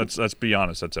 which is let's be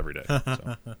honest, that's every day.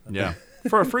 So. Yeah,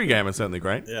 for a free game, it's certainly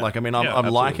great. Yeah. Like, I mean,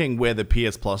 I'm liking where the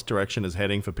PS Plus direction is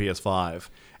heading for PS5.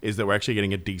 Is that we're actually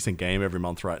getting a decent game every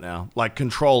month right now. Like,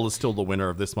 Control is still the winner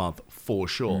of this month for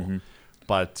sure.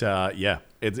 But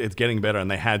it's getting better, and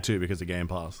they had to because of Game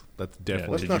Pass. That's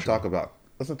definitely. Let's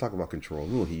not talk about Control. A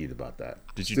little heated about that.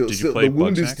 Did you play the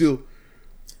wound is Bugsnax? still.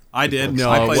 I did. No,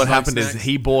 I played what happened Bugsnax. is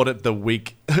he bought it the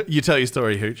week. You tell your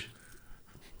story, Hooch.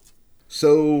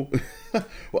 So,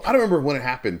 well, I don't remember when it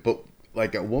happened, but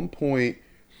like at one point,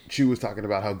 she was talking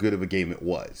about how good of a game it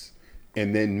was,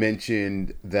 and then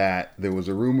mentioned that there was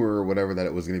a rumor or whatever that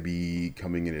it was going to be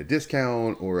coming in at a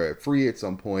discount or at free at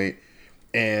some point.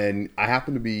 And I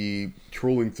happened to be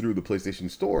trolling through the PlayStation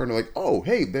Store, and I'm like, oh,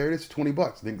 hey, there it is, $20.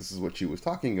 I think this is what she was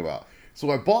talking about.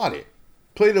 So I bought it,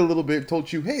 played it a little bit,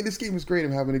 told you, hey, this game is great,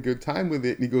 I'm having a good time with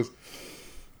it. And he goes,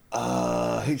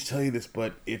 I hate to tell you this,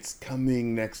 but it's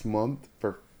coming next month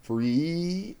for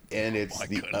free, and it's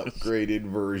upgraded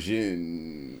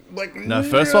version. Like, no,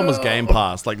 first one was Game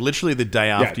Pass. Like, literally the day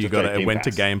after you got it, it went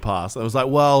to Game Pass. I was like,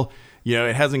 well,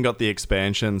 it hasn't got the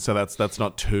expansion, so that's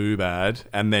not too bad.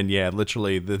 And then,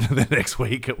 literally the next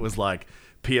week, it was like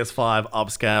PS5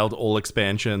 upscaled, all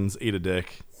expansions, eat a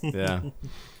dick. Yeah.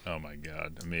 Oh my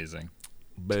god, amazing.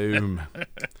 Boom.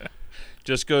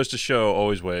 Just goes to show,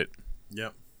 always wait.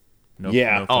 Yep. No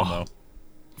FOMO.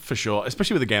 For sure,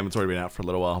 especially with a game that's already been out for a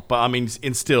little while. But I mean,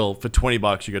 still, for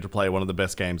 $20, you get to play one of the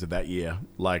best games of that year.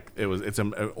 Like, it's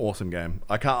an awesome game.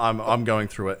 I'm going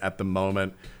through it at the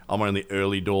moment. I'm on the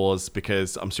early doors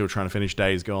because I'm still trying to finish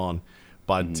Days Gone.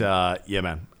 But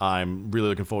man, I'm really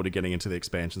looking forward to getting into the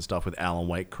expansion stuff with Alan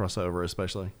Wake crossover,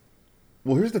 especially.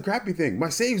 Well, here's the crappy thing: my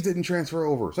saves didn't transfer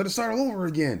over, so I had to start all over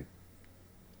again.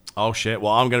 Oh shit!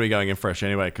 Well, I'm going to be going in fresh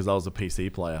anyway because I was a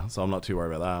PC player, so I'm not too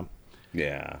worried about that.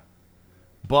 Yeah.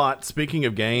 But speaking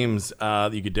of games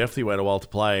that you could definitely wait a while to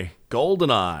play,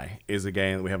 GoldenEye is a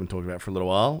game that we haven't talked about for a little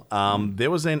while. There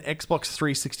was an Xbox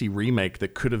 360 remake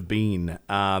that could have been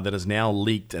that is now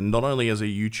leaked, and not only as a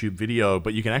YouTube video,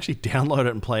 but you can actually download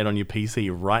it and play it on your PC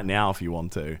right now if you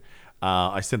want to.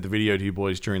 I sent the video to you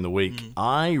boys during the week.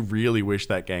 I really wish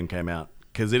that game came out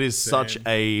because it is such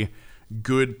a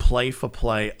good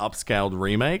play-for-play upscaled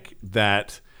remake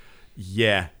that,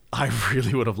 I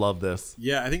really would have loved this.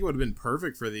 Yeah, I think it would have been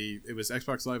perfect for it was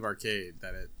Xbox Live Arcade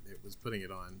that it was putting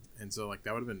it on. And so like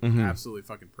that would have been absolutely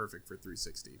fucking perfect for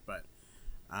 360. But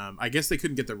I guess they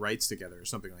couldn't get the rights together or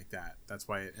something like that. That's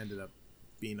why it ended up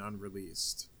being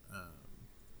unreleased.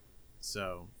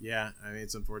 So, yeah, I mean,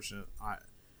 it's unfortunate.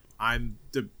 I'm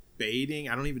debating.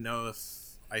 I don't even know if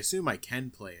I assume I can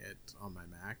play it on my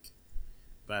Mac.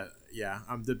 But yeah,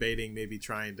 I'm debating maybe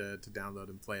trying to download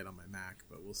and play it on my Mac,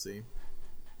 but we'll see.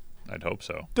 I'd hope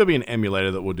so. There'll be an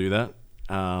emulator that will do that.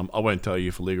 I won't tell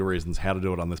you for legal reasons how to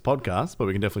do it on this podcast, but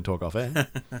we can definitely talk off air.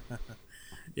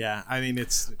 Yeah, I mean,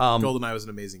 GoldenEye was an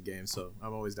amazing game, so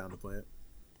I'm always down to play it.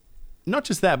 Not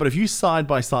just that, but if you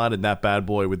side-by-sided that bad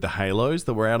boy with the Halos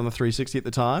that were out on the 360 at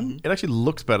the time, it actually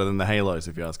looks better than the Halos,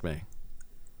 if you ask me.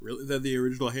 Really? Than the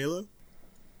original Halo?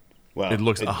 Well, It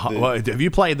looks. Have you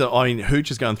played the? I mean,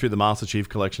 Hooch is going through the Master Chief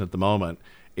Collection at the moment.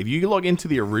 If you log into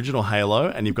the original Halo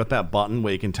and you've got that button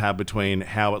where you can tab between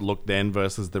how it looked then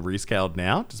versus the rescaled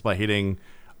now, just by hitting,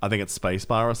 I think it's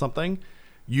spacebar or something,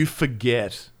 you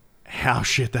forget how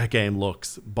shit that game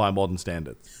looks by modern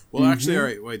standards. Well, actually, all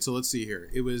right. Wait. So let's see here.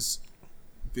 It was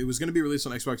going to be released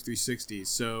on Xbox 360.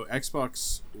 So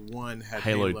Xbox One had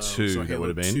Halo 2. So that Halo would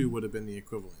have been 2 would have been the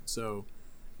equivalent. So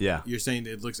yeah. You're saying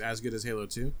it looks as good as Halo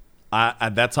 2?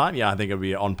 At that time, yeah, I think it would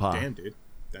be on par. Damn, dude,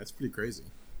 that's pretty crazy.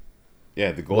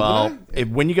 Yeah, the GoldenEye. Well,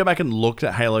 when you go back and look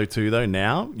at Halo 2 though,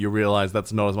 now you realize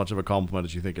that's not as much of a compliment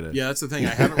as you think it is. Yeah, that's the thing. I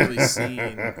haven't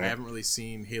really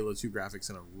seen Halo 2 graphics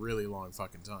in a really long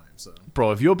fucking time. So,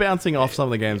 bro, if you're bouncing off some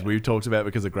of the games we've talked about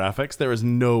because of graphics, there is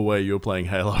no way you're playing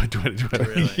Halo in 2020.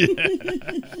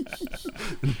 really,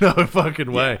 No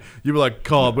fucking way. You'd be like,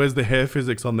 God, where's the hair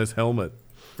physics on this helmet?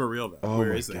 for real though. Oh Where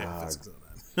my is the God. physics on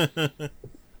that?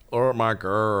 Oh my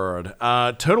god.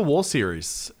 Total War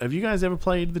series. Have you guys ever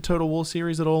played the Total War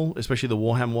series at all? Especially the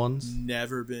Warhammer ones?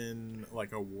 Never been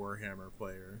like a Warhammer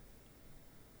player.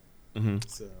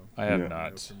 So I have Yeah.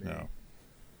 not. No.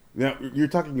 Now you're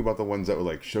talking about the ones that were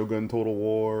like Shogun Total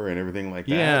War and everything like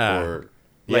that. Yeah. Or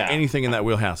Like anything in that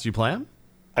wheelhouse. You play them?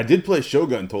 I did play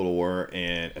Shogun Total War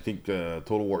and I think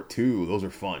Total War 2. Those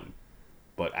are fun,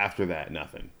 but after that,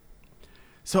 nothing.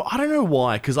 So I don't know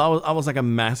why, because I was like a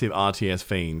massive RTS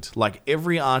fiend. Like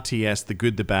every RTS, the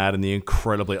good, the bad, and the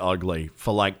incredibly ugly,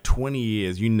 for like 20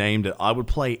 years, you named it, I would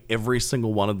play every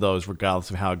single one of those regardless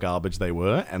of how garbage they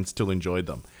were and still enjoyed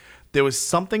them. There was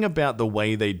something about the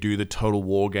way they do the Total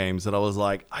War games that I was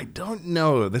like, I don't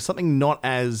know. There's something not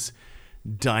as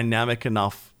dynamic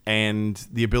enough and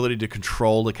the ability to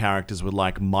control the characters with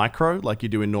like micro, like you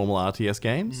do in normal RTS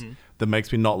games, that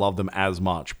makes me not love them as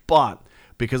much. But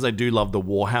because I do love the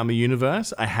Warhammer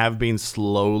universe, I have been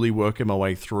slowly working my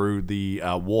way through the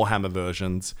Warhammer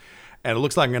versions. And it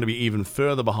looks like I'm going to be even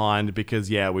further behind because,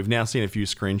 yeah, we've now seen a few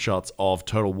screenshots of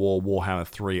Total War Warhammer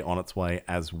 3 on its way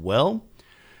as well.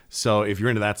 So if you're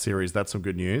into that series, that's some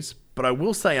good news. But I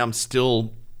will say I'm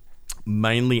still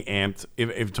mainly amped, if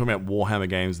you're talking about Warhammer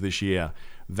games this year.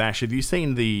 Vash, have you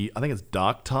seen I think it's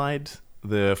Darktide,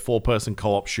 the 4-person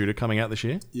co-op shooter coming out this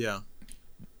year? yeah.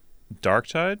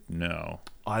 Darktide? No.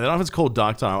 I don't know if it's called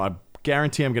Darktide. I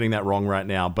guarantee I'm getting that wrong right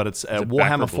now, but it's a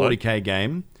Warhammer 40k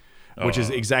game, which is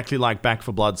exactly like Back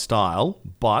 4 Blood style,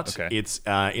 but it's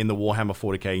in the Warhammer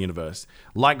 40k universe.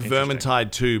 Like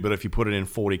Vermintide 2, but if you put it in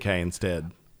 40k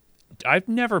instead. I've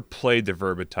never played the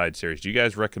Vermintide series. Do you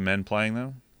guys recommend playing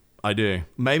them? I do.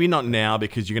 Maybe not now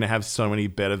because you're going to have so many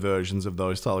better versions of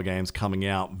those style of games coming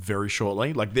out very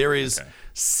shortly. Like there is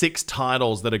 6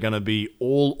 titles that are going to be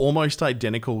all almost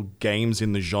identical games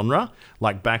in the genre.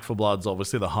 Like Back 4 Blood's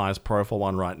obviously the highest profile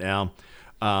one right now.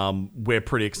 We're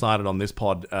pretty excited on this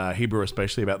pod, Hebrew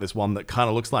especially, about this one that kind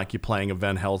of looks like you're playing a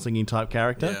Van Helsing type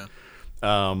character.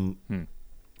 Yeah.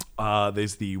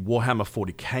 There's the Warhammer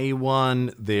 40k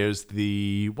one. There's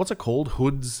the, what's it called?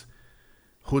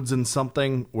 Hoods and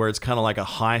something, where it's kind of like a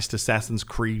heist Assassin's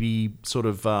Creed-y sort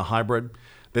of hybrid.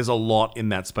 There's a lot in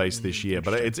that space this year,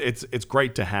 but it's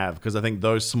great to have because I think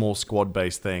those small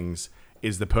squad-based things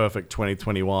is the perfect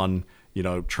 2021,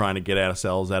 trying to get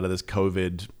ourselves out of this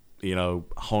COVID,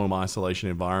 home isolation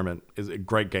environment. Is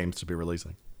great games to be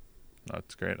releasing.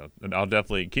 That's great. I'll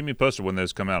definitely keep me posted when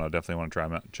those come out. I definitely want to try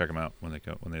them out, check them out when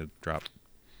they drop.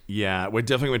 Yeah, we're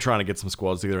definitely trying to get some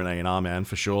squads together in A&R, man,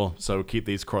 for sure. So keep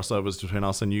these crossovers between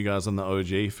us and you guys on the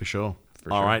OG, for sure.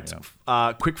 All right.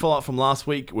 Yeah. Quick follow-up from last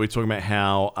week. We were talking about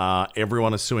how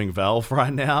everyone is suing Valve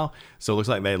right now. So it looks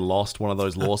like they lost one of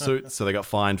those lawsuits. So they got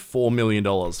fined $4 million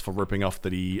for ripping off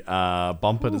the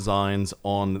bumper designs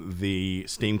on the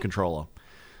Steam controller.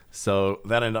 So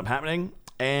that ended up happening.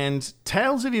 And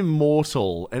Tales of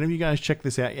Immortal. Any of you guys check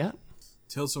this out yet?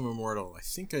 Tales of Immortal. I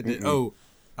think I did. Oh,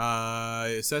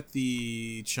 is that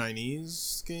the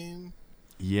Chinese game?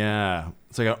 Yeah.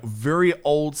 It's like a very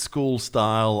old school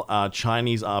style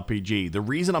Chinese RPG. The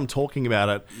reason I'm talking about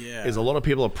it is a lot of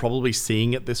people are probably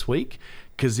seeing it this week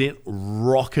because it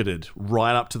rocketed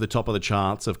right up to the top of the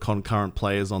charts of concurrent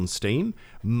players on Steam,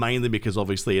 mainly because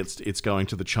obviously it's going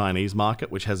to the Chinese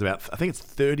market, which has about, I think it's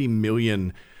 30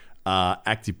 million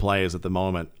active players at the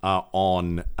moment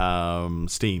on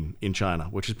Steam in China,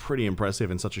 which is pretty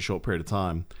impressive in such a short period of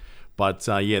time. But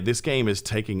yeah, this game is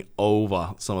taking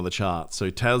over some of the charts. So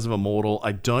Tales of Immortal,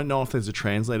 I don't know if there's a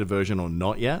translated version or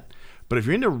not yet, but if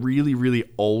you're into really, really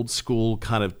old school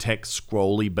kind of text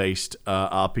scrolly based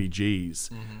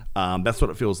RPGs, that's what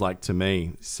it feels like to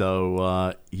me.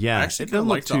 So yeah, it doesn't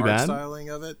look too bad. The art styling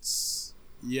of it,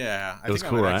 yeah, it was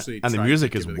cool, right? And the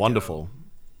music is wonderful.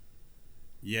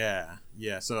 Yeah.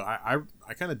 So I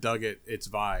kind of dug its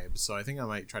vibes. So I think I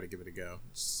might try to give it a go.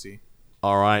 Just see.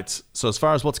 All right. So as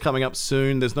far as what's coming up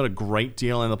soon, there's not a great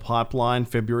deal in the pipeline.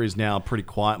 February is now a pretty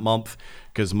quiet month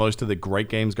because most of the great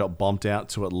games got bumped out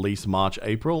to at least March,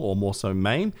 April, or more so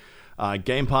May.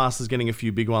 Game Pass is getting a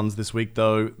few big ones this week,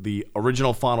 though. The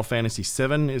original Final Fantasy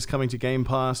VII is coming to Game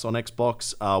Pass on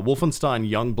Xbox. Wolfenstein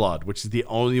Youngblood, which is the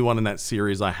only one in that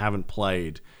series I haven't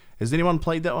played. Has anyone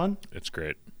played that one? It's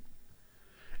great.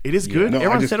 It is good. No,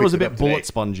 everyone said it was a bit bullet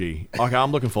spongy. Okay,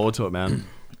 I'm looking forward to it, man.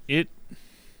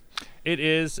 It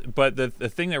is, but the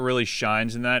thing that really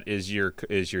shines in that is your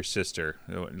sister,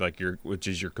 which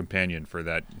is your companion for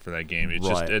that game. It's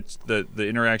right. It's the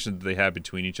interaction that they have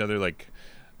between each other. Like,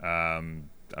 I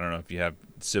don't know if you have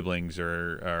siblings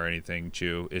or anything,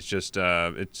 Chew. It's just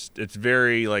it's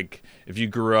very like if you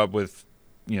grew up with,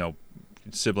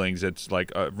 siblings, it's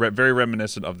like very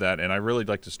reminiscent of that. And I really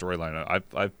like the storyline.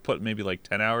 I've put maybe like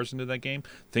 10 hours into that game.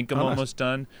 Think I'm almost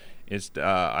done. It's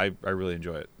I really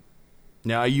enjoy it.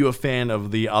 Now, are you a fan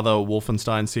of the other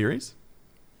Wolfenstein series?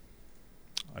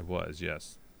 I was,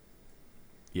 yes.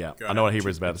 Yeah, I know what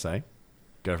Heber's about to say.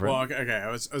 Go for it. Well, okay.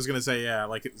 I was gonna say,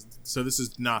 yeah. So this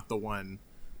is not the one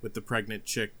with the pregnant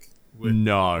chick.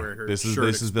 No, this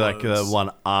is like the one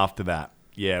after that.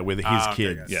 Yeah, with his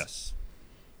kids. Yes.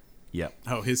 Yeah.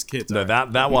 Oh, his kids. No,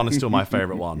 that one is still my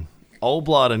favorite one. Old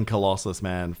Blood and Colossus,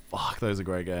 man. Fuck, those are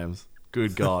great games.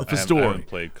 Good God. For story.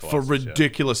 For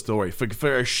ridiculous story.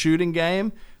 For a shooting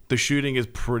game, the shooting is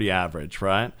pretty average,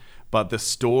 right? But the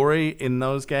story in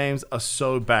those games are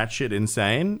so batshit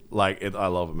insane. I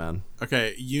love it, man.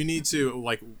 Okay, you need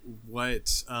to,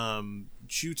 what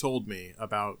Chu told me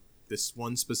about this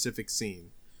one specific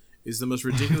scene is the most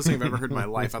ridiculous thing I've ever heard in my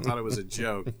life. I thought it was a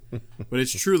joke. But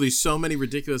it's truly so many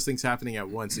ridiculous things happening at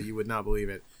once that you would not believe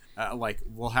it.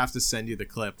 We'll have to send you the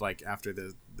clip after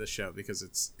the show because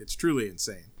it's truly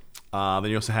insane. Then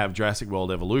you also have Jurassic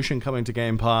World Evolution coming to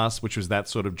Game Pass, which was that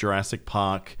sort of Jurassic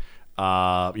Park,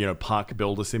 park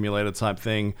builder simulator type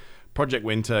thing. Project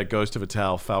Winter, Ghost of a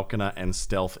Tale, Falconer, and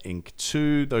Stealth Inc.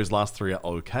 2. Those last three are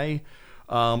okay.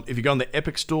 If you go on the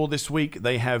Epic Store this week,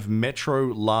 they have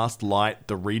Metro Last Light.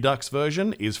 The Redux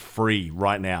version is free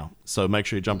right now, so make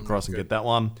sure you jump across and get that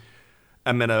one.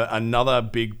 And then another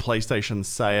big PlayStation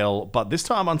sale, but this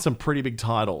time on some pretty big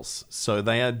titles. So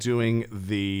they are doing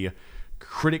the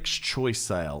Critics' Choice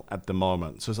sale at the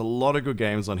moment. So there's a lot of good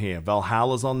games on here.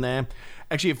 Valhalla's on there.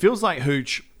 Actually, it feels like,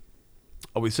 Hooch,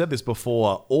 we said this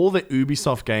before, all the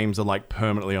Ubisoft games are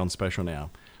permanently on special now.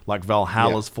 Like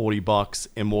Valhalla's $40,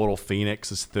 Immortal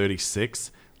Phoenix is $36.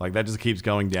 That just keeps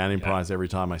going down in price every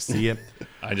time I see it.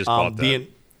 I just bought that.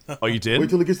 Oh, you did?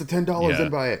 Wait till it gets to $10 and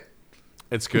buy it.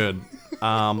 It's good.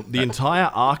 The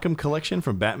entire Arkham collection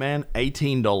from Batman,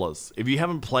 $18. If you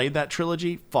haven't played that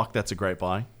trilogy, fuck, that's a great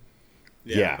buy.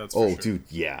 Yeah. That's for sure. Dude,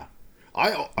 yeah.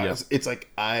 It's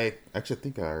I actually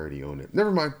think I already own it.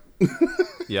 Never mind.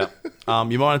 Yeah. You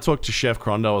might want to talk to Chef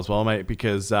Crondo as well, mate,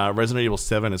 because Resident Evil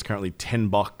 7 is currently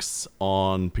 $10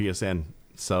 on PSN.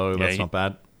 So that's not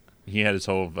bad. He had his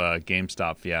whole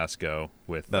GameStop fiasco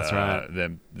with that's right.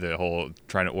 the whole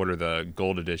trying to order the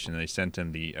gold edition. They sent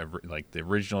him the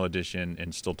original edition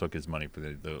and still took his money for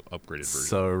the upgraded version.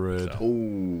 So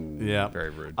rude. Yeah, very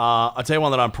rude. I'll tell you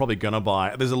one that I'm probably gonna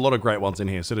buy. There's a lot of great ones in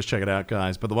here, so just check it out,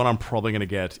 guys. But the one I'm probably gonna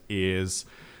get is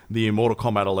the Mortal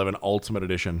Kombat 11 Ultimate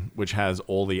Edition, which has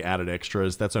all the added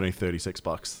extras. That's only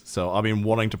 $36. So I've been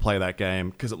wanting to play that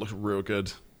game because it looks real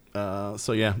good.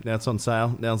 So yeah, now it's on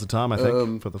sale. Now's the time, I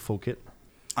think, for the full kit.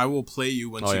 I will play you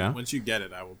once you get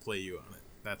it. I will play you on it.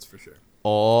 That's for sure.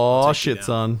 Oh shit,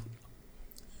 son!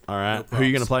 All right, who are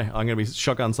you gonna play? I'm gonna be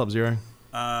Shotgun Sub-Zero.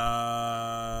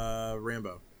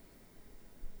 Rambo.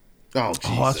 Oh, Jesus.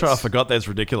 Oh, that's right. I forgot. That's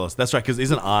ridiculous. That's right, because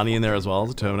isn't Arnie in there as well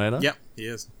as a Terminator? Yep, he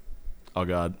is. Oh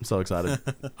god, I'm so excited.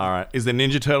 All right, is there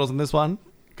Ninja Turtles in this one?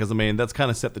 Because that's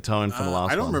kind of set the tone for the last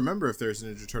one. I don't remember if there's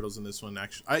Ninja Turtles in this one.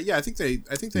 Actually, I think they.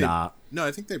 Nah. No,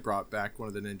 I think they brought back one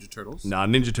of the Ninja Turtles. Nah,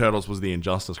 Ninja Turtles was the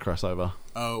Injustice crossover.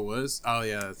 Oh, it was. Oh,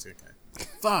 yeah, that's okay.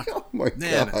 Fuck. Oh my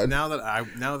Man, God. now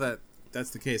that that's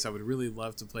the case, I would really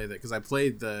love to play that because I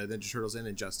played the Ninja Turtles and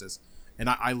Injustice, and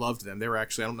I loved them. They were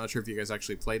actually, I'm not sure if you guys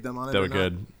actually played them on it. They or were not,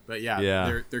 good. but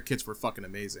yeah, their kits were fucking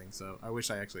amazing. So I wish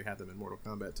I actually had them in Mortal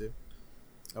Kombat too.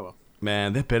 Oh well.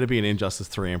 Man, there better be an Injustice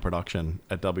 3 in production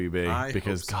at WB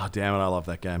because god damn it, I love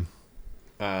that game.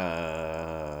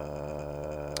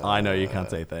 I know you can't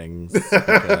say things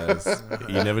because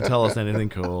you never tell us anything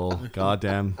cool. God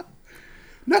damn.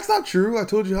 That's not true. I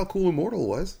told you how cool Immortal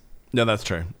was. No, that's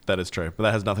true. That is true. But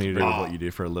that has nothing to do with what you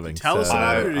do for a living. Tell us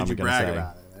about it, or did I'm you gonna brag say-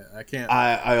 about it? I can't.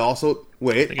 I also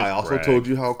brag. told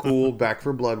you how cool Back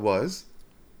for Blood was.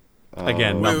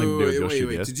 Again, nothing to do with your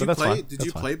shit. Did you but that's play? fine. Did That's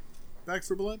you fine. play Back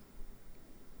for Blood?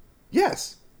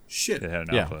 Yes. Shit. It had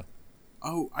an Yeah. alpha.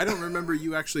 Oh, I don't remember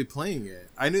you actually playing it.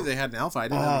 I knew they had an alpha. I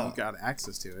didn't know you got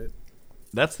access to it.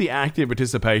 That's the active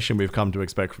participation we've come to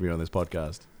expect from you on this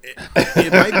podcast.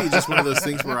 It might be just one of those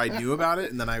things where I knew about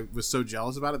it and then I was so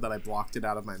jealous about it that I blocked it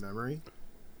out of my memory.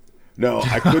 No,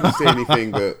 I couldn't say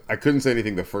anything. I couldn't say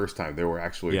anything the first time. There were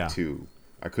actually Yeah. two.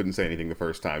 I couldn't say anything the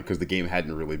first time because the game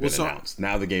hadn't really been Well, so- announced.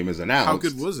 Now the game is announced. How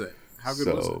good was it? How good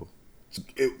was it?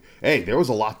 Hey, there was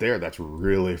a lot there that's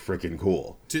really freaking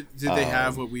cool. Did they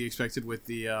have what we expected with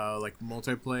the like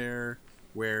multiplayer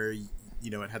where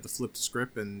it had the flipped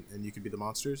script and you could be the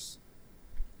monsters?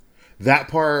 That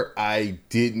part I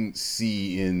didn't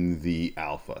see in the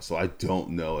alpha, so I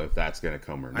don't know if that's going to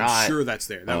come or not. I'm sure that's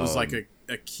there. That was like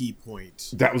a key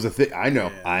point. That was a thing. I know,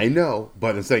 Yeah. I know,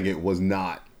 but I'm saying it was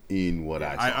not in what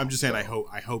I saw. I'm just saying so.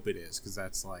 I hope it is because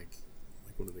that's like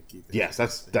one of the key things. Yes,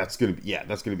 that's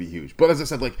gonna be huge. But as I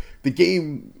said, like the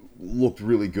game looked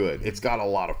really good. It's got a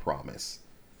lot of promise.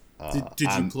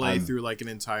 Did you play through like an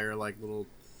entire like little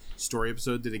story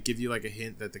episode? Did it give you like a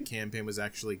hint that the campaign was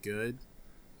actually good?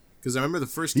 Because I remember the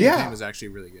first campaign was actually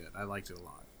really good. I liked it a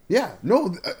lot. Yeah,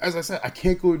 no, as I said, I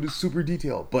can't go into super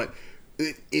detail, but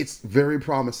it's very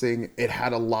promising. It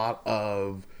had a lot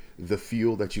of the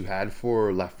feel that you had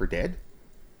for Left 4 Dead,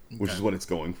 which is what it's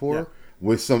going for, Yeah.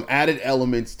 with some added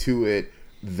elements to it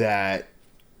that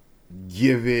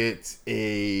give it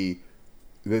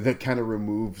that kind of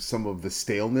remove some of the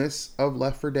staleness of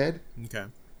Left 4 Dead. Okay.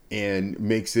 And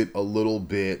makes it a little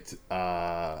bit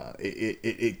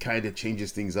it kind of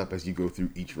changes things up as you go through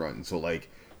each run. So like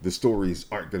the stories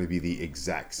aren't going to be the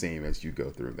exact same as you go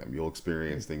through them. You'll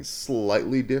experience things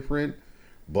slightly different,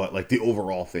 but like the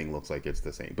overall thing looks like it's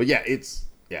the same. But yeah, as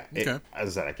I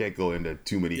said, I can't go into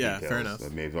too many details. Fair enough. I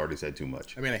may have already said too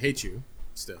much. I mean, I hate you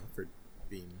still for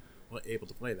being able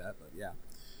to play that, but yeah.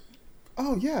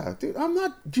 Oh yeah, dude, I'm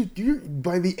not. Dude,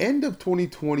 by the end of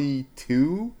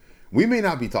 2022, we may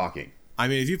not be talking. I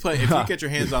mean, if you get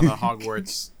your hands on the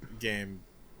Hogwarts game,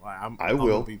 I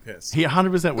will be pissed. He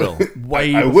 100% will.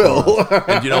 Way I before will. us.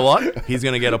 And you know what? He's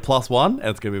going to get a +1, and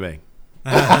it's going to be me.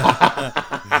 I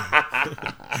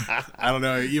don't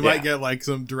know. You might get like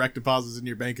some direct deposits in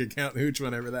your bank account, hooch,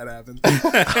 whenever that happens.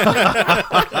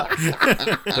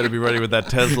 Better be ready with that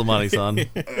Tesla money, son.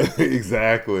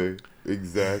 Exactly.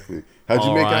 How'd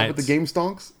you make out with the game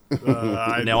stonks?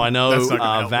 Now, I know that's not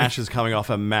gonna help me. Vash is coming off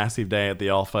a massive day at the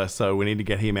Alpha, so we need to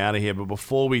get him out of here. But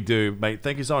before we do, mate,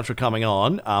 thank you so much for coming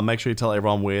on. Make sure you tell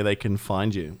everyone where they can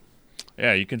find you.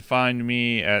 Yeah, you can find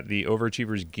me at the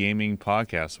Overachievers Gaming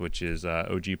Podcast, which is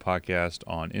OG Podcast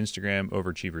on Instagram,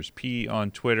 Overachievers P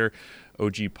on Twitter.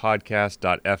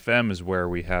 OGPodcast.fm is where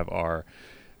we have our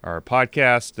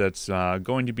podcast that's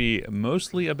going to be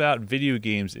mostly about video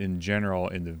games in general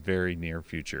in the very near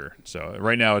future. So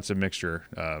right now it's a mixture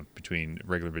between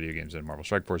regular video games and Marvel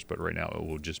Strike Force, but right now it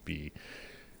will just be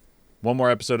one more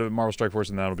episode of Marvel Strike Force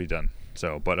and that'll be done.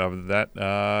 So, but other than that,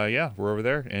 we're over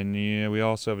there. And we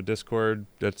also have a Discord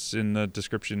that's in the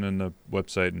description and the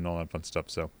website and all that fun stuff.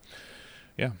 So,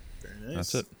 yeah, Very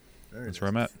nice. that's it. Very That's nice. where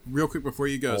I'm at. Real quick before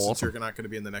you go, since Awesome. you're not going to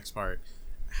be in the next part,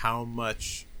 how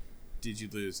much did you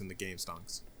lose in the game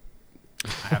stonks? I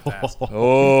have to ask.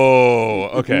 Oh,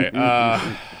 okay. I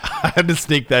had to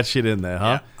sneak that shit in there,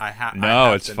 huh? I No,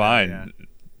 have it's to know, fine. yeah.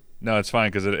 No, it's fine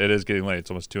because it is getting late.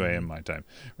 It's almost 2 a.m. my time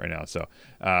right now. So,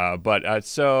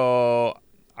 so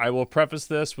I will preface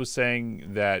this with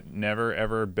saying that never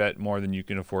ever bet more than you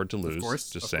can afford to lose. course,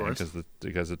 Just of saying course.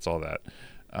 because it's all that.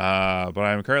 But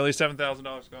I'm currently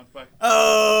 $7,000 gone. Bye.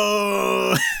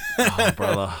 Oh, Oh,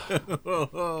 brother.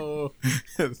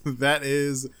 that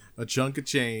is a chunk of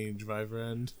change, my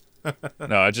friend.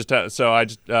 No, this is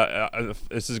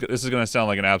going to sound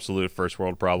like an absolute first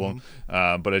world problem,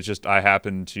 but it's just I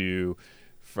happened to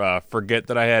forget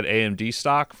that I had AMD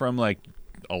stock from like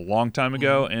a long time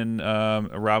ago in a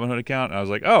Robinhood account. And I was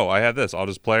like, oh, I have this. I'll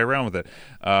just play around with it.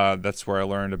 That's where I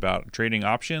learned about trading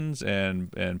options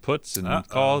and puts and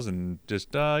calls and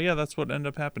just that's what ended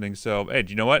up happening. So hey,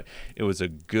 do you know what? It was a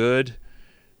good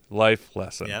life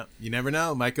lesson. Yeah, you never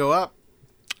know. Might go up.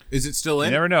 Is it still in?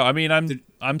 You never know. I mean, I'm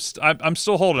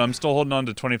still holding. I'm still holding on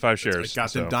to 25 shares.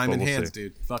 Got them diamond hands,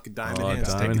 dude. Fucking diamond hands.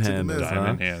 Diamond Take it to the hands, moon.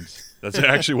 Diamond hands. That's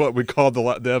actually what we called the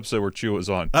episode where Chew was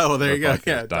on. Oh, well, there you go. Podcast,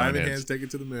 Yeah, diamond hands. Take it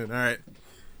to the moon. All right.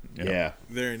 Yeah.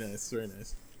 Very nice. Very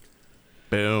nice.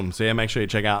 Boom. So yeah, make sure you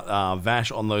check out Vash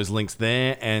on those links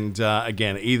there. And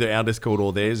again, either our Discord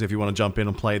or theirs if you want to jump in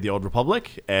and play the Old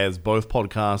Republic, as both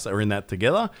podcasts are in that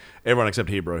together. Everyone except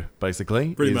Hebrew,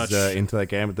 basically, Pretty is much into that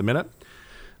game at the minute.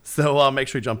 So make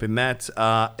sure you jump in that.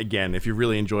 Again, if you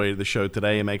really enjoyed the show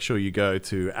today, make sure you go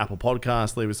to Apple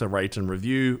Podcasts, leave us a rate and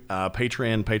review.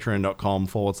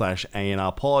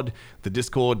 patreon.com/ANR pod. The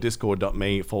Discord,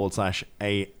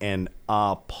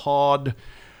 discord.me/ANR pod.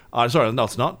 Sorry, no,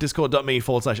 it's not.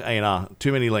 Discord.me/ANR.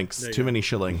 Too many links. Too many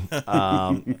shilling.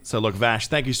 So look, Vash,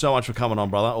 thank you so much for coming on,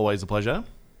 brother. Always a pleasure.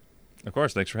 Of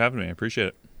course. Thanks for having me. I appreciate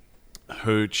it.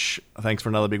 Hooch, thanks for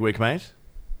another big week, mate.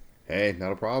 Hey,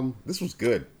 not a problem. This was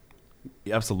good.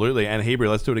 Yeah, absolutely. And Hebrew,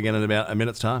 let's do it again in about a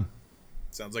minute's time.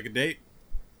 Sounds like a date.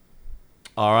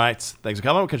 All right. Thanks for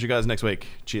coming. We'll catch you guys next week.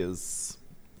 Cheers.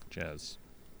 Jazz.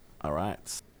 All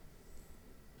right.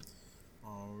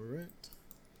 All right.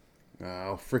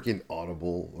 Freaking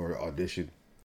Audible or Audition.